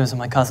got the news of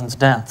my cousin's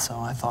death, so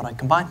I thought I'd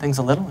combine things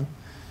a little and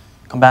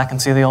come back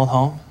and see the old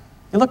home.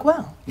 You look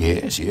well.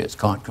 Yes,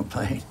 can't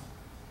complain.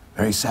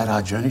 Very sad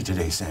our journey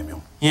today,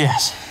 Samuel.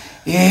 Yes.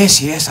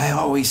 Yes, I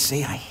always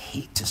say I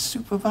hate to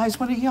supervise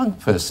what a young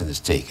person is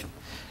taking.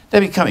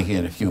 They'll be coming here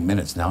in a few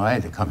minutes now. I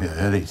had to come here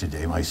early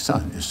today. My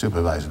son is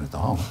supervising at the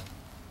home.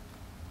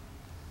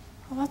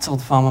 Well, that's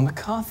old Farmer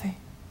McCarthy.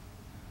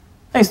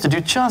 I used to do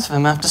chores for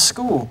him after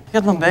school. He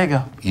had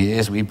lumbago.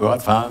 Yes, we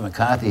brought Farmer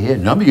McCarthy here a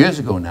number of years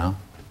ago now.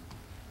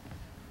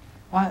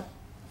 Why,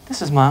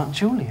 this is my Aunt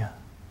Julia.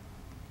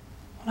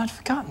 Well, I'd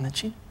forgotten that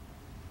she...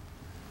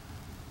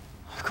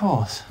 Of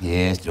course.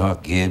 Yes,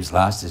 Doc Gibbs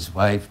lost his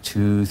wife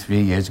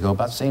 2-3 years ago,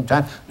 about the same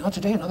time. Now,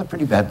 today, another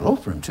pretty bad blow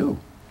for him, too.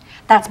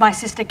 That's my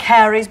sister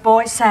Carrie's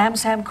boy,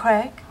 Sam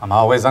Craig. I'm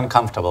always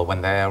uncomfortable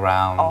when they're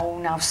around. Oh,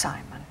 now,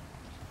 Simon.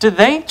 Did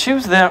they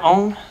choose their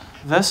own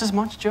verses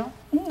much, Joe?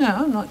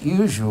 No, not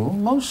usual.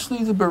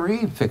 Mostly the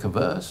bereaved pick a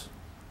verse.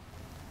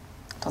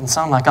 Doesn't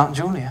sound like Aunt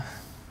Julia.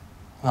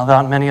 Well, there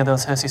aren't many of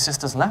those Hersey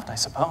sisters left, I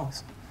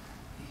suppose.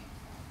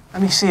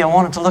 Let me see, I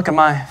wanted to look at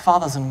my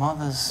father's and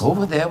mother's...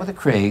 Over there with the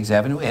Craigs,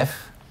 Avenue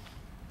F.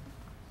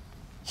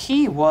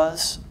 He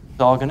was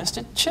the organist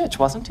at church,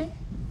 wasn't he?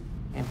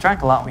 He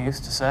drank a lot, we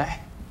used to say.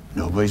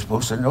 Nobody's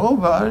supposed to know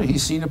about it.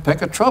 He's seen a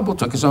peck of trouble,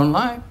 took his own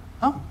life.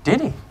 Oh,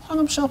 did he? Hung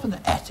himself in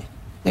the attic.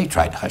 They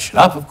tried to hush it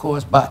up, of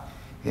course, but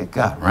it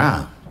got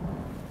round.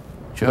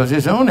 Shows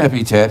his own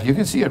epitaph. You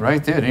can see it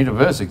right there. It ain't a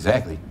verse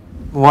exactly.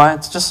 Why,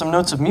 it's just some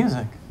notes of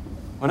music.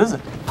 What is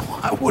it?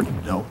 Oh, I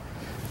wouldn't know.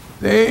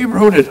 They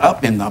wrote it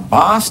up in the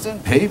Boston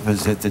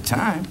papers at the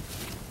time.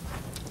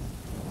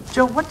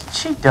 Joe, what did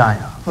she die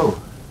of? Who?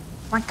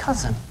 My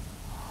cousin.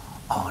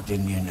 Oh,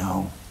 didn't you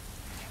know?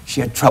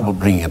 She had trouble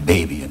bringing a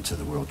baby into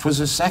the world. 'Twas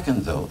a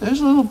second, though.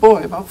 There's a little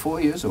boy about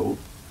 4 years old.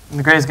 And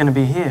the Gray's gonna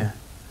be here.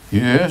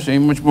 Yes,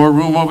 ain't much more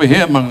room over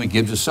here among the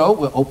Gibbses, so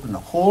we'll open a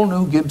whole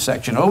new Gibbs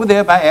section over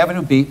there by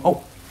Avenue B.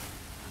 Oh,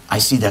 I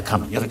see they're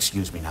coming. You'll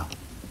excuse me now.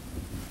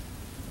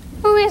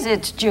 Who is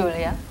it,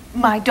 Julia?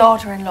 My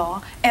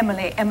daughter-in-law,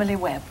 Emily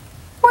Webb.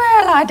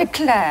 Well, I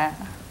declare.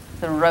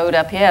 The road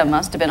up here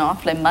must have been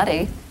awfully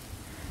muddy.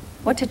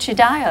 What did she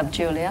die of,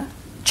 Julia?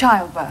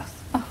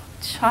 Childbirth. Oh,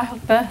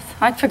 childbirth.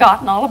 I'd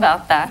forgotten all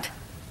about that.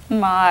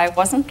 My,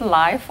 wasn't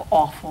life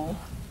awful?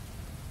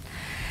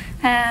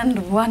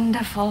 And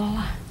wonderful.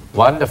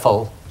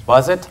 Wonderful,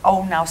 was it?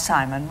 Oh, now,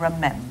 Simon,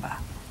 remember.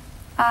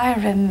 I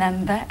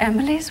remember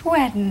Emily's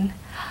wedding.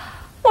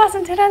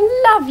 Wasn't it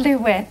a lovely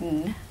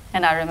wedding?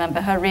 And I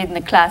remember her reading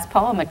the class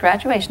poem at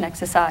graduation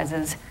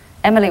exercises.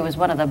 Emily was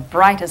one of the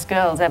brightest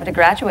girls ever to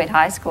graduate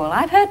high school.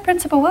 I've heard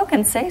Principal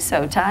Wilkins say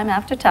so time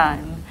after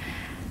time.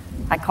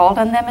 I called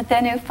on them at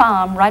their new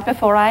farm right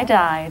before I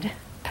died.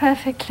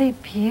 Perfectly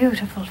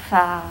beautiful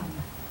farm.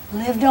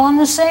 Lived on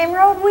the same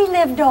road we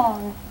lived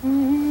on.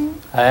 Mm-hmm.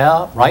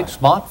 Yeah, right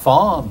smart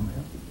farm.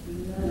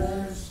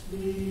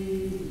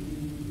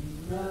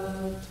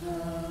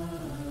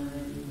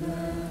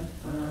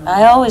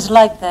 I always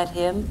liked that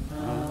hymn.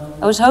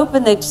 I was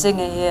hoping they'd sing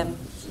a hymn.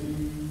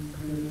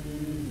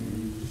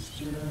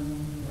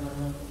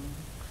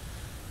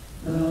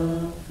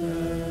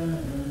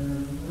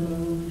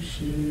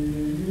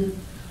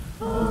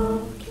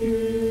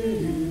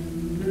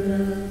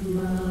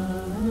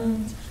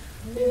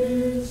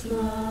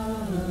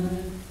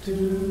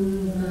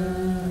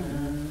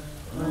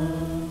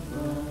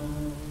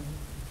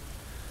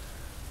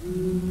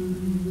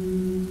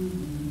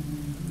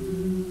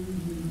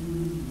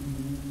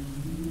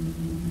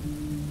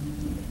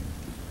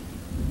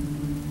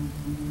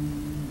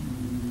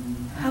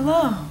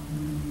 Hello.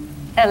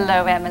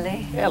 Hello,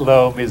 Emily.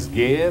 Hello, Miss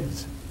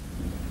Gibbs.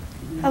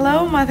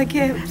 Hello, Mother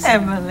Gibbs.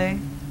 Emily.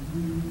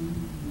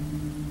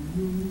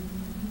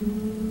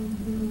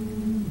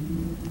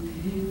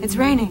 It's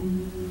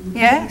raining.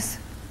 Yes?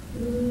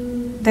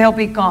 They'll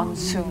be gone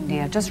soon,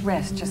 dear. Just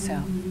rest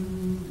yourself.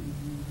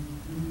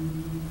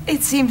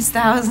 It seems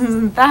thousands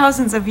and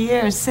thousands of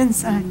years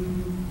since I...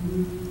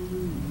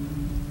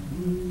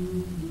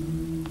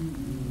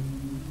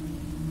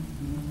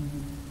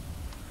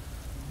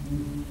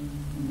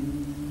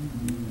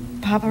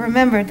 Papa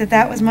remembered that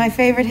that was my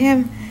favorite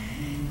hymn.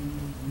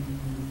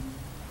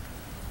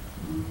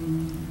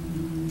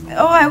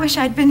 Oh, I wish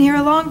I'd been here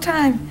a long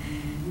time.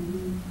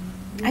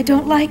 I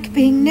don't like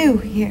being new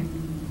here.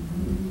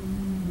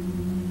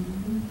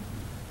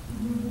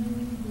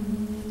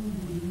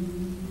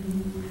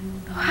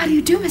 How do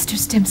you do, Mr.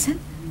 Stimson?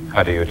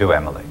 How do you do,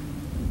 Emily?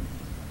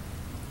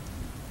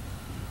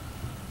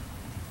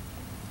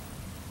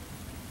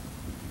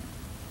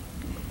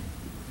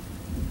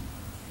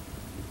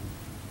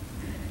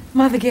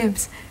 Mother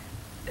Gibbs,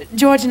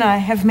 George and I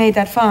have made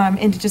that farm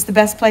into just the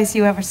best place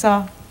you ever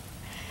saw.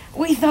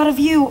 We thought of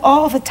you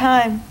all the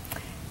time.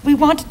 We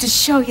wanted to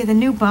show you the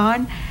new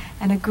barn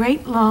and a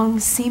great long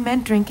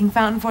cement drinking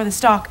fountain for the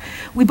stock.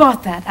 We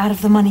bought that out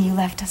of the money you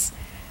left us.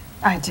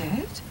 I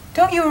did?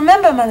 Don't you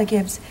remember, Mother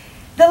Gibbs?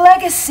 The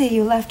legacy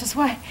you left us,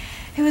 why,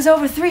 it was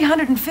over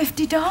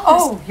 $350.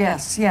 Oh,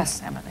 yes,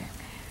 yes, Emily.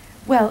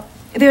 Well,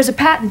 there's a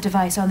patent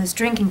device on this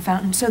drinking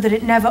fountain so that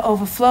it never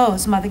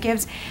overflows, Mother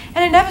Gibbs,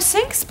 and it never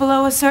sinks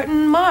below a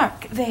certain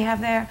mark they have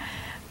there.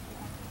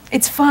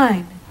 It's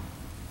fine.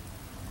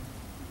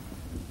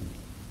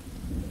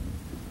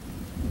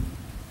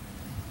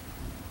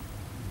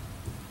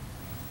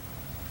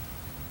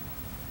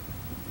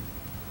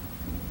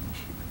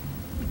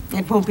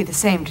 It won't be the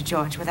same to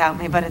George without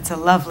me, but it's a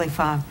lovely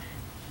farm.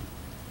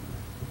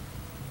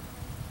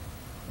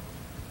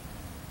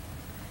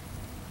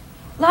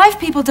 Live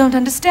people don't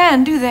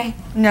understand, do they?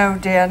 No,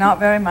 dear, not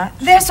very much.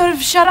 They're sort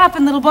of shut up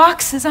in little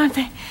boxes, aren't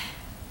they?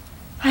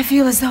 I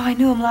feel as though I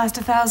knew them last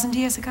 1,000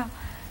 years ago.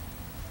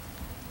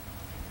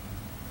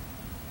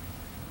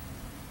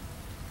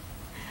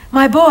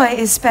 My boy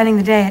is spending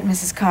the day at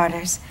Mrs.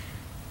 Carter's.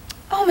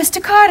 Oh,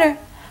 Mr. Carter,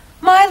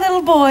 my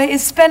little boy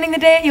is spending the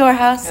day at your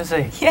house. Is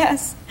he?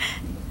 Yes.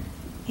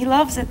 He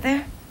loves it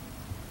there.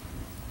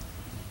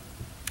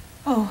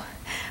 Oh,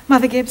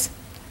 Mother Gibbs,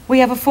 we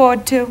have a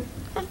Ford, too.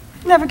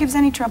 Never gives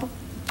any trouble.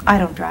 I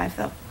don't drive,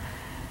 though.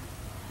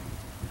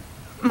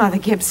 Mother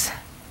Gibbs,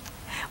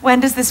 when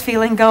does this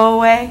feeling go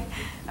away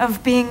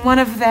of being one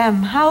of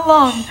them? How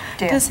long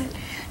does it...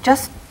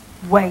 Just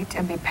wait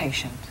and be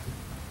patient.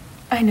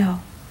 I know.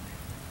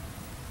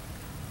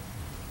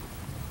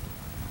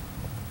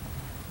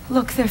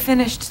 Look, they're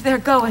finished. They're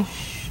going.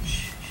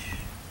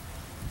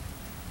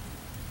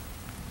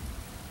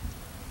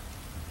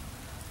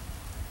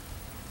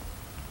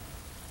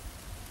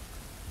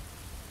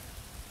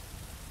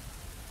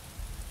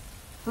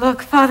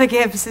 Look, Father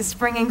Gibbs is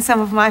bringing some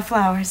of my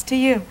flowers to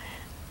you.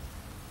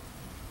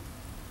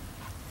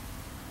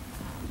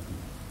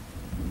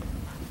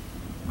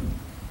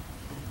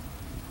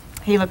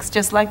 He looks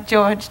just like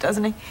George,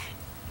 doesn't he?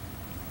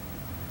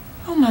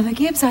 Oh, Mother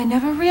Gibbs, I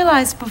never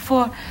realized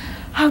before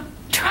how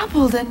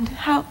troubled and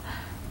how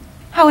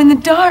in the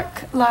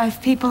dark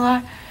life people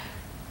are.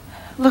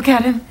 Look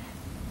at him.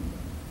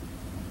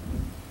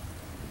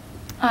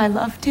 I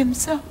loved him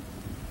so.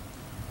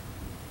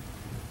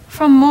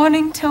 From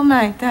morning till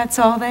night, that's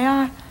all they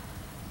are.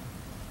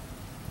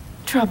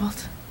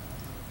 Troubled.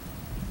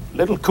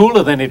 Little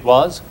cooler than it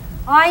was.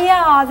 Oh,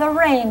 yeah, the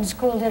rain's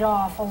cooled it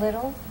off a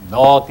little.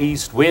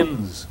 Northeast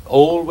winds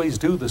always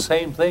do the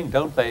same thing,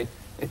 don't they?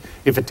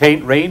 If it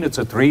ain't rain, it's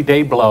a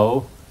 3-day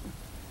blow.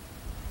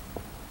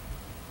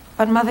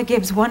 But Mother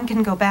Gibbs, one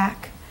can go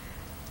back.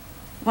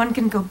 One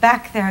can go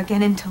back there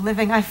again into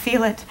living. I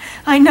feel it.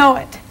 I know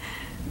it.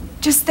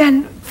 Just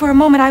then, for a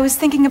moment, I was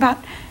thinking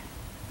about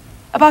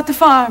the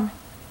farm.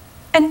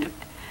 And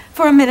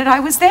for a minute, I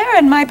was there,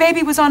 and my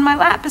baby was on my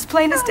lap, as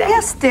plain as day.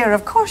 Yes, dear,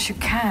 of course you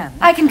can.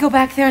 I can go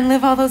back there and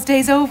live all those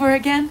days over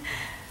again.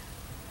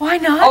 Why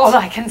not? All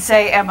I can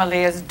say,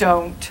 Emily, is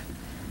don't.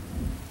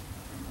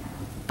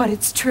 But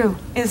it's true,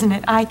 isn't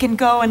it? I can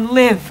go and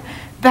live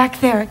back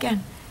there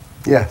again.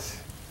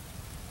 Yes.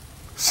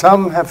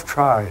 Some have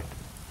tried,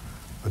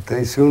 but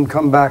they soon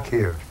come back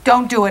here.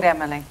 Don't do it,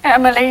 Emily.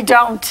 Emily,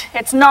 don't.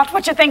 It's not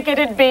what you think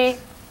it'd be.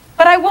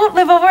 But I won't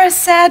live over a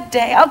sad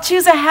day. I'll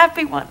choose a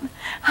happy one.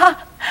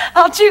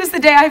 I'll choose the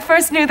day I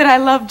first knew that I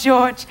loved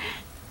George.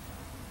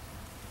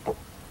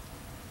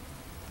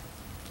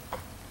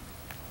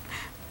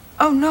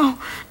 Oh, no.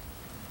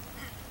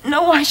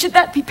 No, why should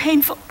that be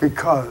painful?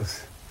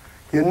 Because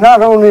you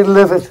not only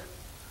live it,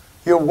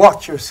 you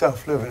watch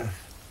yourself living it.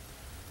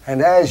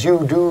 And as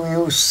you do,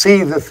 you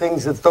see the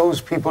things that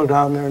those people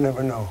down there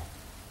never know.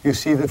 You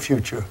see the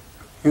future.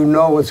 You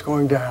know what's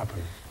going to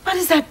happen. But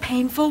is that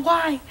painful?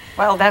 Why?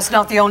 Well, that's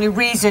not the only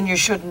reason you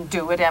shouldn't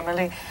do it,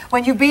 Emily.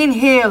 When you've been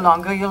here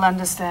longer, you'll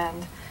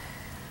understand.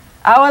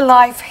 Our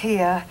life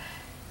here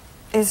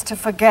is to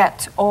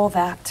forget all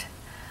that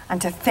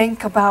and to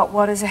think about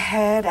what is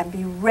ahead and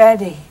be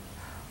ready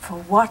for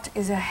what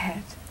is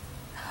ahead.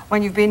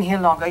 When you've been here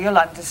longer, you'll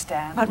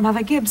understand. But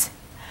Mother Gibbs,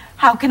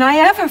 how can I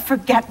ever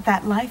forget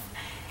that life?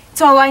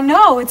 It's all I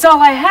know. It's all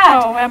I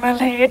had. Oh,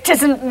 Emily, it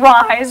isn't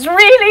wise.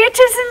 Really, it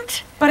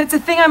isn't. But it's a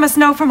thing I must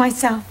know for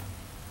myself.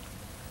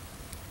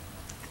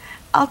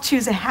 I'll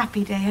choose a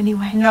happy day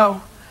anyway.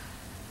 No.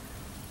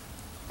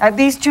 At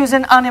least choose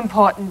an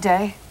unimportant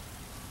day.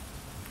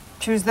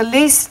 Choose the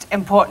least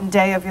important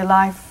day of your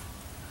life.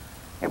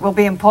 It will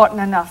be important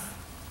enough.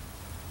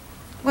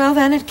 Well,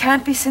 then it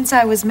can't be since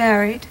I was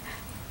married.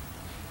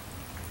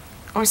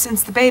 Or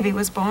since the baby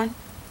was born.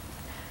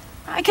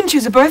 I can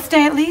choose a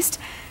birthday at least,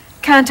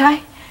 can't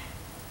I?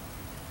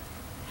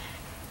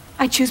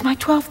 I choose my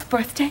 12th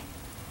birthday.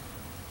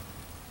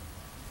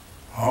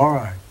 All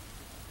right.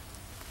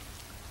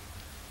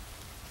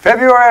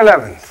 February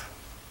 11th,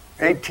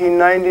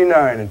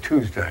 1899, a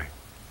Tuesday.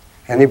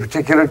 Any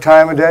particular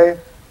time of day?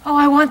 Oh,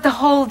 I want the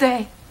whole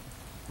day.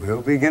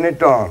 We'll begin at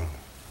dawn.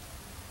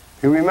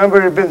 You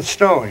remember it had been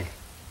snowing,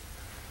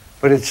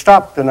 but it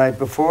stopped the night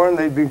before and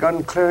they'd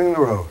begun clearing the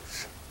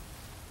roads.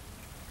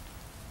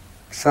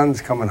 The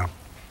sun's coming up.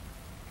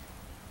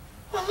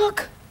 Well,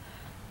 look.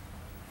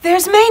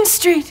 There's Main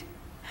Street.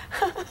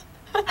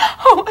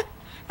 Oh,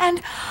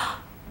 and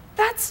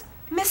that's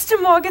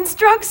Mr. Morgan's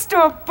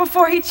drugstore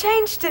before he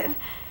changed it.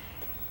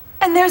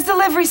 And there's the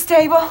livery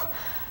stable.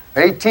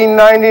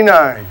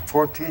 1899,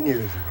 14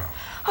 years ago.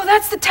 Oh,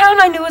 that's the town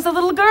I knew as a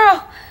little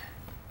girl.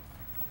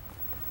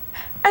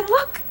 And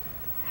look,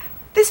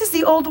 this is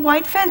the old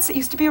white fence that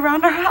used to be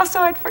around our house.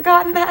 Oh, I'd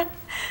forgotten that.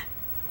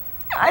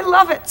 I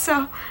love it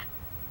so.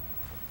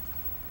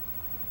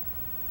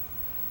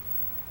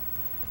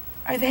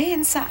 Are they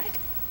inside?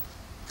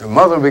 Your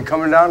mother will be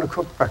coming down to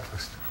cook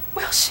breakfast.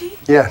 Will she?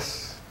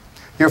 Yes.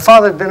 Your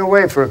father had been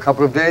away for a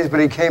couple of days, but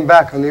he came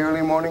back on the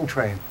early morning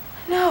train.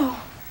 No.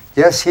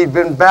 Yes, he'd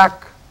been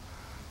back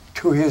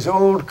to his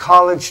old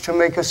college to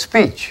make a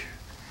speech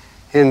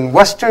in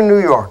Western New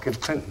York at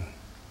Clinton.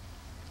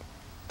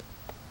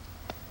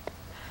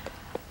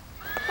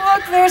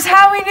 Look, there's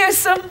Howie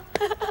Newsom.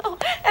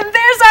 And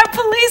there's our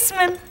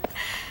policeman.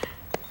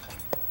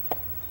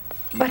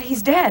 But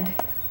he's dead.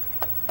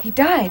 He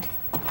died.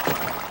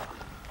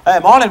 Hey,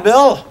 morning,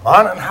 Bill.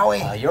 Morning,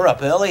 Howie. You're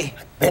up early.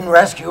 Been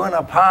rescuing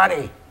a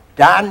party.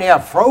 Down there,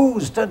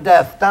 froze to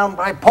death down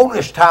by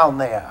Polish Town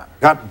there.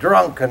 Got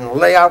drunk and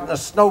lay out in the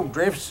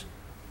snowdrifts.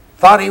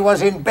 Thought he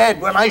was in bed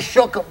when I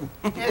shook him.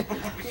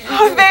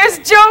 Oh, there's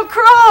Joe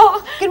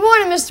Kroll. Good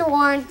morning, Mr.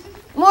 Warren.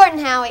 Morning,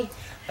 Howie.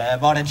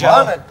 Morning,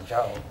 Joe. Morning,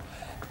 Joe.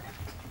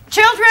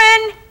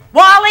 Children,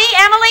 Wally,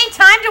 Emily,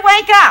 time to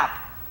wake up.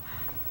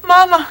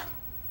 Mama,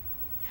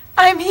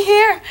 I'm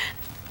here.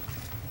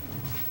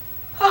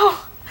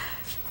 Oh,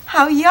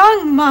 how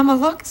young Mama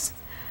looks.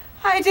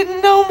 I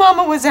didn't know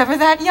Mama was ever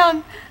that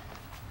young.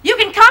 You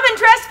can come and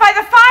dress by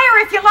the fire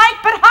if you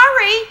like, but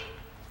hurry.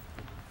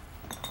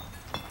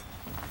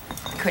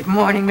 Good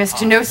morning,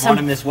 Mr. Newsom.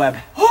 Morning, Miss Webb.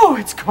 Oh,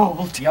 it's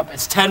cold. Yep,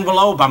 it's 10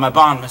 below by my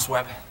barn, Miss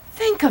Webb.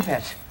 Think of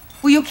it.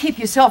 Will you keep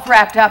yourself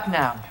wrapped up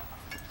now?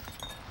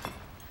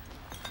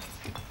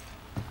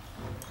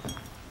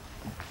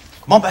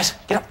 Come on, Bess,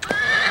 get up.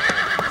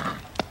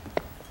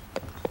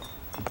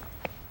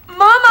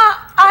 Mama,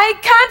 I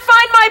can't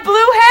find my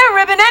blue hair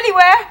ribbon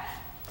anywhere.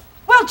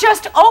 Well,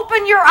 just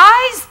open your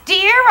eyes,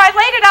 dear. I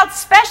laid it out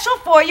special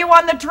for you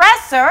on the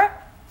dresser.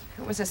 If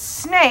it was a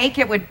snake,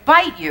 it would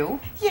bite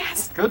you.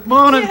 Yes. Good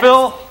morning,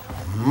 Bill.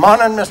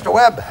 Morning, Mr.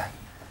 Webb.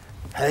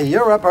 Hey,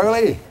 you're up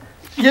early.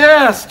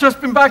 Yes,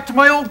 just been back to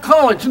my old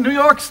college in New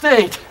York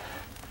State.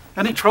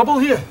 Any trouble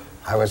here?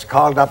 I was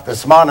called up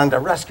this morning to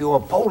rescue a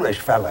Polish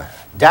fella.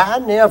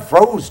 Damn near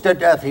froze to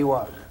death he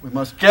was. We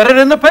must get it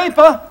in the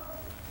paper.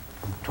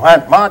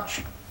 'Twa'n't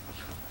much.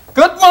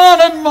 Good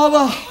morning,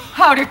 Mother.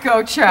 How'd it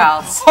go,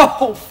 Charles?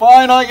 Oh,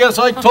 fine. I guess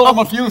I told him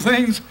a few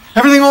things.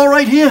 Everything all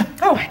right here?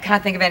 Oh, I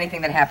can't think of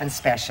anything that happened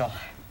special.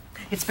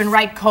 It's been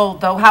right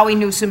cold, though. Howie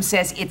Newsom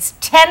says it's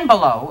 10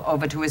 below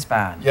over to his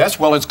barn. Yes,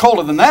 well, it's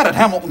colder than that at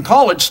Hamilton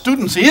College.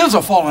 Students' ears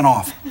are falling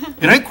off.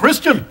 It ain't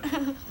Christian.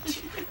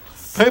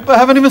 Paper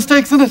have any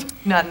mistakes in it?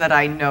 None that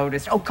I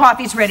noticed. Oh,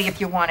 coffee's ready if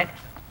you want it.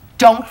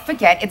 Don't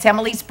forget, it's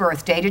Emily's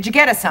birthday. Did you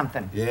get her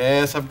something?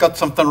 Yes, I've got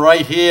something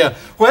right here.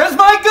 Where's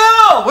my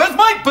girl? Where's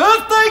my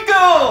birthday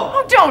girl?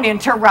 Oh, don't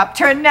interrupt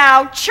her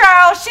now,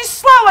 Charles. She's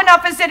slow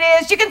enough as it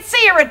is. You can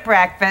see her at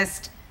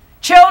breakfast.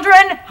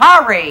 Children,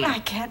 hurry. I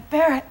can't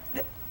bear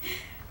it.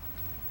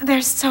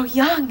 They're so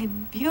young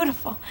and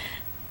beautiful.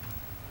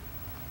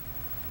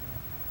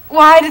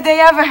 Why did they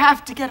ever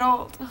have to get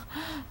old?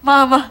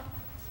 Mama,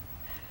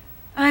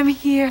 I'm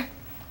here.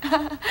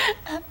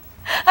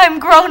 I'm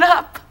grown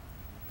up.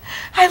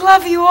 I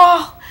love you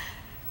all.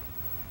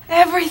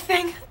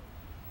 Everything.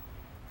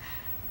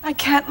 I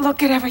can't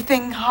look at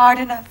everything hard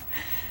enough.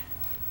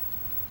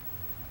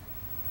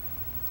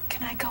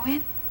 Can I go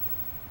in?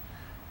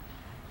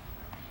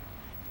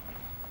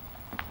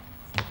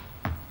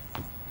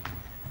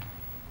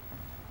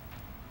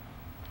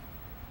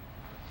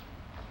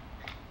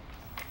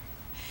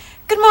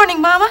 Good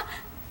morning, Mama.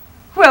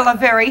 Well, a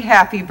very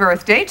happy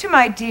birthday to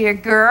my dear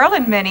girl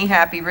and many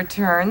happy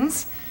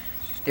returns.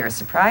 There are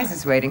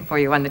surprises waiting for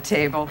you on the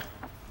table.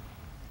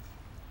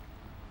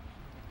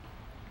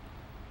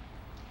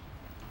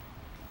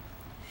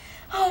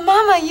 Oh,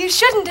 Mama, you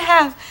shouldn't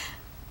have.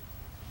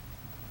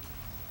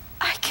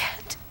 I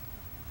can't.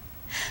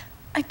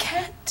 I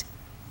can't.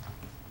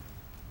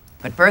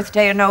 But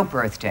birthday or no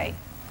birthday,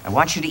 I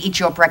want you to eat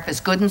your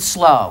breakfast good and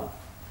slow.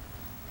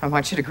 I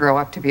want you to grow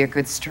up to be a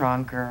good,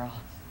 strong girl.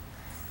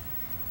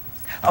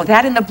 Oh,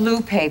 that in the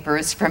blue paper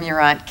is from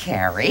your Aunt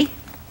Carrie.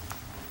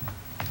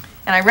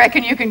 And I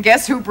reckon you can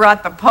guess who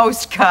brought the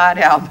postcard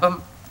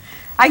album.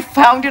 I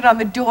found it on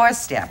the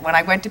doorstep when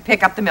I went to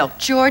pick up the milk.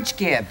 George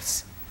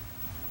Gibbs.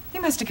 He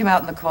must have come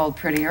out in the cold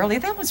pretty early.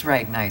 That was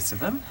right nice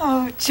of him.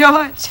 Oh,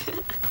 George.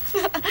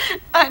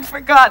 I'd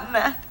forgotten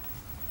that.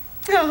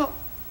 Oh.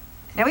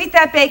 Now eat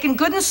that bacon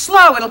good and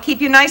slow. It'll keep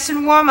you nice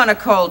and warm on a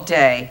cold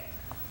day.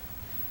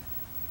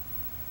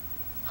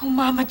 Oh,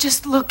 Mama,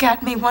 just look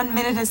at me 1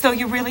 minute as though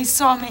you really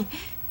saw me.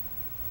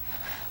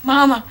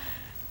 Mama,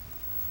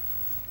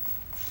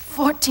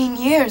 14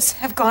 years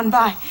have gone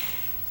by.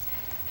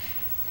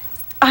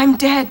 I'm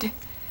dead.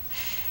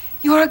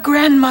 You're a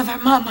grandmother,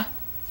 Mama.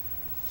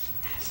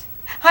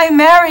 I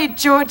married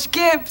George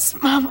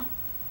Gibbs, Mama.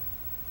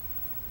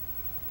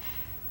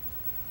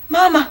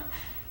 Mama,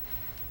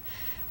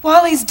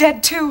 Wally's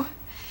dead too.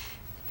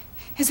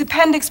 His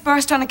appendix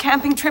burst on a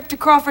camping trip to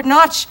Crawford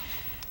Notch.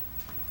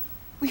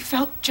 We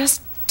felt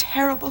just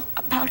terrible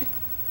about it.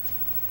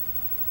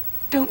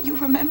 Don't you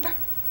remember?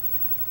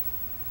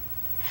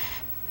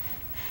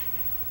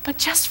 But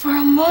just for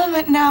a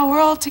moment now, we're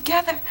all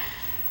together.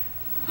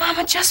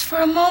 Mama, just for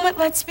a moment,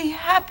 let's be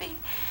happy.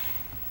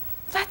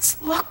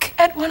 Let's look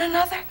at one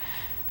another.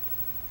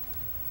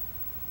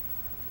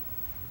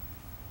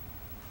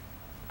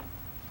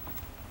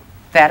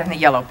 That in the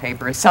yellow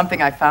paper is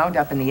something I found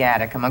up in the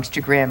attic amongst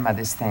your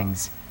grandmother's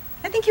things.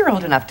 I think you're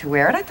old enough to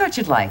wear it. I thought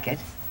you'd like it.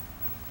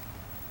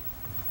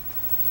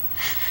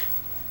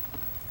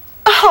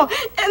 Oh,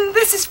 and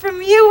this is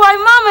from you. Why,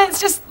 Mama,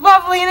 it's just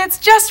lovely, and it's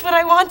just what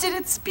I wanted.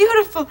 It's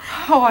beautiful.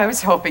 Oh, I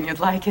was hoping you'd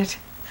like it.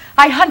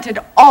 I hunted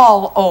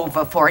all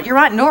over for it. Your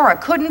Aunt Nora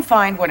couldn't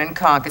find one in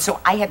Concord, so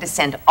I had to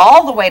send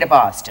all the way to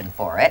Boston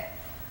for it.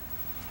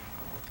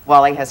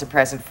 Wally has a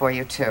present for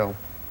you, too.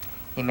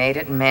 He made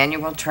it in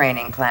manual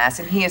training class,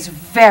 and he is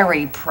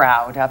very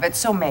proud of it,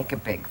 so make a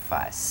big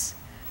fuss.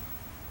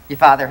 Your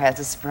father has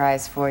a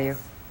surprise for you.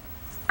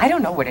 I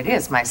don't know what it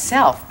is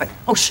myself, but...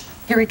 Oh, shh,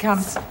 here he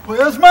comes.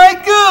 Where's my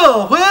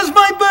girl? Where's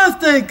my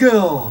birthday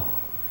girl?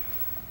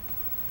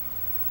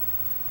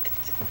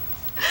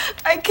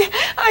 I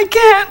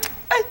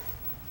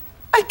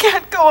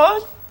can't go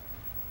on.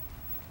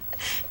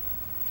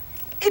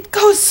 It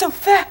goes so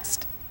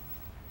fast.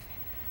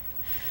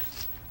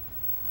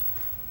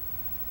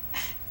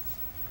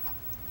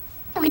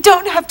 We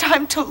don't have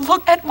time to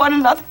look at one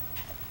another.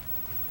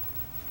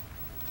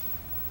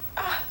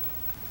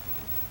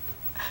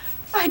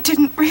 I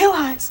didn't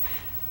realize.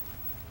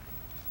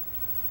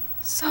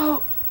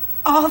 So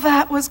all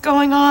that was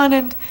going on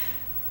and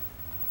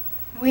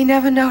we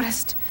never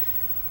noticed.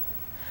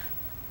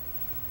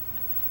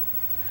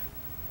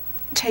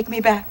 take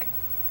me back.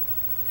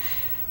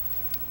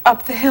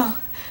 Up the hill.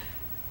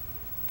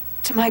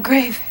 To my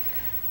grave.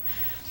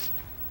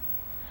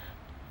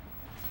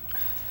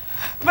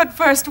 But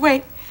first,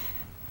 wait.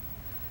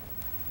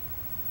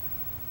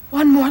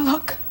 One more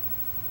look.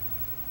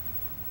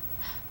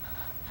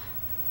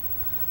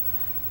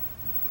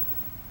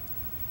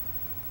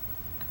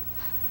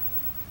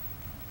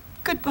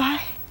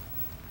 Goodbye.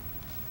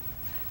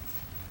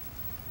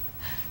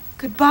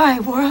 Goodbye,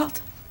 world.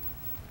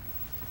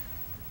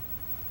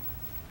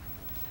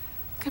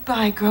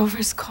 Goodbye,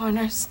 Grover's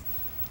Corners.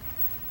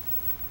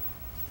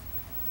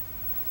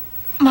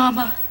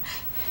 Mama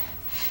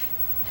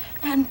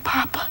and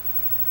Papa.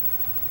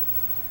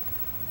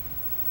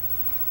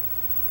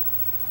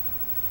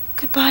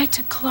 Goodbye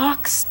to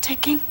clocks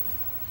ticking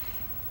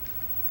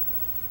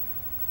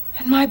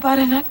and my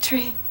butternut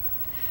tree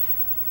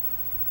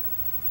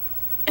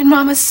and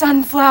Mama's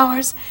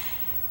sunflowers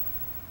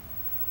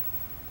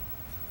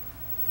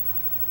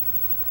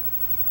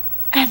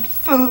and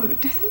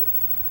food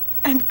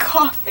and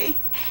coffee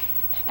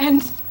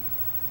and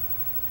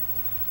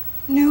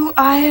new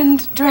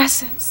ironed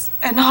dresses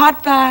and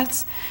hot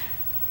baths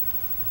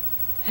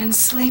and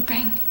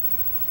sleeping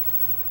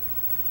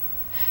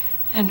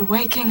and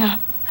waking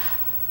up.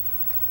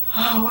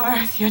 Oh,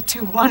 Earth, you're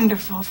too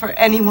wonderful for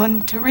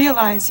anyone to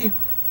realize you.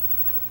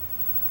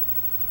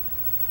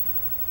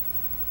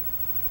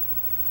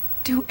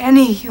 Do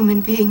any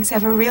human beings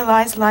ever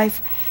realize life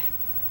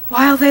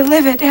while they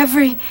live it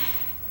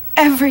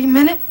every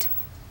minute?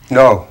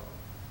 No.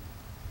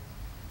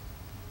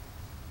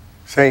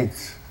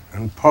 Saints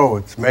and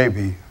poets,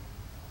 maybe,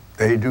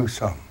 they do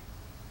some.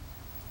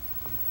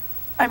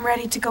 I'm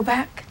ready to go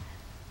back.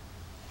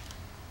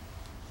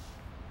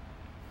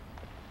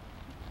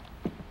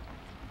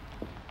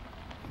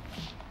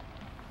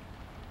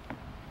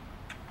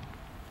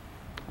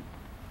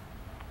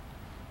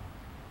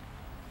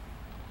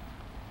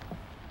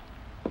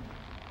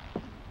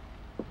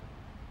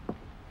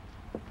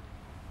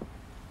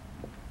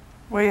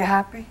 Were you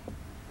happy?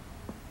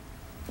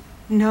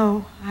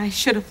 No, I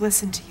should have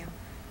listened to you.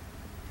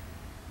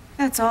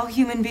 That's all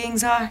human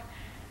beings are.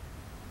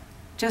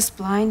 Just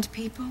blind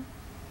people.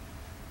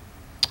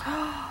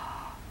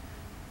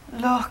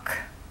 Look,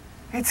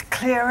 it's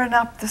clearing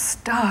up. The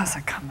stars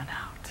are coming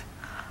out.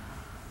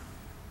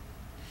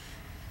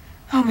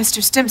 Oh,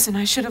 Mr. Stimson,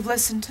 I should have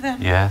listened to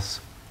them.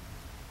 Yes.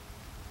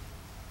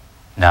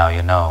 Now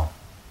you know.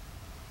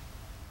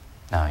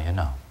 Now you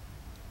know.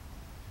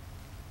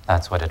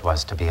 That's what it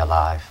was to be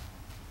alive.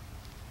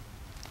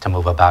 To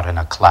move about in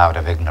a cloud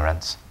of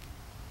ignorance.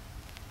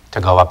 To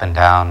go up and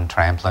down,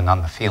 trampling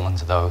on the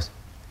feelings of those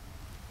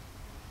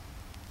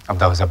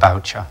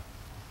about you.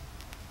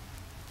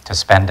 To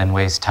spend and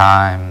waste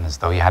time as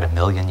though you had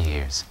 1,000,000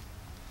 years.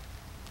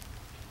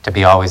 To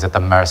be always at the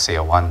mercy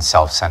of one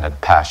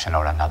self-centered passion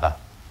or another.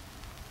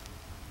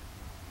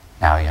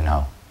 Now you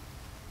know.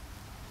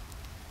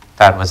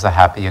 That was the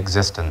happy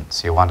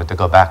existence you wanted to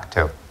go back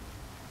to.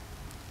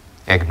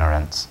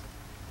 Ignorance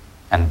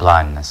and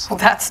blindness. Well,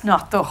 that's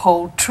not the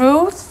whole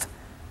truth.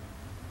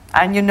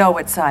 And you know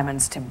it, Simon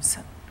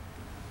Stimson.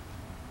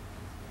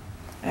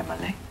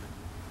 Emily,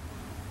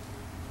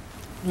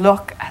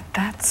 look at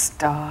that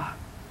star.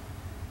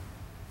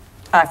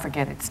 I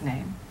forget its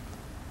name.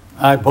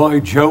 My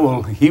boy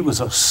Joel, he was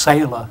a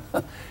sailor.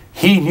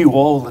 He knew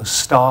all the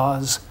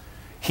stars.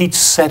 He'd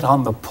sit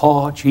on the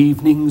porch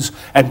evenings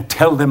and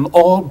tell them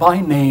all by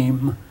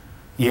name.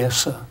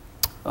 Yes, sir.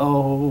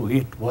 Oh,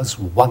 it was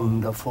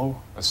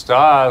wonderful. The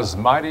stars,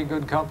 mighty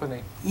good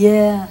company.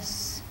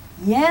 Yes,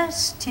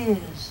 yes,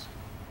 'tis.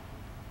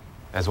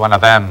 There's one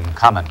of them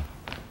coming.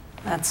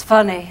 That's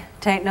funny.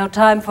 Tain't no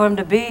time for him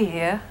to be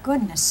here.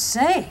 Goodness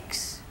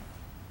sakes.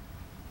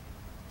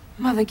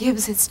 Mother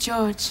Gibbs, it's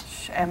George.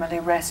 Shh,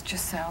 Emily, rest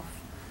yourself.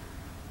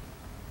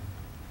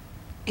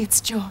 It's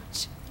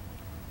George.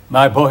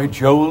 My boy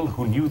Joel,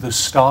 who knew the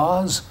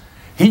stars,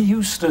 he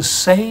used to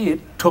say it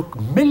took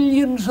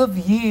millions of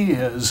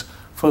years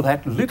for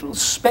that little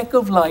speck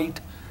of light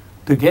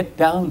to get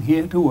down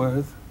here to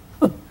Earth.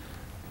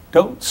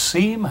 Don't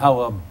seem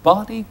how a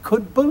body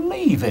could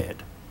believe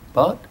it,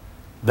 but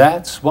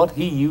that's what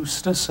he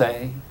used to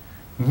say.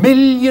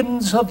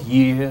 Millions of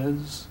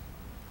years.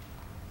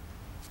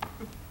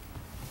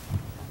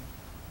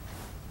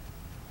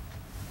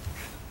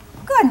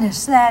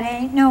 Goodness, that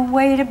ain't no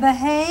way to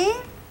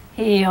behave.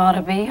 He ought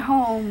to be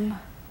home.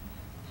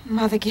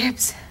 Mother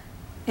Gibbs.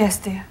 Yes,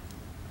 dear.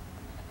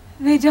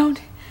 They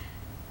don't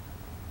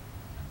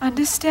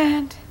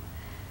understand,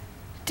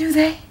 do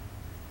they?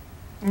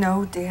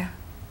 No, dear.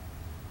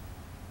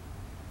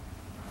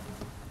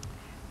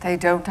 They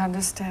don't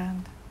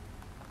understand.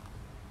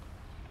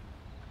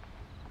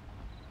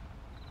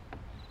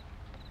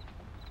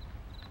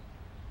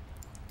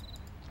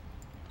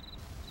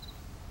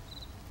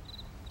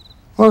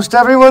 Most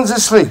everyone's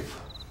asleep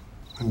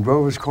in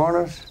Grover's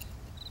Corners.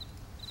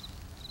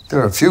 There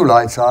are a few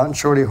lights on.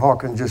 Shorty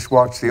Hawkins just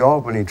watched the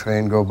Albany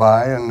train go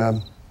by, and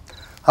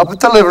up at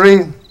the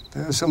livery,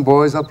 there's some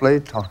boys up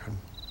late talking.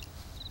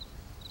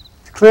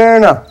 It's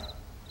clearing up.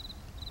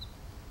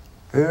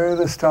 There are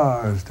the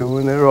stars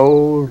doing their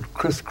old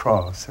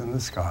crisscross in the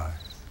skies.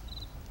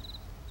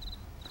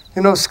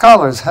 You know,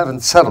 scholars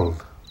haven't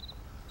settled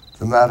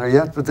the matter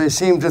yet, but they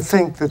seem to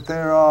think that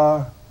there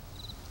are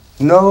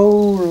no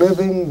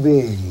living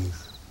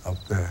beings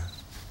up there.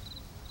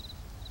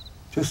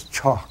 Just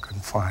chalk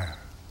and fire.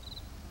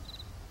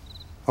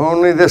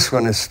 Only this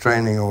one is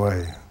straining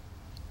away.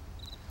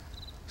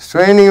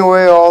 Straining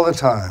away all the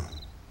time.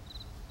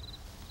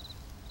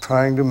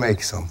 Trying to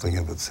make something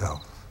of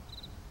itself.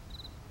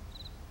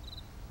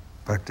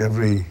 In fact,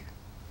 every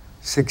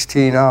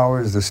 16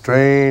 hours, the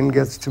strain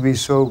gets to be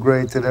so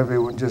great that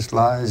everyone just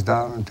lies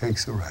down and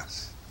takes a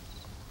rest.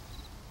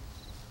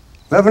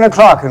 11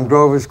 o'clock in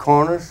Grover's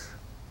Corners.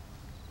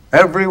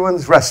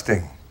 Everyone's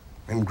resting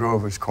in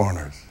Grover's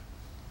Corners.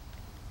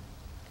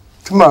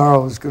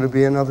 Tomorrow is going to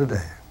be another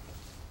day.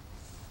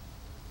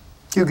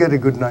 You get a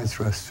good night's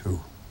rest, too.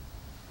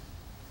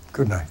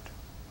 Good night.